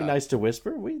 just be nice to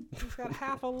Whisper. he's got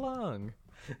half a lung.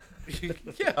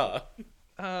 Yeah.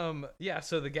 Yeah.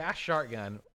 So the gas shark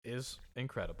gun is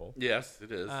incredible. Yes,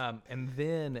 it is. And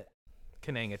then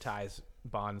Kananga ties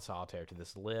Bond and Solitaire to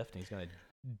this lift, and he's going to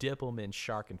dip them in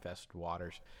shark-infested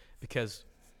waters because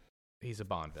he's a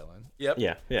Bond villain. Yep.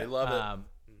 Yeah, yeah. They love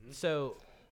it. So,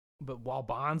 but while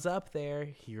Bond's up there,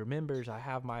 he remembers, I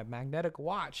have my magnetic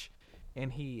watch,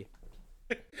 and he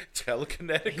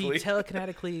telekinetically.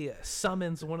 telekinetically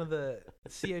summons one of the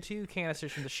CO2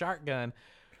 canisters from the shark gun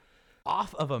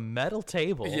off of a metal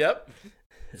table. Yep.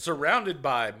 Surrounded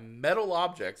by metal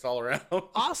objects all around.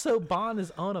 Also, Bond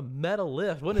is on a metal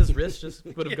lift. Wouldn't his wrist just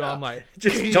would have gone like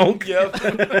Just don't.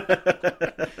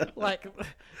 Yep. like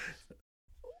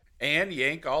And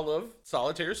yank all of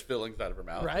Solitaire's fillings out of her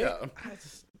mouth. right? Yeah.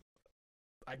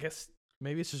 I guess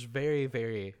maybe it's just very,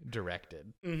 very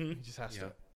directed. Mm-hmm. He just has Yeah.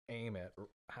 to aim it.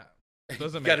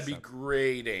 Doesn't Got make to be sense.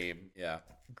 great aim. Yeah.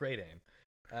 Great aim.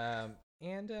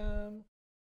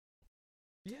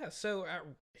 Yeah. So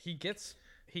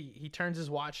he turns his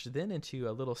watch then into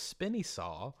a little spinny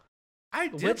saw. I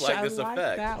did Which like I this like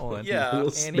effect. that one. Yeah. Little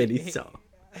And spinny saw.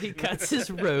 He cuts his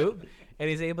rope and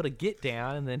he's able to get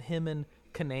down, and then him and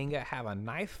Kananga have a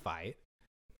knife fight.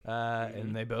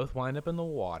 And they both wind up in the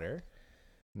water.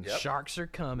 And Yep. Sharks are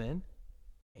coming,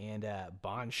 and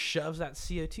Bond shoves that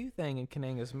CO2 thing in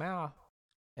Kananga's mouth,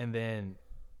 and then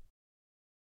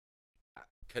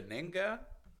Kananga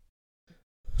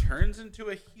turns into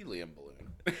a helium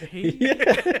balloon. he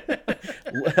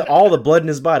All the blood in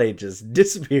his body just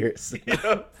disappears.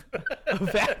 Yep.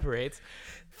 evaporates,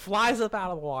 flies up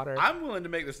out of the water. I'm willing to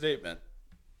make the statement.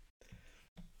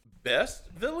 Best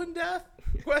villain death?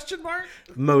 Question mark?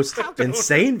 Most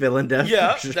insane villain death.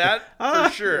 Yeah, for sure. that for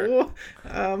sure.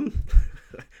 well,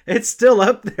 it's still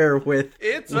up there with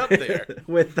It's up there.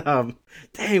 with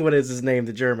dang, what is his name?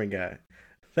 The German guy.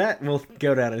 That will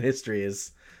go down in history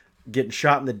as getting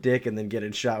shot in the dick and then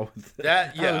getting shot with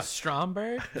That Oh, yeah.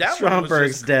 Stromberg. That one was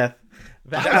Stromberg's just- death.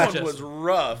 That was one just was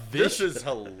rough. This vicious. is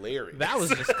hilarious. That was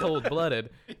just cold blooded.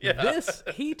 Yeah. This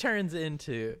he turns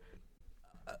into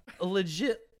a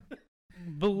legit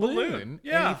balloon.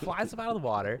 Yeah. And he flies up out of the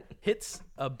water, hits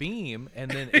a beam,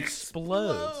 and then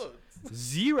explodes.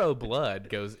 Zero blood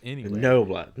goes anywhere. No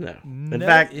blood. No. In No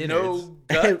fact, innards. No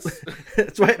guts.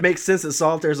 that's why it makes sense that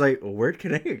Solitaire's like, well, where'd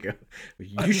Kananga go?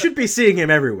 You should be seeing him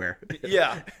everywhere.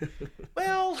 Yeah.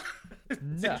 Well, it's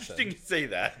Nothing. interesting you say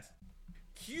that.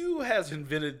 Q has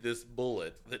invented this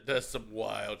bullet that does some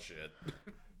wild shit.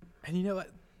 And you know what?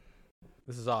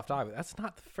 This is off topic. That's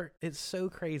not the first. It's so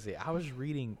crazy. I was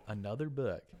reading another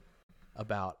book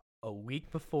about a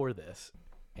week before this,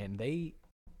 and they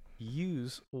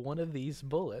use one of these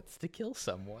bullets to kill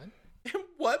someone. In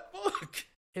what book?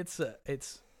 It's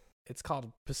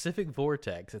called Pacific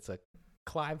Vortex. It's a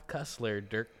Clive Cussler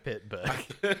Dirk Pitt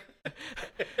book.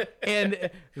 And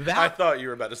that I thought you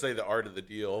were about to say the art of the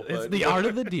deal. it's But the art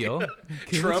of the deal.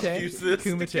 Trump Kumite- used this to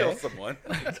Kumite. kill someone.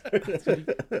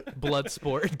 Blood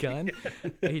sport gun.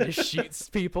 He just shoots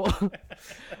people.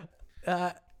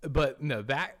 But no,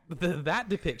 that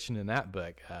depiction in that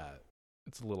book,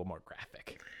 it's a little more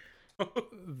graphic.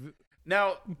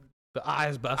 Now, The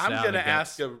eyes bust I'm out. going to and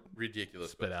guts ask a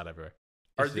ridiculous spit question. out everywhere.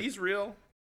 Are Is it- these real?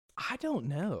 I don't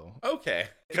know. Okay.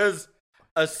 Because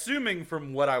assuming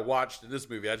from what I watched in this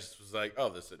movie, I just was like, oh,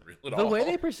 this isn't real at The all. way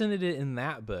they presented it in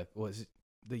that book was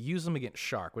they use them against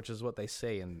shark, which is what they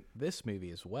say in this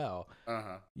movie as well.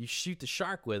 Uh-huh. You shoot the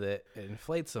shark with it, it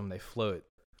inflates them, they float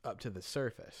up to the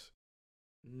surface.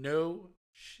 No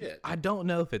shit. I don't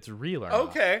know if it's real or not.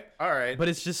 Okay. All right. But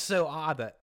it's just so odd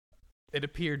that it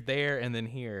appeared there and then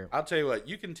here. I'll tell you what.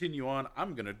 You continue on.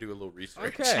 I'm going to do a little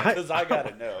research. Okay. Because I got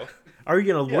to know. Are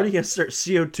you gonna? What are you gonna start?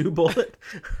 CO2 bullet?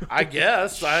 I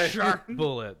guess. Shark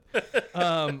bullet.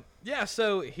 Yeah,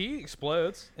 so he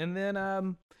explodes, and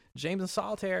then James and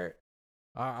Solitaire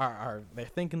are they're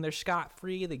thinking they're scot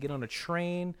free. They get on a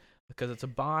train because it's a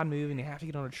Bond movie, and they have to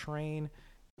get on a train,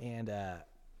 and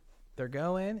they're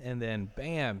going, and then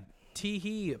bam,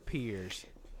 Tee appears,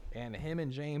 and him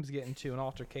and James get into an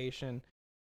altercation.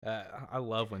 I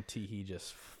love when Tee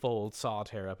just folds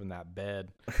Solitaire up in that bed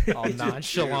all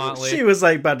nonchalantly. She was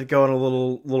like about to go on a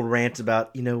little rant about,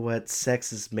 you know what,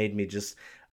 sex has made me just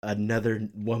another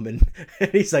woman. And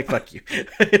he's like, fuck you.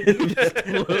 Just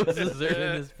closes her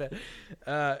in his bed.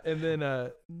 And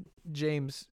then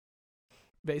James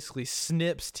basically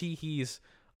snips Teehee's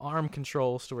arm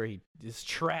controls to where he is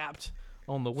trapped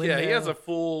on the window. Yeah, he has a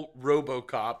full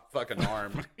RoboCop fucking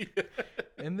arm.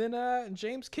 And then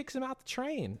James kicks him out the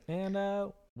train,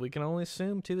 and we can only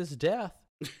assume to his death.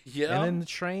 Yeah. And then the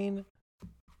train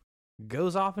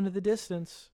goes off into the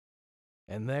distance,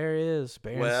 and there is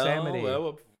Baron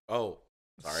Samedi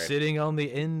sorry. sitting on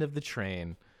the end of the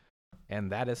train,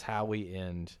 and that is how we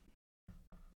end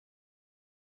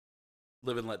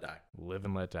Live and let die. Live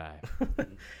and Let Die.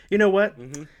 You know what?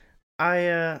 Mm-hmm.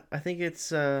 I think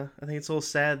it's a little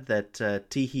sad that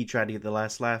Teehee tried to get the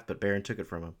last laugh, but Baron took it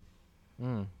from him.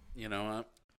 Mm. You know what?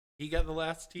 He got the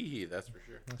last tee, that's for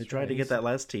sure. He tried to get that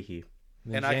last Teehee.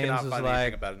 then And I James cannot was find like,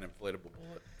 anything about an inflatable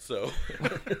bullet. So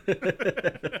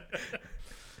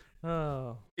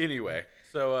 "Oh, anyway,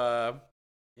 so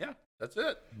yeah, that's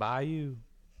it. bye you."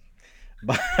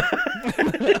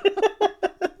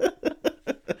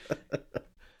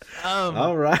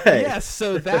 All right. Yes,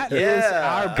 so that is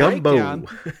Yeah. our Gumbo. breakdown.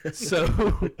 So,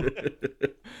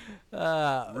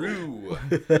 Rue.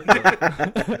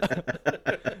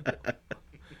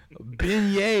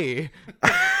 beignet.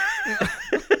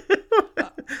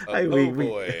 Oh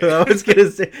boy. I was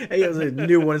gonna say, hey, I was a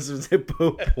new one. So say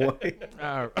po' boy.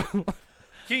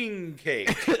 King cake.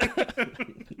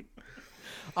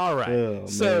 All right. Oh,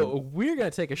 So we're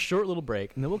gonna take a short little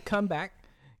break, and then we'll come back,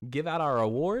 give out our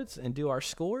awards, and do our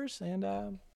scores, and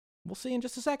we'll see you in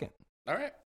just a second. All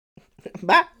right.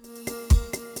 Bye.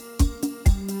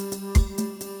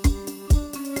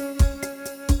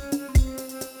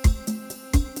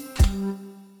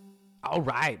 All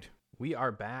right, we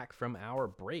are back from our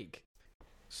break.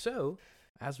 So,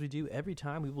 as we do every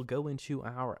time, we will go into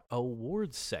our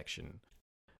awards section.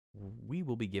 We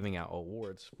will be giving out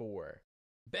awards for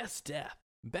best death,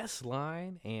 best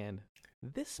line, and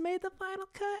this made the final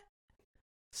cut.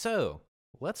 So,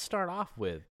 let's start off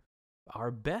with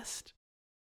our best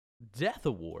death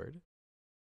award.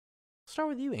 Start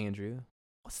with you, Andrew.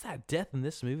 What's that death in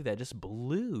this movie that just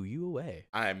blew you away?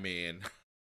 I mean,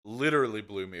 literally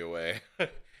blew me away.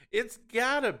 It's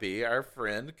gotta be our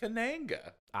friend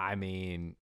Kananga. I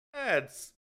mean,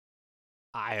 That's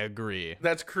I agree.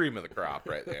 cream of the crop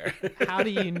right there. How do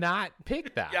you not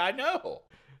pick that? Yeah, I know.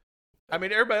 I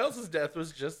mean, everybody else's death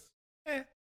was just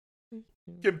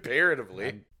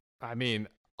comparatively. I mean,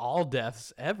 all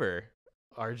deaths ever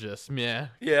are just meh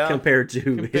Yeah. Compared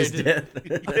to his to- death.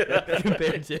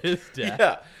 compared to his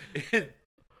death. Yeah.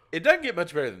 It doesn't get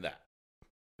much better than that.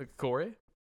 Corey?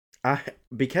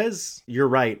 Because you're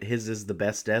right, his is the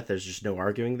best death. There's just no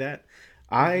arguing that.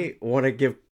 I want to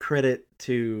give credit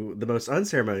to the most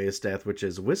unceremonious death, which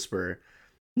is Whisper.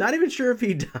 Not even sure if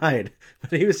he died,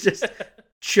 but he was just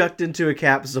chucked into a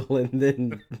capsule, and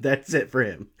then that's it for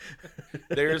him.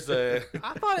 There's a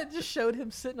I thought it just showed him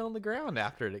sitting on the ground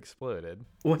after it exploded.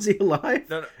 Was he alive?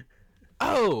 no.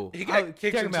 Oh, He got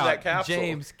kicked talking into about that capsule.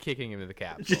 James kicking him into the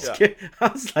capsule. Just Yeah. kidding. I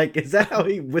was like, is that how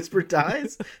he Whisper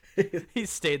dies? He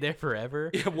stayed there forever.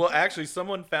 Yeah, well, actually,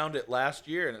 someone found it last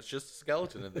year, and it's just a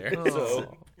skeleton in there.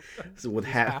 So, Oh, So with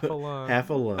half a lung. half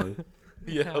a lung.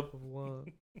 yeah, half of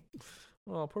one.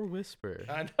 Oh, poor Whisper.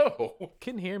 I know.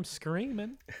 Couldn't hear him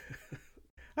screaming.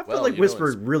 I feel Well, like you know, Whisper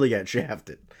it's- really got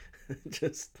shafted.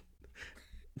 Just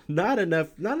not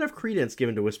enough credence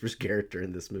given to Whisper's character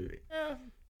in this movie. Yeah,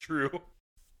 true.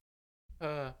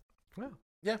 Well,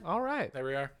 Yeah. all right. There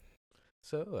we are.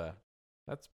 So,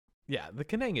 that's, yeah, the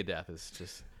Kananga death is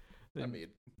just, I mean,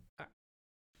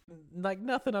 like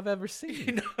nothing I've ever you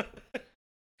seen. know,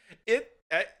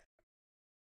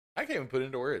 I can't even put it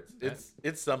into words.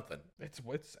 It's something.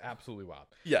 It's absolutely wild.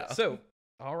 Yeah. So,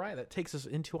 all right, that takes us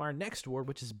into our next award,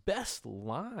 which is best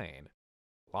line.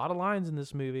 A lot of lines in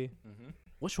this movie. Mm-hmm.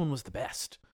 Which one was the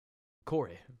best?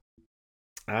 Corey.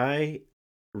 I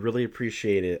really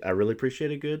appreciate it. I really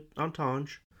appreciate a good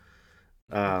entendre.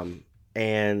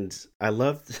 And I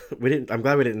loved I'm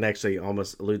glad we didn't actually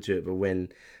almost allude to it, but when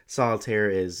Solitaire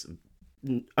is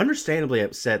understandably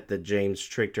upset that James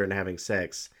tricked her into having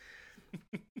sex,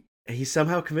 he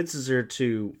somehow convinces her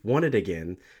to want it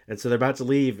again. And so they're about to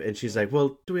leave, and she's like,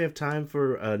 well, do we have time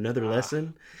for another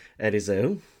lesson? And he's like,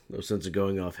 oh, no sense of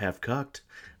going off half cocked.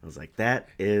 I was like, that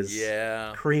is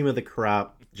Yeah. cream of the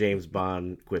crop James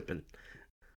Bond quipping.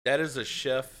 That is a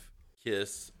chef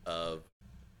kiss of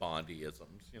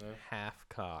Bondyisms, you know? Half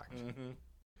cocked. Mm-hmm.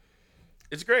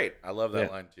 It's great. I love that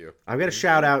Yeah. line too. I've got a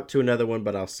shout out to another one,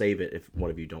 but I'll save it if one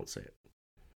of you don't say it.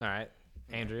 All right,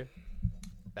 Andrew.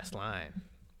 Best line.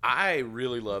 I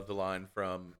really love the line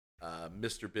from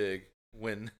Mr. Big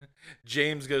when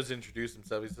James goes to introduce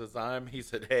himself. He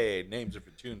said, hey, names are for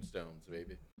tombstones,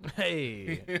 baby.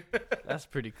 Hey, that's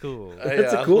pretty cool.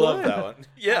 That's a I cool love line. that one.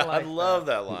 Yeah, I I, like love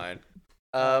that line.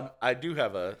 I do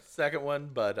have a second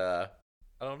one, but I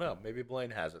don't know. Maybe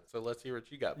Blaine has it. So let's hear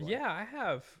what you got, Blaine. Yeah, I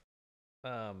have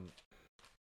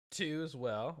two as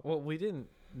well. Well,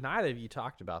 neither of you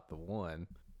talked about the one,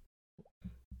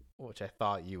 which I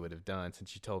thought you would have done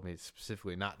since you told me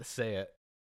specifically not to say it.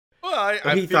 Well,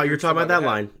 I He thought you were figured talking about that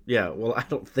somebody line. Yeah, well, I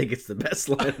don't think it's the best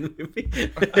line in the movie.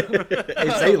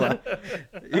 It's a line.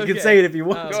 You Okay. can say it if you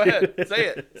want Go to. ahead. Say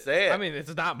it. Say it. I mean,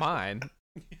 it's not mine,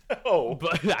 oh.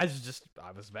 but I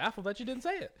was baffled that you didn't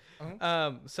say it.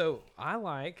 Uh-huh. So I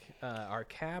like our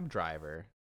cab driver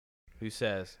who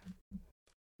says,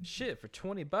 shit, for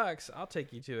 $20, I'll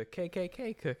take you to a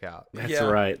KKK cookout. That's Yeah.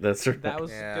 right. That's right. That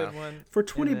was Yeah. a good one. For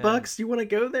 $20, you want to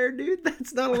go there, dude?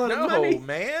 That's not a lot No, of money.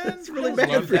 man. That's really I bad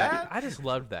love for you. that. I just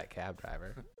loved that cab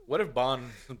driver. What if Bond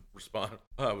responded,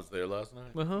 I was there last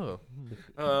night? Oh.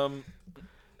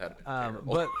 That'd be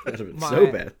terrible. But That would've been my,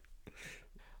 so bad.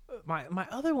 my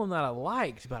other one that I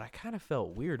liked, but I kind of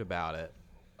felt weird about it,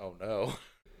 Oh, no.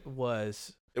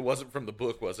 was It wasn't from the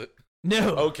book, was it?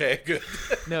 no, Okay, good.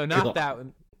 no, not that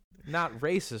one, not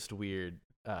racist weird,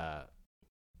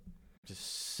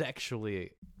 just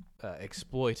sexually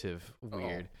exploitive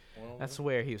weird. Well, That's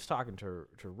where he was talking to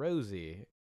Rosie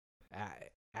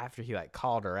after he like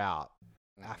called her out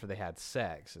after they had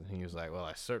sex, and he was like, "Well,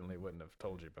 I certainly wouldn't have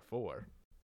told you before."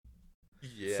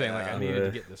 yeah. Saying like I needed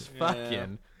to get this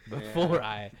fucking before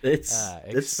I It's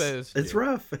exposed It's you.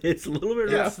 rough. It's a little bit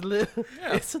Yeah. rough.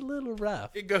 It's a little rough.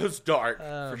 It goes dark, for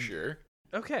Um, sure.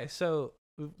 Okay, so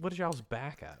what are y'all's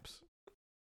backups?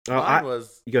 Oh, Mine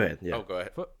was... go ahead. Yeah. Oh, go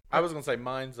ahead. What- I was going to say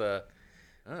mine's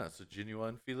it's a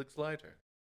genuine Felix Leiter.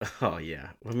 Oh yeah.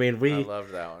 I mean, I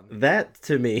loved that one. that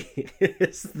to me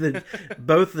is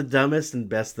both the dumbest and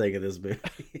best thing in this movie.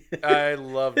 I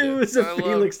loved it. It was I a loved-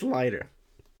 Felix Leiter.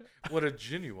 What a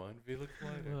genuine Felix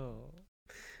Leiter. Oh.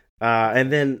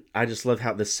 And then I just love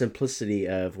how the simplicity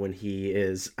of when he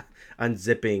is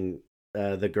unzipping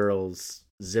the girl's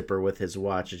zipper with his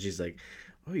watch, and she's like,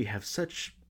 "Oh, you have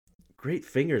such great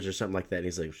fingers," or something like that. And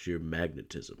he's like, "Sheer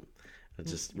magnetism." I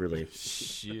just really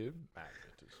Shit.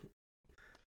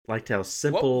 liked how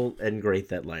simple and great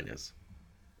that line is.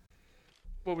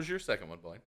 What was your second one,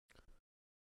 Blaine?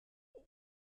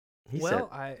 He Well,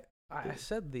 I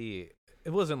said it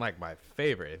wasn't like my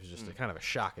favorite. It was just a kind of a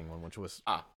shocking one, which was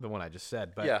the one I just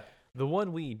said. But Yeah. the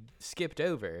one we skipped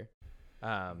over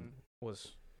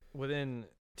was within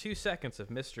 2 seconds of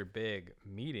Mr. Big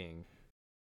meeting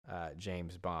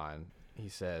James Bond. He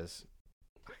says,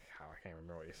 I can't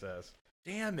remember what he says.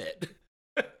 Damn it.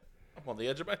 I'm on the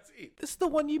edge of my seat. This is the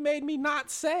one you made me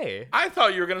not say. I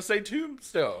thought you were going to say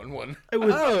Tombstone one. It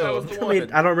was. That was the I mean,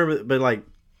 one. I don't remember, but like,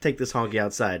 take this honky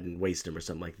outside and waste him or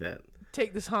something like that.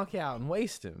 Take this honky out and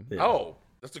waste him. Yeah. Oh,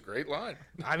 that's a great line.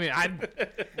 I mean, I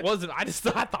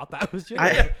thought that was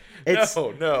just. It's,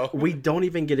 No. we don't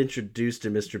even get introduced to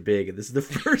Mr. Big, and this is the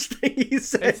first thing he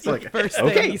says. It's the like, first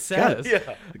okay, thing he got it. says.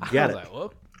 Yeah. Got I was it.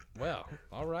 like, well,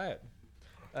 all right.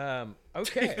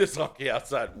 Okay. Take this hockey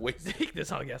outside and waste it. Take this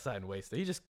honky outside and waste it. He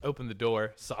just opened the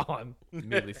door, saw him,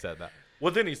 immediately said that.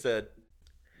 Well, then he said,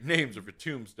 names are for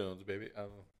tombstones, baby.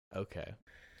 Okay.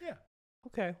 Yeah.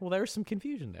 Okay. Well, there was some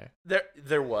confusion there.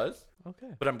 There was,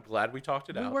 Okay. but I'm glad we talked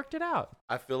it We out. worked it out.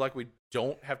 I feel like we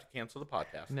don't have to cancel the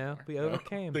podcast. No, anymore. we I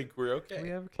overcame. think we're okay.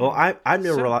 We overcame. Well,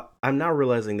 I'm now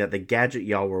realizing that the gadget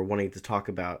y'all were wanting to talk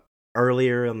about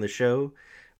earlier on the show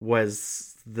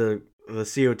was the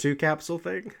CO2 capsule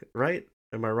thing, right?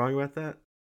 Am I wrong about that?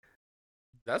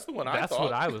 That's the one I That's thought.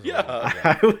 what I was Yeah. wondering.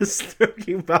 I was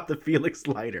talking about the Felix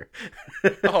Leiter.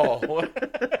 Oh.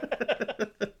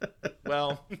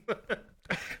 Well.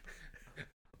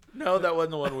 No, that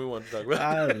wasn't the one we wanted to talk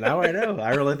about. Now I know.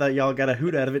 I really thought y'all got a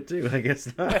hoot out of it too. I guess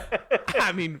not.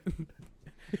 I mean,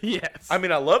 yes. I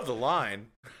mean, I love the line.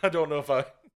 I don't know if I.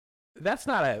 That's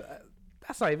not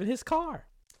even his car.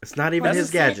 It's not even That's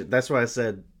his the same- gadget. That's why I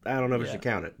said I don't know if I Yeah. should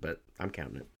count it, but I'm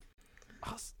counting it.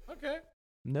 Okay.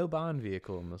 No Bond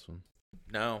vehicle in this one.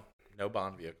 No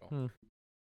Bond vehicle.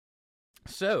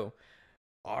 So,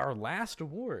 our last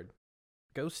award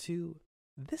goes to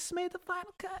This Made the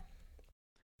Final Cut.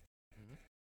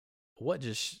 What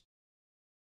just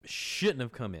shouldn't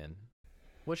have come in?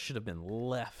 What should have been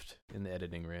left in the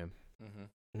editing room?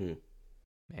 Mm-hmm.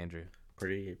 Andrew.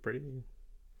 Pretty.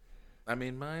 I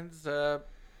mean, mine's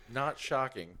not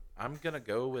shocking. I'm gonna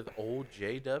go with old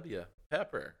J.W.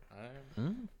 Pepper.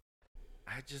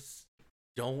 I just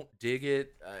don't dig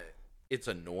it. It's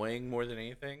annoying more than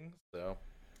anything. So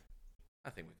I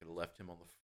think we could have left him on the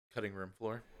cutting room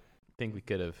floor. I think we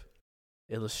could have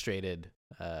illustrated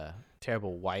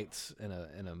terrible whites in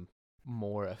a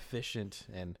more efficient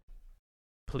and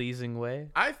pleasing way.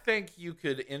 I think you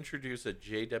could introduce a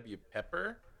J.W.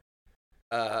 Pepper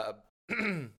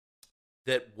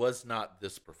that was not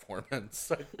this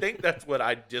performance. I think that's what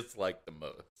I dislike the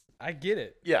most. I get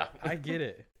it. Yeah. I get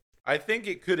it. I think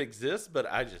it could exist, but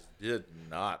I just did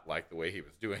not like the way he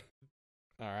was doing.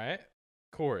 All right.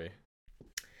 Corey.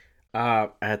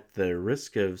 At the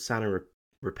risk of sounding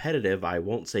repetitive, I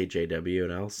won't say JW,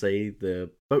 and I'll say the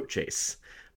boat chase.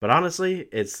 But honestly,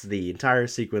 it's the entire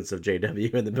sequence of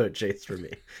JW and the boat chase for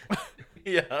me.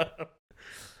 Yeah.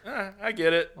 I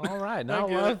get it. All right. I Not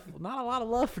get a lot of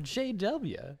love for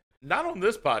JW. Not on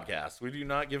this podcast. We do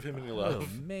not give him any Oh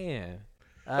love. man.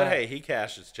 But hey, he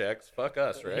cashes checks. Fuck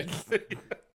us, right?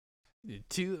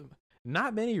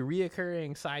 Not many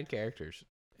reoccurring side characters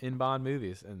in Bond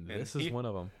movies, and this is one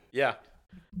of them. Yeah.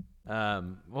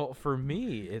 Well, for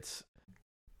me, it's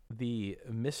the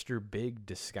Mr. Big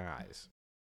disguise.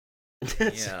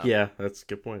 Yeah. That's a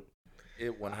good point.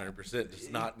 It 100% does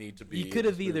not need to be. He could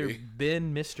in have this either movie.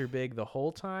 been Mr. Big the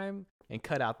whole time and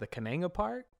cut out the Kananga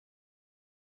part,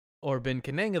 or been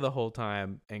Kananga the whole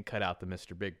time and cut out the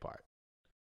Mr. Big part.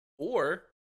 Or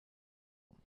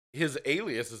his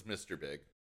alias is Mr. Big.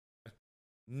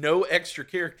 No extra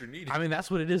character needed. I mean, that's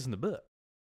what it is in the book.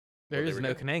 There Well, is there no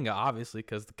we go. Kananga, obviously,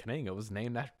 because the Kananga was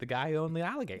named after the guy who owned the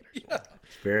alligators. Yeah.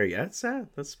 That's sad.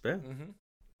 That's bad. Mm-hmm.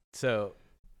 So,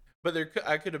 But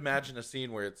I could imagine a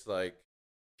scene where it's like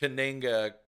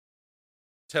Kananga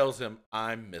tells him,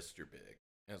 "I'm Mr. Big,"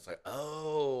 and it's like,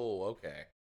 "Oh, okay."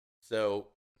 So,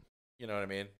 you know what I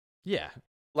mean? yeah,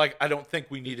 Like, I don't think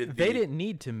we needed. they didn't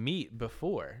need to meet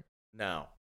before. No.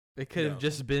 It could have No.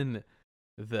 just been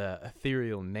the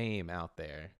ethereal name out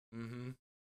there. Mm-hmm.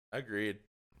 Agreed.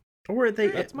 Or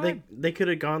That's they mine. they could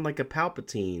have gone like a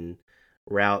Palpatine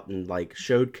route and like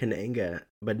showed Kananga,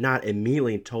 but not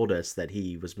immediately told us that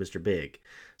he was Mr. Big,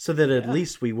 so that at Yeah.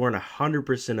 least we weren't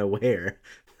 100% aware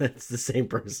that's the same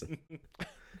person.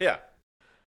 Yeah.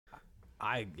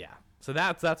 So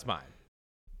that's mine.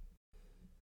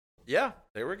 Yeah.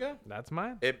 There we go. That's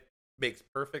mine. It makes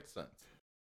perfect sense.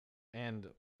 And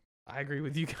I agree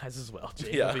with you guys as well.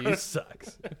 Yeah. JW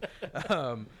sucks.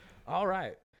 All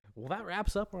right. Well, that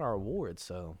wraps up our awards.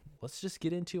 So let's just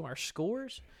get into our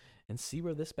scores and see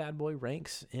where this bad boy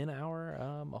ranks in our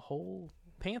whole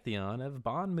pantheon of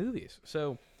Bond movies.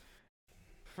 So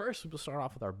first, we'll start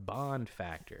off with our Bond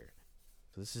factor.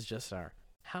 So this is just our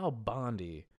how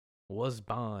Bondy was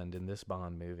Bond in this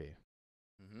Bond movie.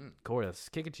 Mm-hmm. Corey, let's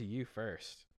kick it to you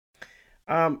first.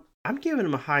 I'm giving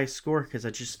him a high score because I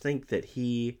just think that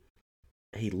he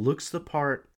looks the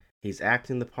part, he's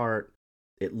acting the part.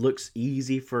 It looks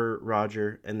easy for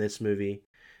Roger in this movie,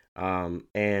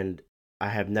 and I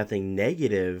have nothing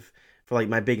negative for like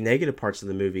my big negative parts of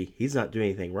the movie. He's not doing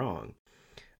anything wrong.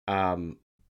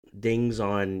 Dings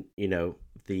on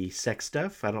the sex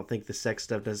stuff. I don't think the sex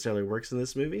stuff necessarily works in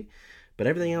this movie, but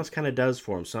everything else kind of does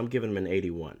for him. So I'm giving him an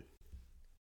 81.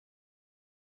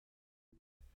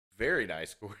 Very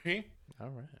nice, Corey.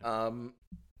 All right.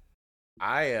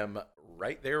 I am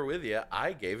right there with you.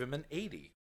 I gave him an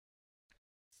 80.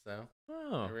 So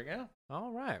Oh, there we go.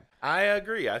 all right. I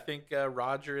agree. I think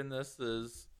Roger in this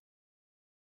is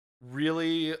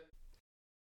really,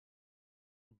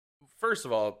 first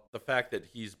of all, the fact that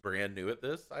he's brand new at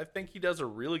this. I think he does a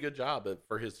really good job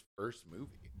for his first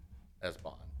movie as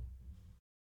Bond.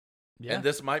 Yeah. And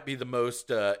this might be the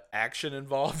most action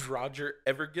involved Roger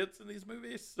ever gets in these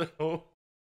movies. So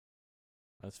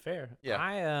That's fair. Yeah.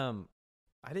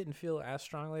 I didn't feel as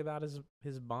strongly about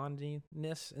his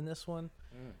bondiness in this one,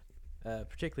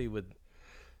 particularly with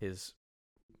his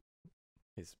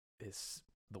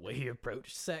the way he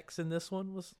approached sex in this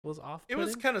one was off. it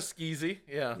was kind of skeezy.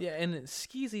 Yeah. yeah, and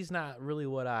skeezy's not really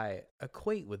what I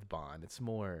equate with Bond. It's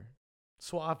more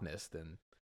suaveness than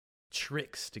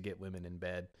tricks to get women in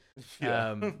bed.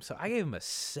 Yeah. So I gave him a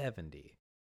 70.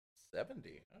 70.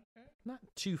 Okay. Not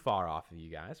too far off of you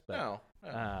guys, but No.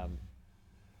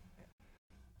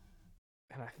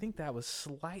 and I think that was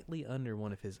slightly under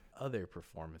one of his other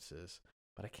performances,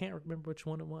 but I can't remember which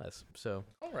one it was. So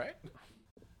All right.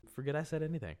 forget I said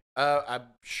anything. I'm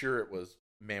sure it was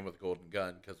Man with a Golden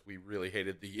Gun because we really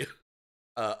hated the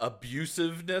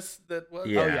abusiveness that was.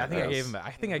 Yeah, Oh yeah, I think that I gave was- him.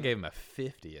 I think I gave him a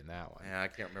 50 in that one. Yeah, I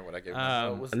can't remember what I gave him.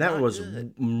 Um, It was And that not one was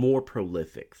good. more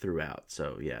prolific throughout.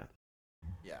 So yeah.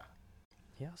 Yeah.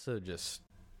 He also just,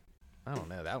 I don't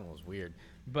know, that one was weird.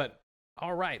 But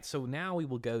all right, so now we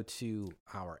will go to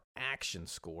our action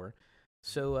score.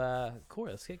 So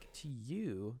Corey, let's get to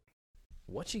you.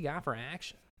 What you got for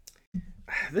action?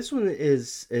 This one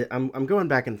is I'm going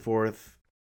back and forth.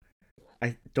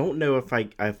 I don't know if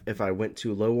I went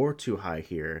too low or too high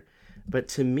here, but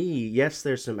to me, yes,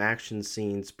 there's some action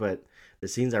scenes, but the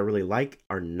scenes I really like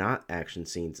are not action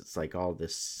scenes. It's like all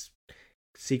this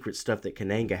secret stuff that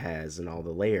Kananga has and all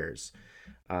the layers.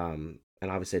 And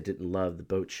obviously, I didn't love the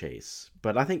boat chase,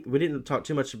 but I think we didn't talk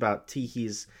too much about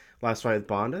Tihi's last fight with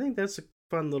Bond. I think that's a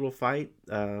fun little fight,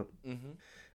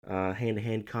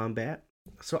 hand-to-hand combat.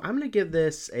 So I'm going to give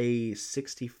this a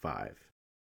 65.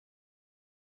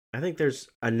 I think there's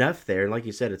enough there. Like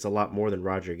you said, it's a lot more than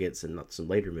Roger gets in some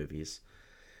later movies.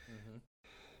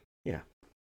 Yeah.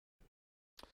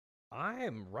 I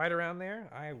am right around there.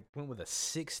 I went with a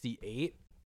 68.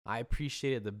 I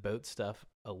appreciated the boat stuff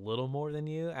a little more than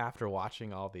you after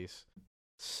watching all these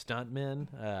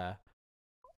stuntmen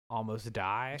almost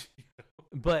die.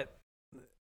 But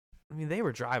I mean, they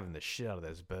were driving the shit out of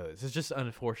those boats. It's just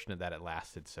unfortunate that it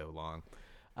lasted so long.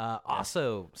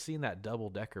 Also, seeing that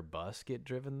double-decker bus get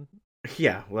driven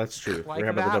Yeah, well, that's true. like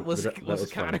Remember that that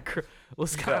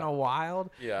was kind of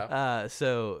wild. Yeah.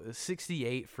 So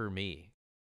 68 for me.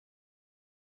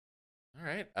 All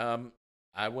right.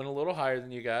 I went a little higher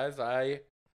than you guys.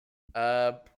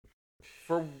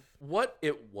 For what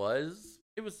it was,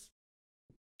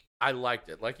 I liked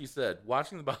it. Like you said,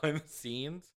 watching the behind the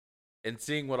scenes and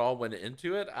seeing what all went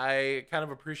into it, I kind of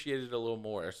appreciated it a little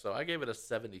more. So I gave it a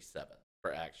 77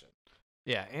 for action.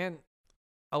 Yeah, and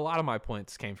a lot of my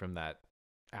points came from that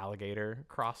alligator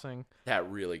crossing. That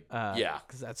really,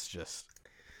 because that's just,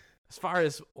 as far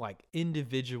as like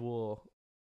individual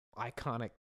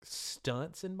iconic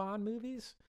stunts in Bond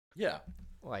movies, yeah.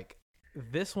 like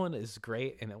this one is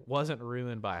great, and it wasn't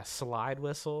ruined by a slide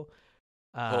whistle.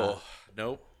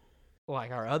 Nope.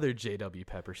 Like our other J.W.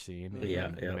 Pepper scene, in The yeah.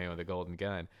 Man with the Golden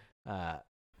Gun.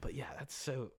 But yeah, it's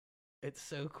so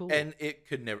cool. And it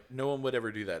could never, no one would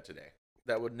ever do that today.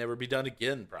 That would never be done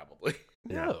again, probably.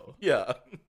 no, Yeah.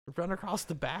 run across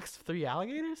the backs of 3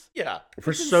 alligators. Yeah. For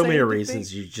It's so many insane to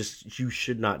reasons, you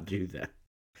should not do that.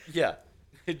 Yeah.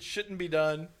 It shouldn't be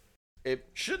done. It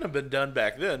shouldn't have been done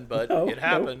back then, but No, it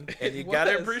happened, and you It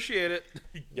gotta was. appreciate it.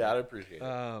 You gotta appreciate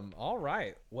it. All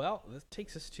right. Well, this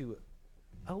takes us to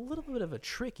a little bit of a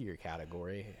trickier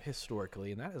category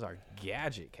historically, and that is our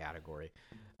gadget category.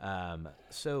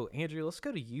 So, Andrew, let's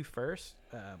go to you first.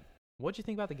 What'd you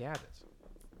think about the gadgets?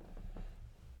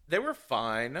 They were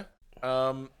fine,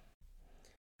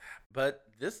 but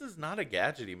this is not a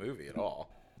gadgety movie at all.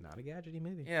 Not a gadgety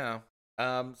movie. Yeah.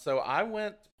 So I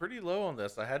went pretty low on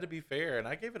this. I had to be fair, and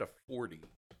I gave it a 40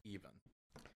 even.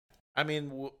 I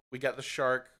mean, we got the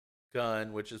shark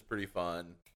gun, which is pretty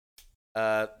fun.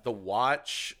 The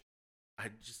watch,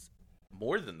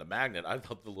 more than the magnet, I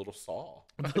love the little saw.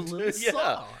 The little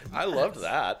saw, I loved yes.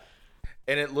 that.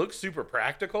 And it looked super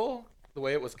practical, the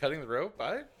way it was cutting the rope.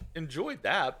 I enjoyed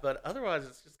that, but otherwise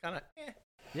it's just kind of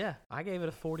Yeah, I gave it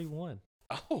a 41.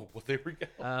 Oh, well, there we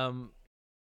go.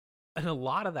 And a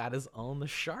lot of that is on the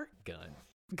shark gun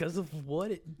because of what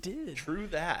it did True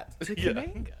that. to Yeah.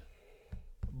 Kananga.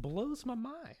 Blows my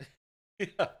mind.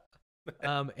 Yeah.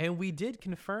 And we did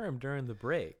confirm during the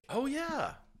break Oh,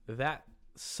 yeah. that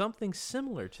something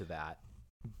similar to that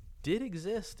did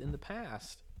exist in the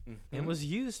past and was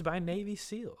used by Navy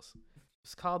SEALs.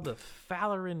 It's called the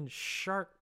Falarin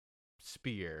Shark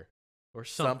Spear or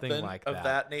something like of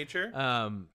that nature.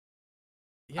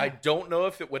 Yeah. I don't know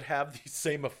if it would have the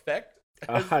same effect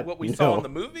as what we no. saw in the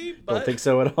movie, but Don't think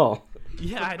so at all.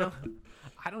 Yeah, I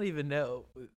don't even know.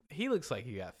 He looks like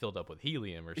he got filled up with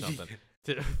helium or something.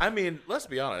 I mean, let's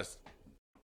be honest.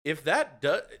 If that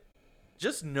does,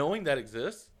 just knowing that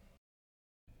exists,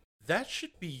 that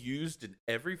should be used in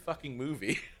every fucking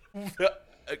movie. To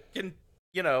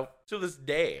this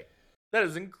day. That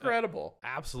is incredible.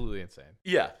 Absolutely insane.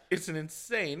 Yeah, it's an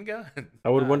insane gun. I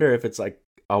would wonder if it's like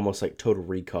almost like Total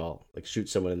Recall, like shoot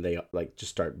someone and they like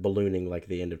just start ballooning like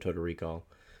the end of Total Recall.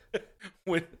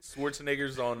 When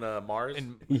Schwarzenegger's on Mars.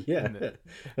 And Yeah,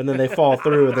 and then they fall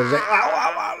through and they're like, "Ow,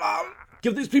 ow, ow, ow.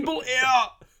 Give these people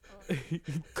air!"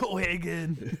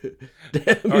 Cohagen.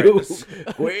 Damn All right, you!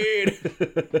 Wait.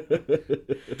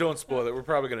 Don't spoil it. We're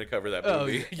probably going to cover that Oh,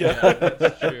 movie. yeah,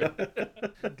 that's true.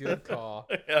 Good call.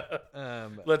 Yeah.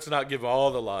 Let's not give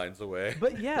all the lines away.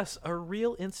 But yes, a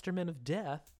real instrument of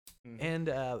death. And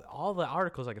all the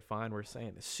articles I could find were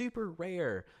saying super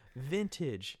rare,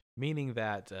 vintage, meaning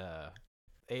that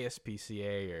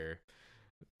ASPCA or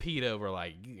PETA were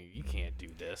like, you can't do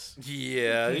this.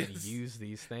 Yeah. You can't use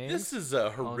these things. This is a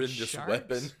on horrendous sharks."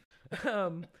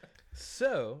 weapon.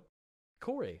 So,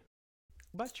 Corey,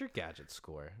 what's your gadget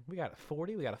score? We got a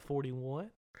 40. We got a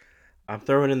 41. I'm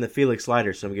throwing in the Felix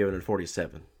Leiter, so I'm giving it a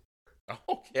 47.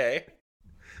 Okay.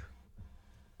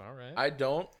 All right. I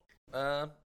don't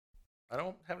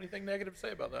have anything negative to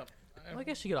say about that. Well, I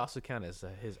guess you could also count as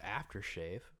his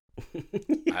aftershave.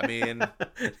 I mean,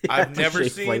 I've never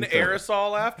Aftershave seen flamethrower.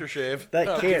 aerosol aftershave. That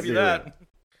I'll can't give you be that.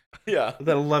 Yeah.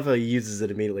 Then I love how he uses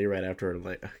it immediately right after. I'm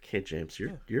like, okay, James,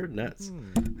 you're nuts.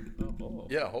 Oh.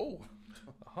 Yeah. Oh.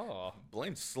 Oh.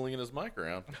 Blaine's slinging his mic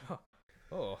around.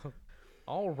 Oh.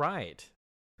 All right.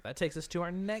 That takes us to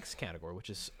our next category, which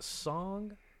is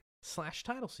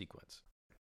song/title sequence.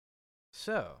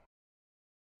 So,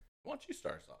 Why don't you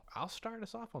start us off? I'll start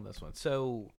us off on this one.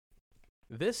 So,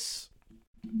 this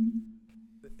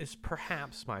is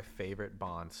perhaps my favorite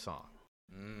Bond song.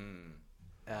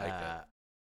 Like that.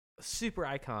 super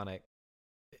iconic.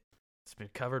 It's been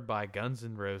covered by Guns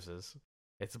N' Roses.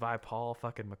 It's by Paul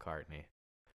fucking McCartney.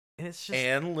 And it's just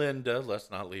And Linda,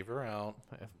 let's not leave her out.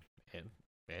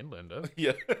 and Linda.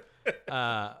 Yeah.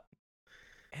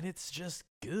 And it's just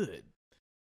good.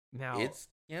 Now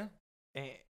Yeah.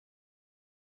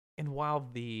 and while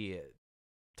the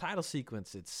title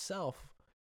sequence itself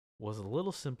was a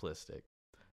little simplistic,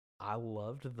 I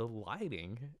loved the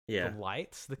lighting, Yeah. the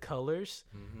lights, the colors,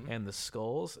 and the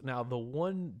skulls. Now, the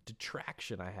one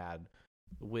detraction I had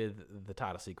with the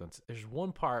title sequence, there's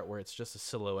one part where it's just a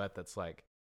silhouette that's like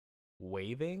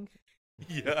waving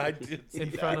Yeah, I did see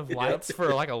in that. front of Yep. lights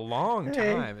for like a long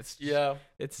Hey. time. Yeah.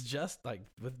 It's just like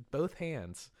with both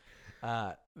hands.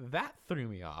 That threw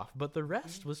me off, but the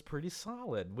rest was pretty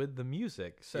solid with the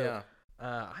music. So Yeah.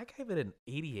 I gave it an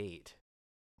 88.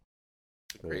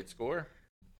 Great score.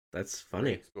 That's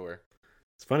funny. Great score.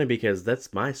 It's funny because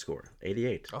that's my score,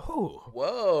 88. Oh,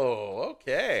 Whoa.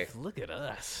 Okay. look at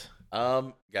us.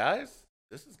 Guys,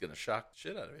 this is gonna shock the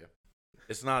shit out of you.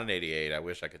 It's not an 88. I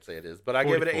wish I could say it is, but I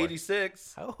gave it an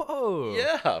 44. Oh,86.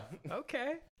 Yeah.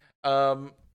 Okay.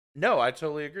 No, I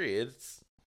totally agree.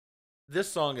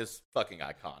 This song is fucking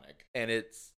iconic, and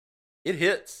it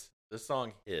hits. This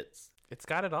song hits, It's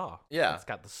got it all. Yeah. It's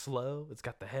got the slow. It's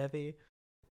got the heavy.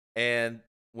 and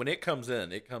when it comes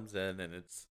in, and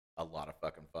it's a lot of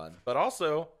fucking fun. But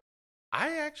also,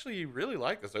 I actually really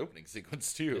like this opening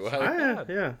sequence too. It's I- not Yeah, bad.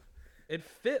 yeah. It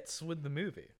fits with the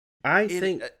movie. I it-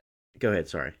 think. Go ahead.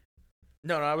 Sorry.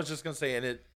 No, I was just gonna say,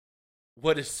 and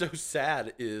what is so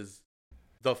sad is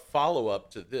the follow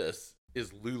up to this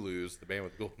is Lulu's, the man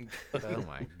with golden gun, Oh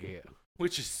my god.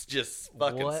 which is just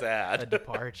fucking What sad. a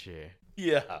departure.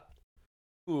 Yeah.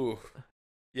 Ooh.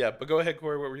 Yeah, but go ahead,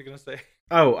 Corey. What were you gonna say?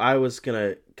 Oh, I was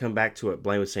gonna come back to what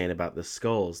Blaine was saying about the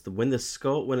skulls. When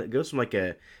it goes from like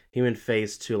a human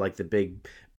face to like the big,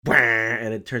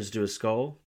 and it turns into a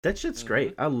skull. That shit's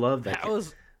great. I love that. That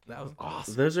was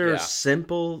awesome. Those are Yeah.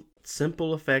 simple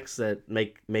effects that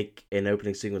make an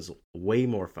opening sequence way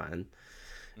more fun.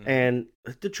 And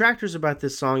detractors about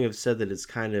this song have said that it's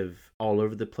kind of all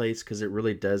over the place because it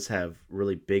really does have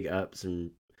really big ups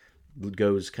and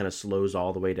slows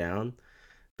all the way down.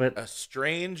 But A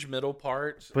strange middle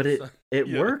part. But it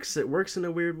Yeah. works. It works in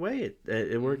a weird way.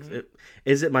 It works.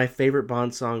 Is it my favorite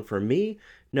Bond song for me?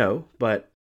 No,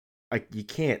 but you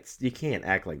can't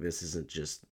act like this isn't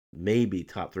just maybe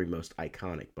top 3 most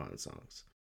iconic Bond songs.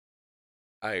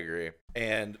 I agree.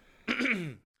 And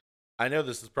I know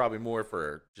this is probably more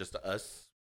for just us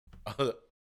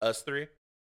three.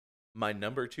 My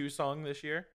number 2 song this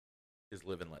year is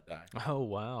Live and Let Die. Oh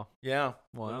wow. Yeah.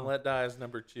 Wow. Live and Let Die is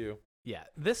number 2. Yeah,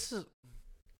 this is,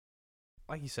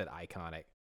 like you said, iconic.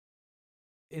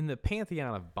 In the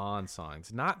pantheon of Bond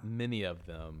songs, not many of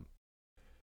them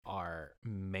are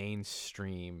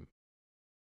mainstream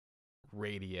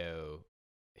radio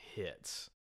hits.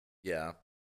 Yeah.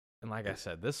 And like I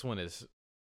said, this one is,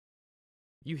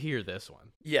 you hear this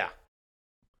one. Yeah.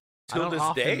 I Till don't this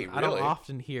often, day, I don't really.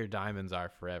 often hear Diamonds Are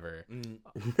Forever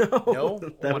No,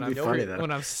 that when would be I'm, funny though.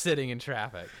 when I'm sitting in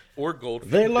traffic. Or Goldfinger.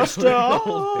 They lost it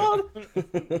all.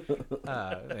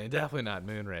 And definitely not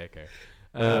Moonraker.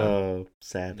 Oh,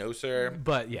 sad. No, sir.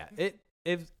 But yeah,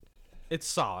 it's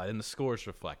solid, and the scores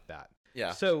reflect that.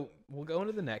 Yeah. So we'll go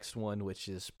into the next one, which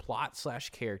is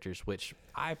plot/characters, which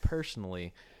I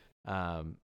personally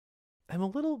am a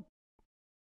little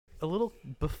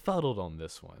befuddled on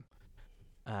this one,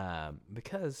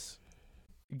 because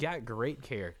you got great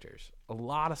characters, a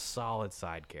lot of solid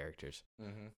side characters.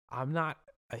 Mm-hmm. I'm not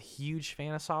a huge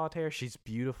fan of Solitaire. She's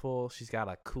beautiful. She's got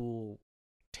a cool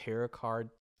tarot card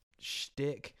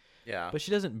shtick, Yeah. but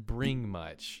she doesn't bring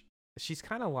much. She's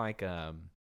kind of like the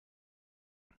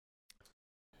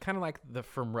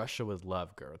From Russia with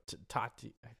Love girl,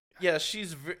 Tati. Yeah,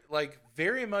 she's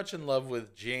very much in love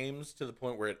with James to the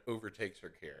point where it overtakes her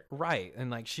character. Right,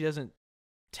 and like she doesn't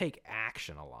take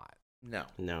action a lot. No.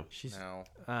 No. She's No.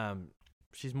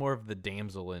 she's more of the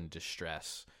damsel in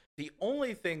distress. The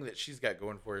only thing that she's got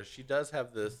going for her is she does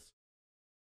have this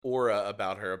aura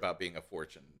about her about being a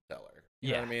fortune teller.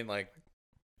 You know what I mean? Like,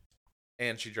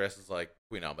 and she dresses like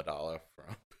Queen Amidala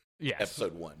from Yes.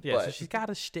 episode 1. Yeah, but, so she's got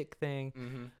a shtick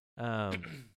thing.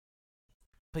 Mhm.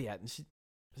 But yeah, she's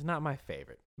not my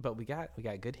favorite. But we got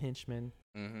good henchmen.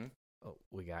 Mhm. Oh,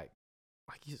 we got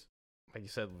like you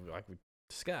said, like we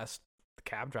discussed, the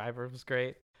cab driver was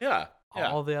great. Yeah. Yeah.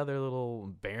 All the other little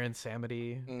Baron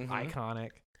Samedi, Mhm.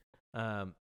 iconic.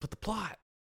 But the plot,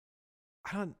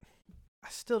 I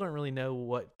still don't really know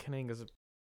what Kananga's.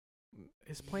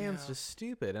 His plan's Yeah. just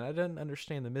stupid, and I didn't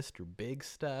understand the Mr. Big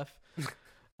stuff.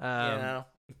 Yeah.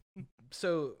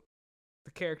 So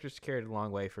the characters carried a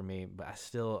long way for me, but I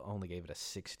still only gave it a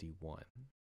 61.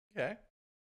 Okay.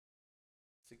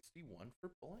 61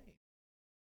 for Blaine.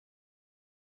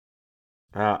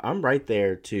 I'm right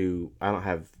there too. I don't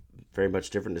have very much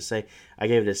different to say. I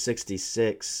gave it a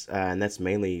 66, and that's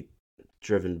mainly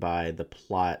driven by the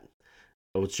plot.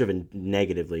 It was driven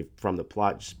negatively from the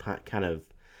plot, just kind of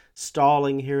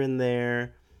stalling here and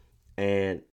there,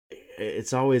 and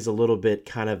it's always a little bit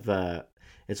kind of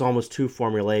it's almost too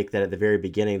formulaic that at the very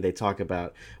beginning they talk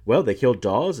about, well, they killed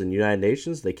Dawes in United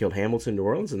Nations, they killed Hamilton, New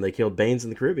Orleans, and they killed Baines in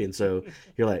the Caribbean. So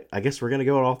you're like, I guess we're gonna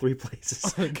go to all three places.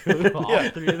 All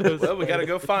three of those. Well, we got to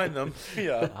go find them.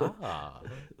 Yeah.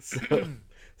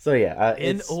 So yeah,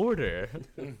 in order.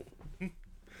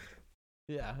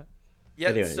 Yeah. Yeah.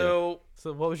 Anyway, so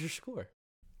So what was your score?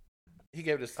 he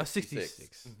gave it a A 66.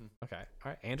 66. Okay.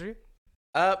 All right, Andrew?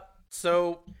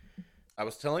 So I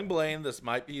was telling Blaine this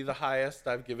might be the highest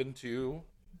I've given to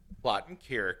plot and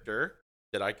character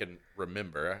that I can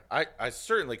remember. I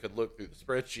certainly could look through the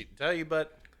spreadsheet and tell you,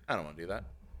 but I don't want to do that.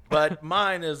 But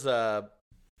mine is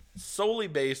solely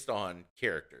based on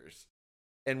characters,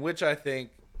 in which I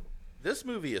think this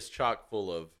movie is chock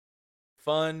full of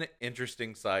fun,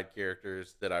 interesting side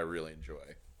characters that I really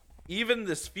enjoy. Even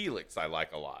this Felix I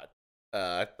like a lot.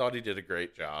 I thought he did a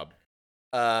great job.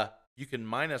 You can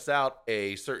minus out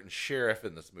a certain sheriff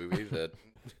in this movie that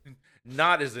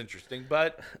not as interesting,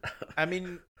 but I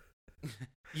mean,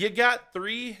 you got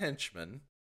three henchmen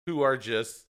who are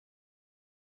just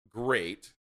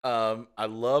great. I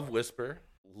love Whisper,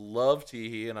 love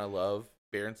Teehee, and I love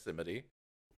Baron Simity.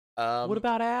 What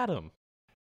about Adam?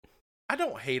 I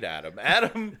don't hate Adam.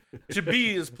 Adam, to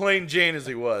be as plain Jane as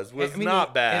he was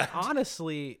not bad. And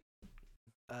honestly,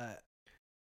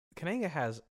 Kananga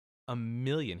has a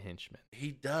million henchmen.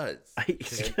 He does.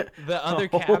 The other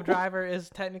cab driver is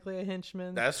technically a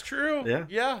henchman. That's true. Yeah.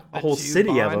 Yeah. a whole Two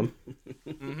city of them.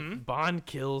 Bond- Mm-hmm. Bond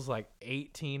kills like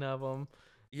 18 of them.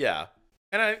 Yeah.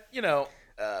 And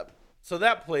so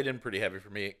that played in pretty heavy for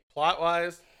me. Plot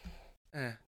wise,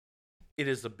 it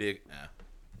is a big.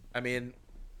 I mean,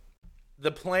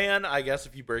 the plan, I guess,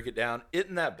 if you break it down,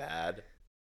 isn't that bad.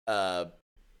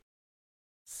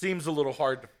 Seems a little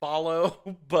hard to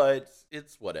follow, but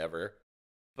it's whatever.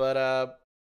 But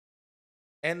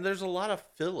and there's a lot of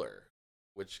filler,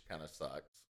 which kind of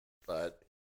sucks. But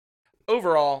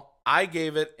overall, I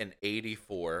gave it an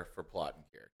 84 for plot and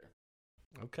character.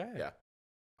 Okay. Yeah.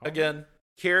 Again,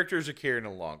 characters are carrying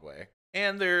a long way.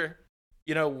 And they're,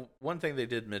 one thing they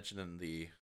did mention in the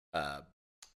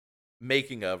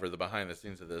making of or the behind the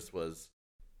scenes of this was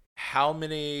how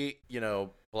many,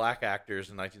 black actors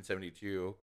in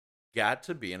 1972 got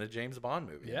to be in a James Bond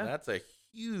movie. Yeah. And that's a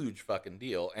huge fucking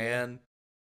deal. And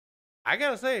I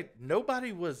got to say,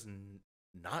 nobody was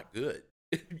not good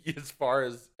as far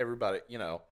as everybody,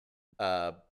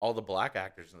 all the black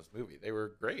actors in this movie. They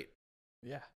were great.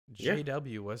 Yeah. Yeah.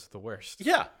 JW was the worst.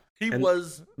 Yeah. He And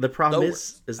was. The problem the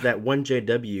is that one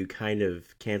JW kind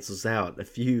of cancels out a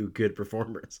few good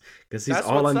performers because he's That's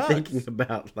all what I'm sucks. thinking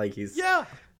about. Like he's Yeah.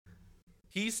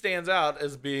 He stands out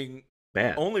as being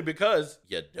bad. only because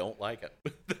you don't like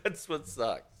him. That's what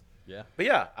sucks. Yeah. But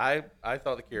yeah, I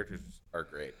thought the characters are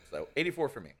great. So 84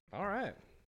 for me. All right.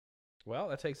 Well,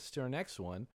 that takes us to our next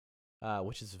one,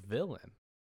 which is villain.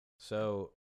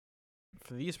 So,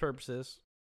 for these purposes,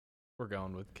 we're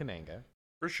going with Kananga,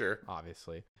 For sure.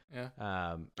 obviously. Yeah.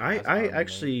 I as our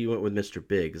actually went with Mr.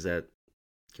 Big. Is that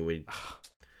can we?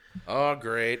 Oh,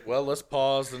 great. Well, let's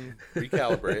pause and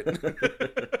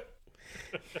recalibrate.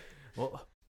 Well,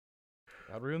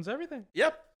 that ruins everything.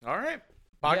 Yep. All right.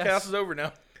 Podcast Yes. is over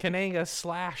now. Kananga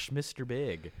 / Mr.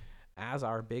 Big as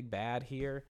our big bad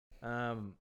here.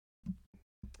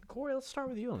 Corey, let's start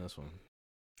with you on this one.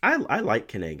 I like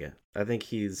Kananga. I think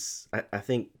I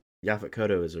think Yaphet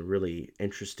Kotto is a really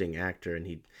interesting actor,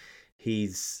 and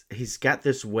he's got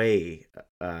this way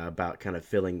about kind of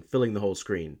filling the whole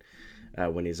screen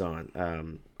when he's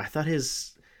on. I thought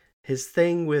his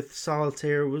thing with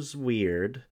Solitaire was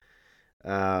weird,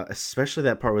 especially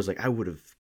that part was like, I would have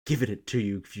given it to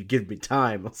you if you give me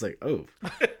time. I was like, oh.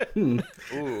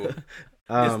 Ooh.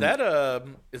 Is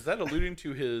that alluding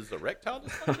to his erectile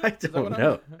dysfunction? I Is that don't what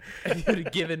know. You could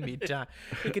have given me time.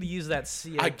 You could have used that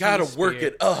CO2 I gotta work spear.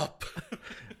 it up.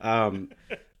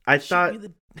 I Shoot thought, me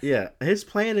the- yeah, his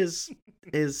plan is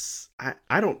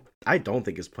I don't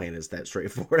think his plan is that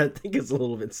straightforward. I think it's a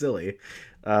little bit silly. It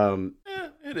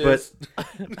But- is.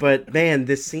 But man,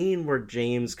 this scene where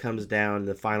James comes down,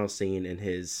 the final scene in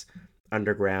his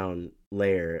underground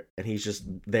lair, and he's just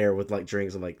there with like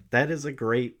drinks. I'm like, that is a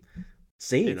great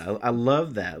scene. I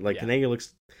love that. Like Yeah. Kananga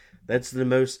looks, That's the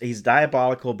most. He's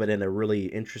diabolical, but in a really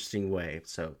interesting way.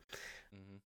 So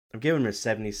I'm giving him a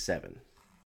 77.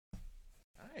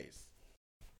 Nice.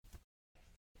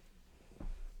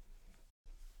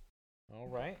 All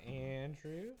right,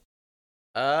 Andrew.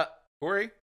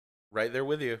 Corey, right there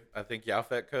with you. I think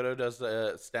Yaphet Kotto does an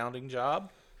astounding job.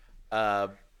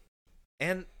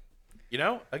 And,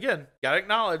 again, gotta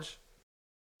acknowledge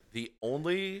the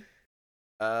only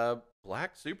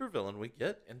black supervillain we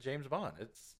get in James Bond.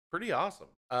 It's pretty awesome.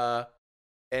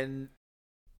 And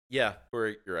yeah,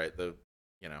 Corey, you're right.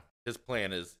 His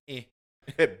plan is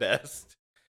at best.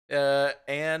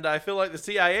 And I feel like the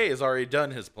CIA has already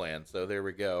done his plan, so there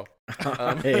we go.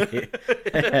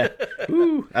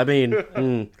 Ooh, I mean,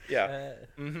 yeah.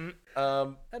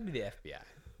 That'd be the FBI.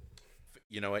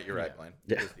 You know what? You're right, Blaine.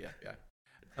 Yeah. It is the FBI.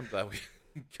 I'm glad we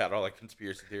got all our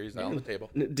conspiracy theories out on the table.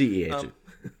 DEA too.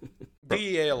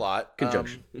 DEA a lot.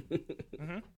 Conjunction.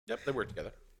 Yep, they work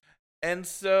together. And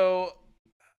so,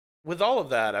 with all of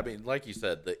that, I mean, like you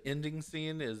said, the ending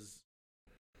scene is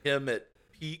him at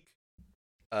peak.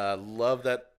 Love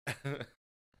that.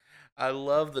 I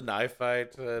love the knife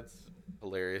fight. It's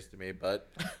hilarious to me, but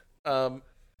not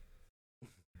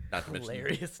to mention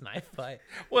Hilarious knife fight.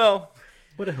 Well,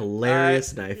 What a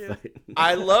hilarious knife fight.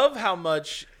 I love how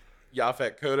much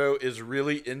Yaphet Kotto is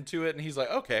really into it, and he's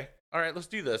like, okay, all right, let's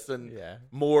do this. And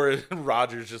more,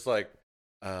 Roger's just like,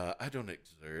 I don't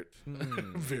exert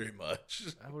very much.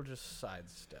 I will just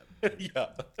sidestep. Yeah.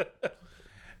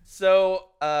 So,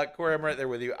 Corey, I'm right there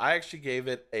with you. I actually gave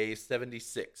it a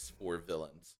 76 for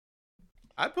villains.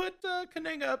 I put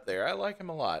Kananga up there. I like him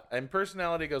a lot. And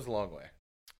personality goes a long way.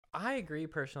 I agree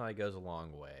personality goes a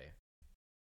long way.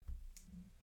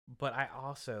 But I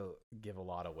also give a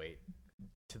lot of weight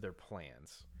to their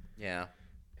plans. Yeah.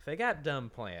 If they got dumb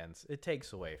plans, it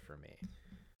takes away from me.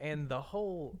 And the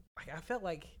whole, I felt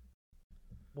like,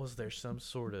 was there some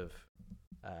sort of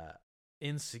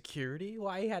insecurity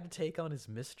why he had to take on his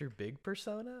Mr. Big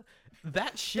persona?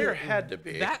 That shit, There had to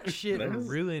be. That shit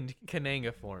ruined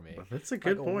Kananga for me. That's a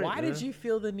good point. Why did you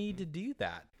feel the need to do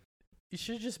that? You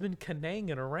should have just been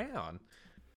Kananging around.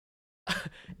 And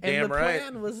Damn the right.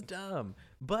 plan was dumb,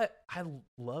 but I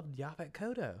loved Yaphet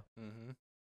Kotto.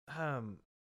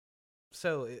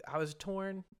 So I was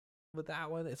torn with that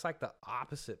one. It's like the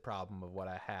opposite problem of what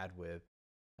I had with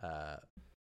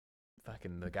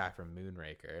fucking the guy from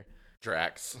Moonraker,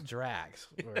 Drax,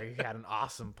 where he had an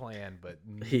awesome plan, but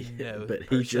he just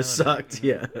persona. sucked.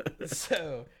 Yeah.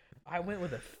 So I went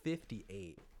with a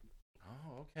 58.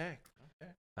 Oh, okay.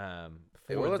 For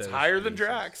it's those higher than reasons.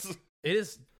 Drax.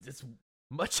 It's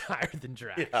much higher than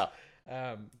Drax.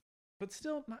 Yeah. But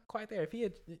still not quite there. If he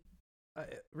had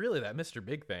really, that Mr.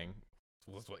 Big thing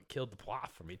was what killed the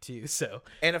plot for me too. So,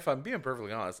 And if I'm being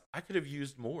perfectly honest, I could have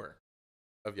used more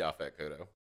of Yaphet Kotto.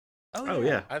 Oh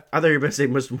yeah. I thought you were going to say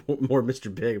more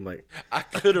Mr. Big. I'm like, I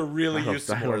could have really I used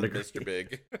some don't more of agree. Mr.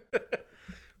 Big.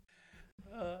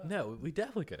 no, we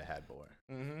definitely could have had more.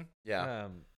 Yeah.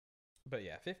 But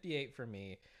yeah, 58 for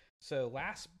me. So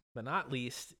last but not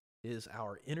least is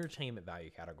our entertainment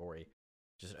value category.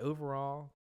 Just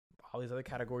overall, all these other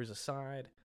categories aside,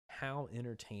 how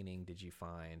entertaining did you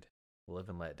find Live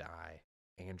and Let Die?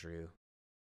 Andrew,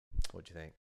 what'd you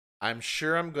think? I'm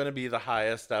sure I'm going to be the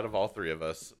highest out of all three of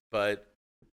us, but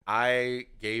I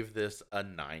gave this a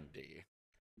 90.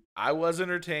 I was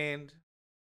entertained.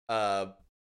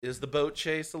 Is the boat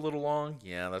chase a little long?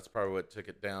 Yeah, that's probably what took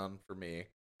it down for me.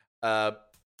 But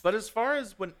as far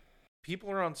as when people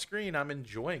are on screen, I'm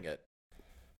enjoying it.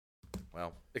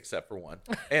 Well, except for one.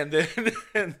 And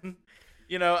then,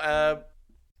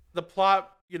 the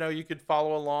plot, you could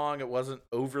follow along. It wasn't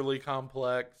overly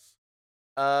complex.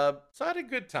 So I had a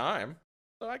good time.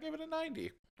 So I gave it a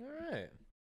 90. All right.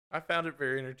 I found it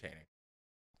very entertaining.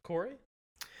 Corey?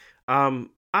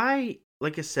 I,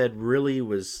 like I said, really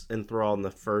was enthralled in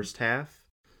the first half.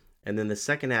 And then the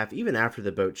second half, even after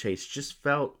the boat chase, just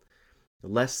felt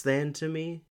less than to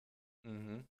me.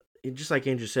 It, just like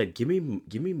Andrew said, give me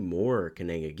more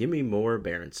Kananga. Give me more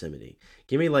Baron Samedi.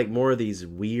 Give me like more of these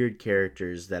weird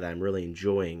characters that I'm really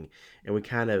enjoying. And we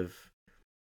kind of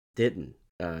didn't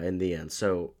in the end.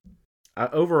 So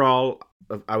overall,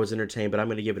 I was entertained, but I'm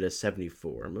going to give it a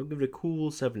 74. I'm going to give it a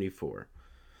cool 74.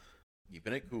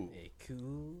 Keeping it cool. A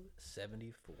cool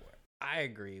 74. I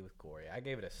agree with Corey. I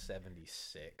gave it a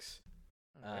 76.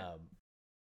 Okay.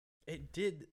 It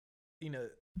did,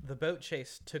 the boat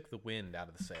chase took the wind out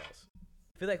of the sails.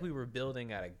 I feel like we were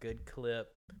building at a good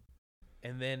clip,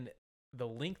 and then the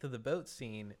length of the boat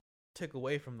scene took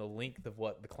away from the length of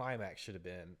what the climax should have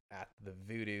been at the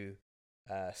voodoo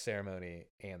ceremony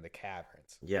and the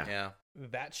caverns. Yeah. Yeah.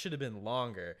 That should have been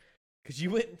longer, because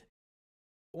you went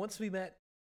once we met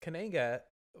Kananga,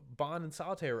 Bond and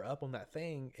Solitaire were up on that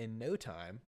thing in no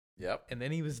time, Yep. and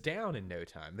then he was down in no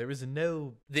time. There was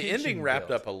no The tension ending wrapped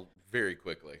built. up very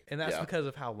quickly. And that's Yeah. because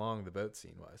of how long the boat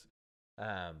scene was.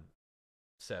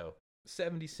 So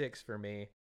 76 for me.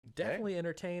 Definitely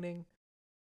entertaining,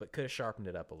 but could have sharpened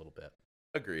it up a little bit.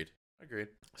 Agreed.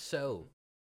 So,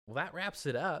 well, that wraps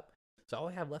it up. So all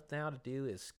I have left now to do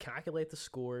is calculate the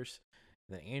scores.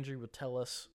 And then Andrew will tell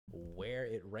us where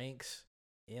it ranks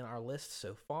in our list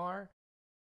so far.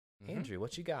 Mhm. Andrew,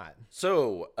 what you got?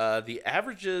 So the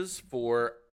averages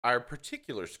for our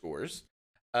particular scores,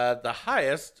 the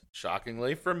highest,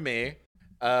 shockingly, from me,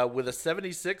 with a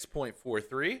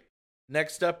 76.43.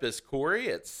 Next up is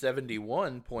Corey at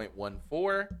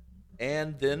 71.14.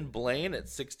 And then Blaine at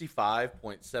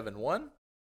 65.71.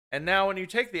 And now when you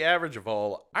take the average of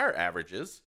all our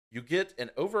averages, you get an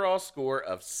overall score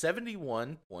of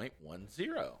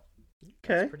 71.10. Okay.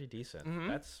 That's pretty decent. Mhm.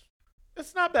 That's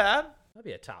It's not bad. that'd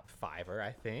be a top fiver,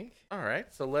 I think. All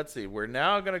right, so let's see. We're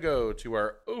now going to go to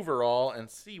our overall and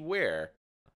see where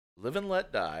Live and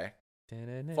Let Die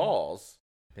falls.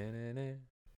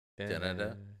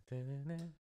 Da-da-da.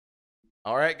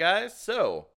 All right, guys.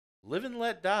 So Live and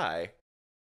Let Die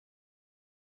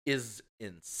is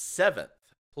in 7th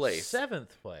place.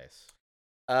 7th place.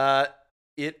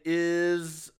 It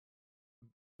is.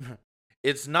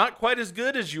 It's not quite as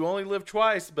good as You Only Live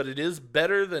Twice, but it is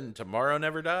better than Tomorrow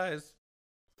Never Dies.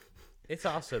 It's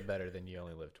also better than You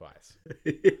Only Live Twice.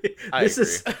 I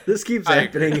This keeps I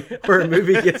happening where a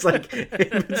movie gets like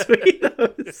in between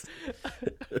those.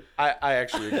 I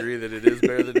actually agree that it is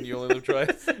better than You Only Live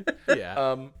Twice.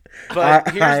 Yeah. But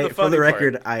here's the for funny the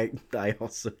record, part. I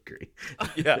also agree.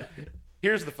 Yeah.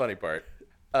 Here's the funny part.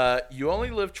 You Only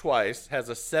Live Twice has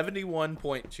a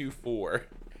 71.24.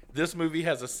 This movie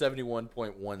has a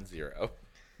 71.10.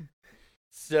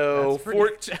 So That's pretty-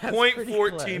 that's pretty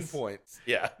 14 close. points.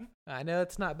 Yeah. I know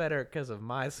it's not better because of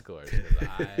my scores. 'Cause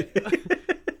I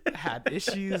had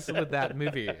issues with that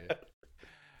movie.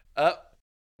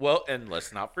 Well, and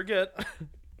let's not forget,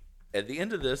 at the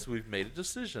end of this, we've made a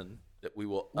decision that we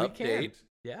will We can. update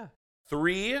Yeah.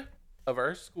 3 of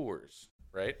our scores,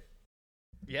 right?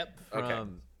 Yep. Okay.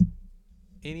 From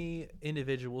any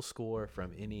individual score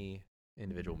from any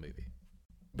individual movie.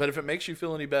 But if it makes you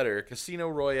feel any better, Casino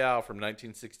Royale from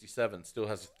 1967 still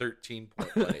has a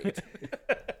 13.18.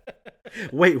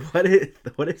 Wait,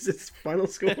 what is its final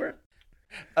score?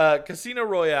 Casino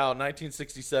Royale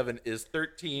 1967 is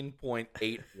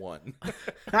 13.81.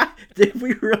 Did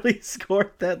we really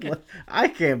score that? I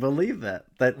can't believe that.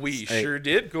 We sure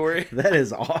did, Corey. That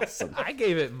is awesome. I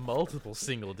gave it multiple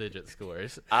single-digit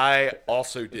scores. I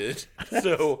also did.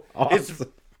 So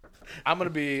Awesome. I'm going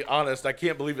to be honest, I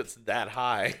can't believe it's that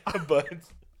high. But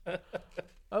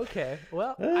Okay.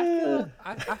 Well,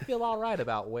 I feel all right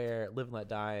about where Live and Let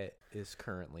Die is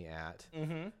currently at.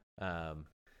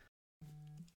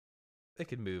 It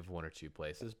could move 1 or 2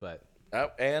 places, but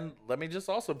and let me just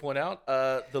also point out,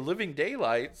 The Living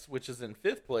Daylights, which is in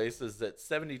 5th place, is at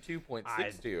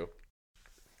 72.62.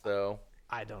 So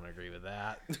I don't agree with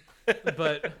that.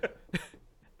 But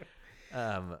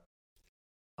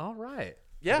all right.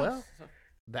 yeah. Well,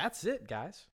 that's it,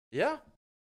 guys. Yeah.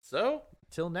 So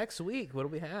Till next week, what do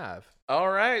we have? all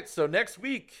right. So next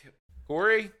week,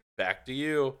 Corey, back to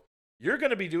you. You're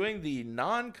going to be doing the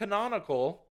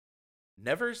non-canonical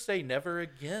Never Say Never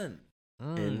Again. The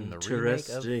remake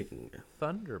of Interesting.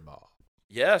 Thunderball.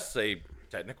 Yes, a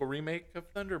technical remake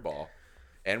of Thunderball.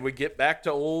 And we get back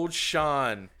to old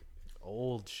Sean.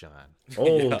 Old Sean.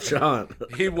 Old Sean.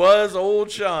 He was old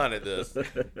Sean at this.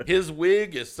 His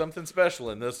wig is something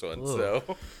special in this one. Ugh.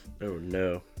 So Oh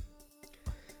no.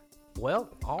 Well,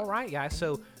 all right, guys.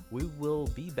 So we will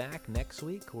be back next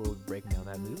week where we'll be breaking down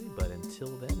that movie. But until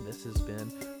then, this has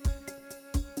been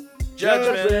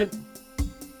Judgment.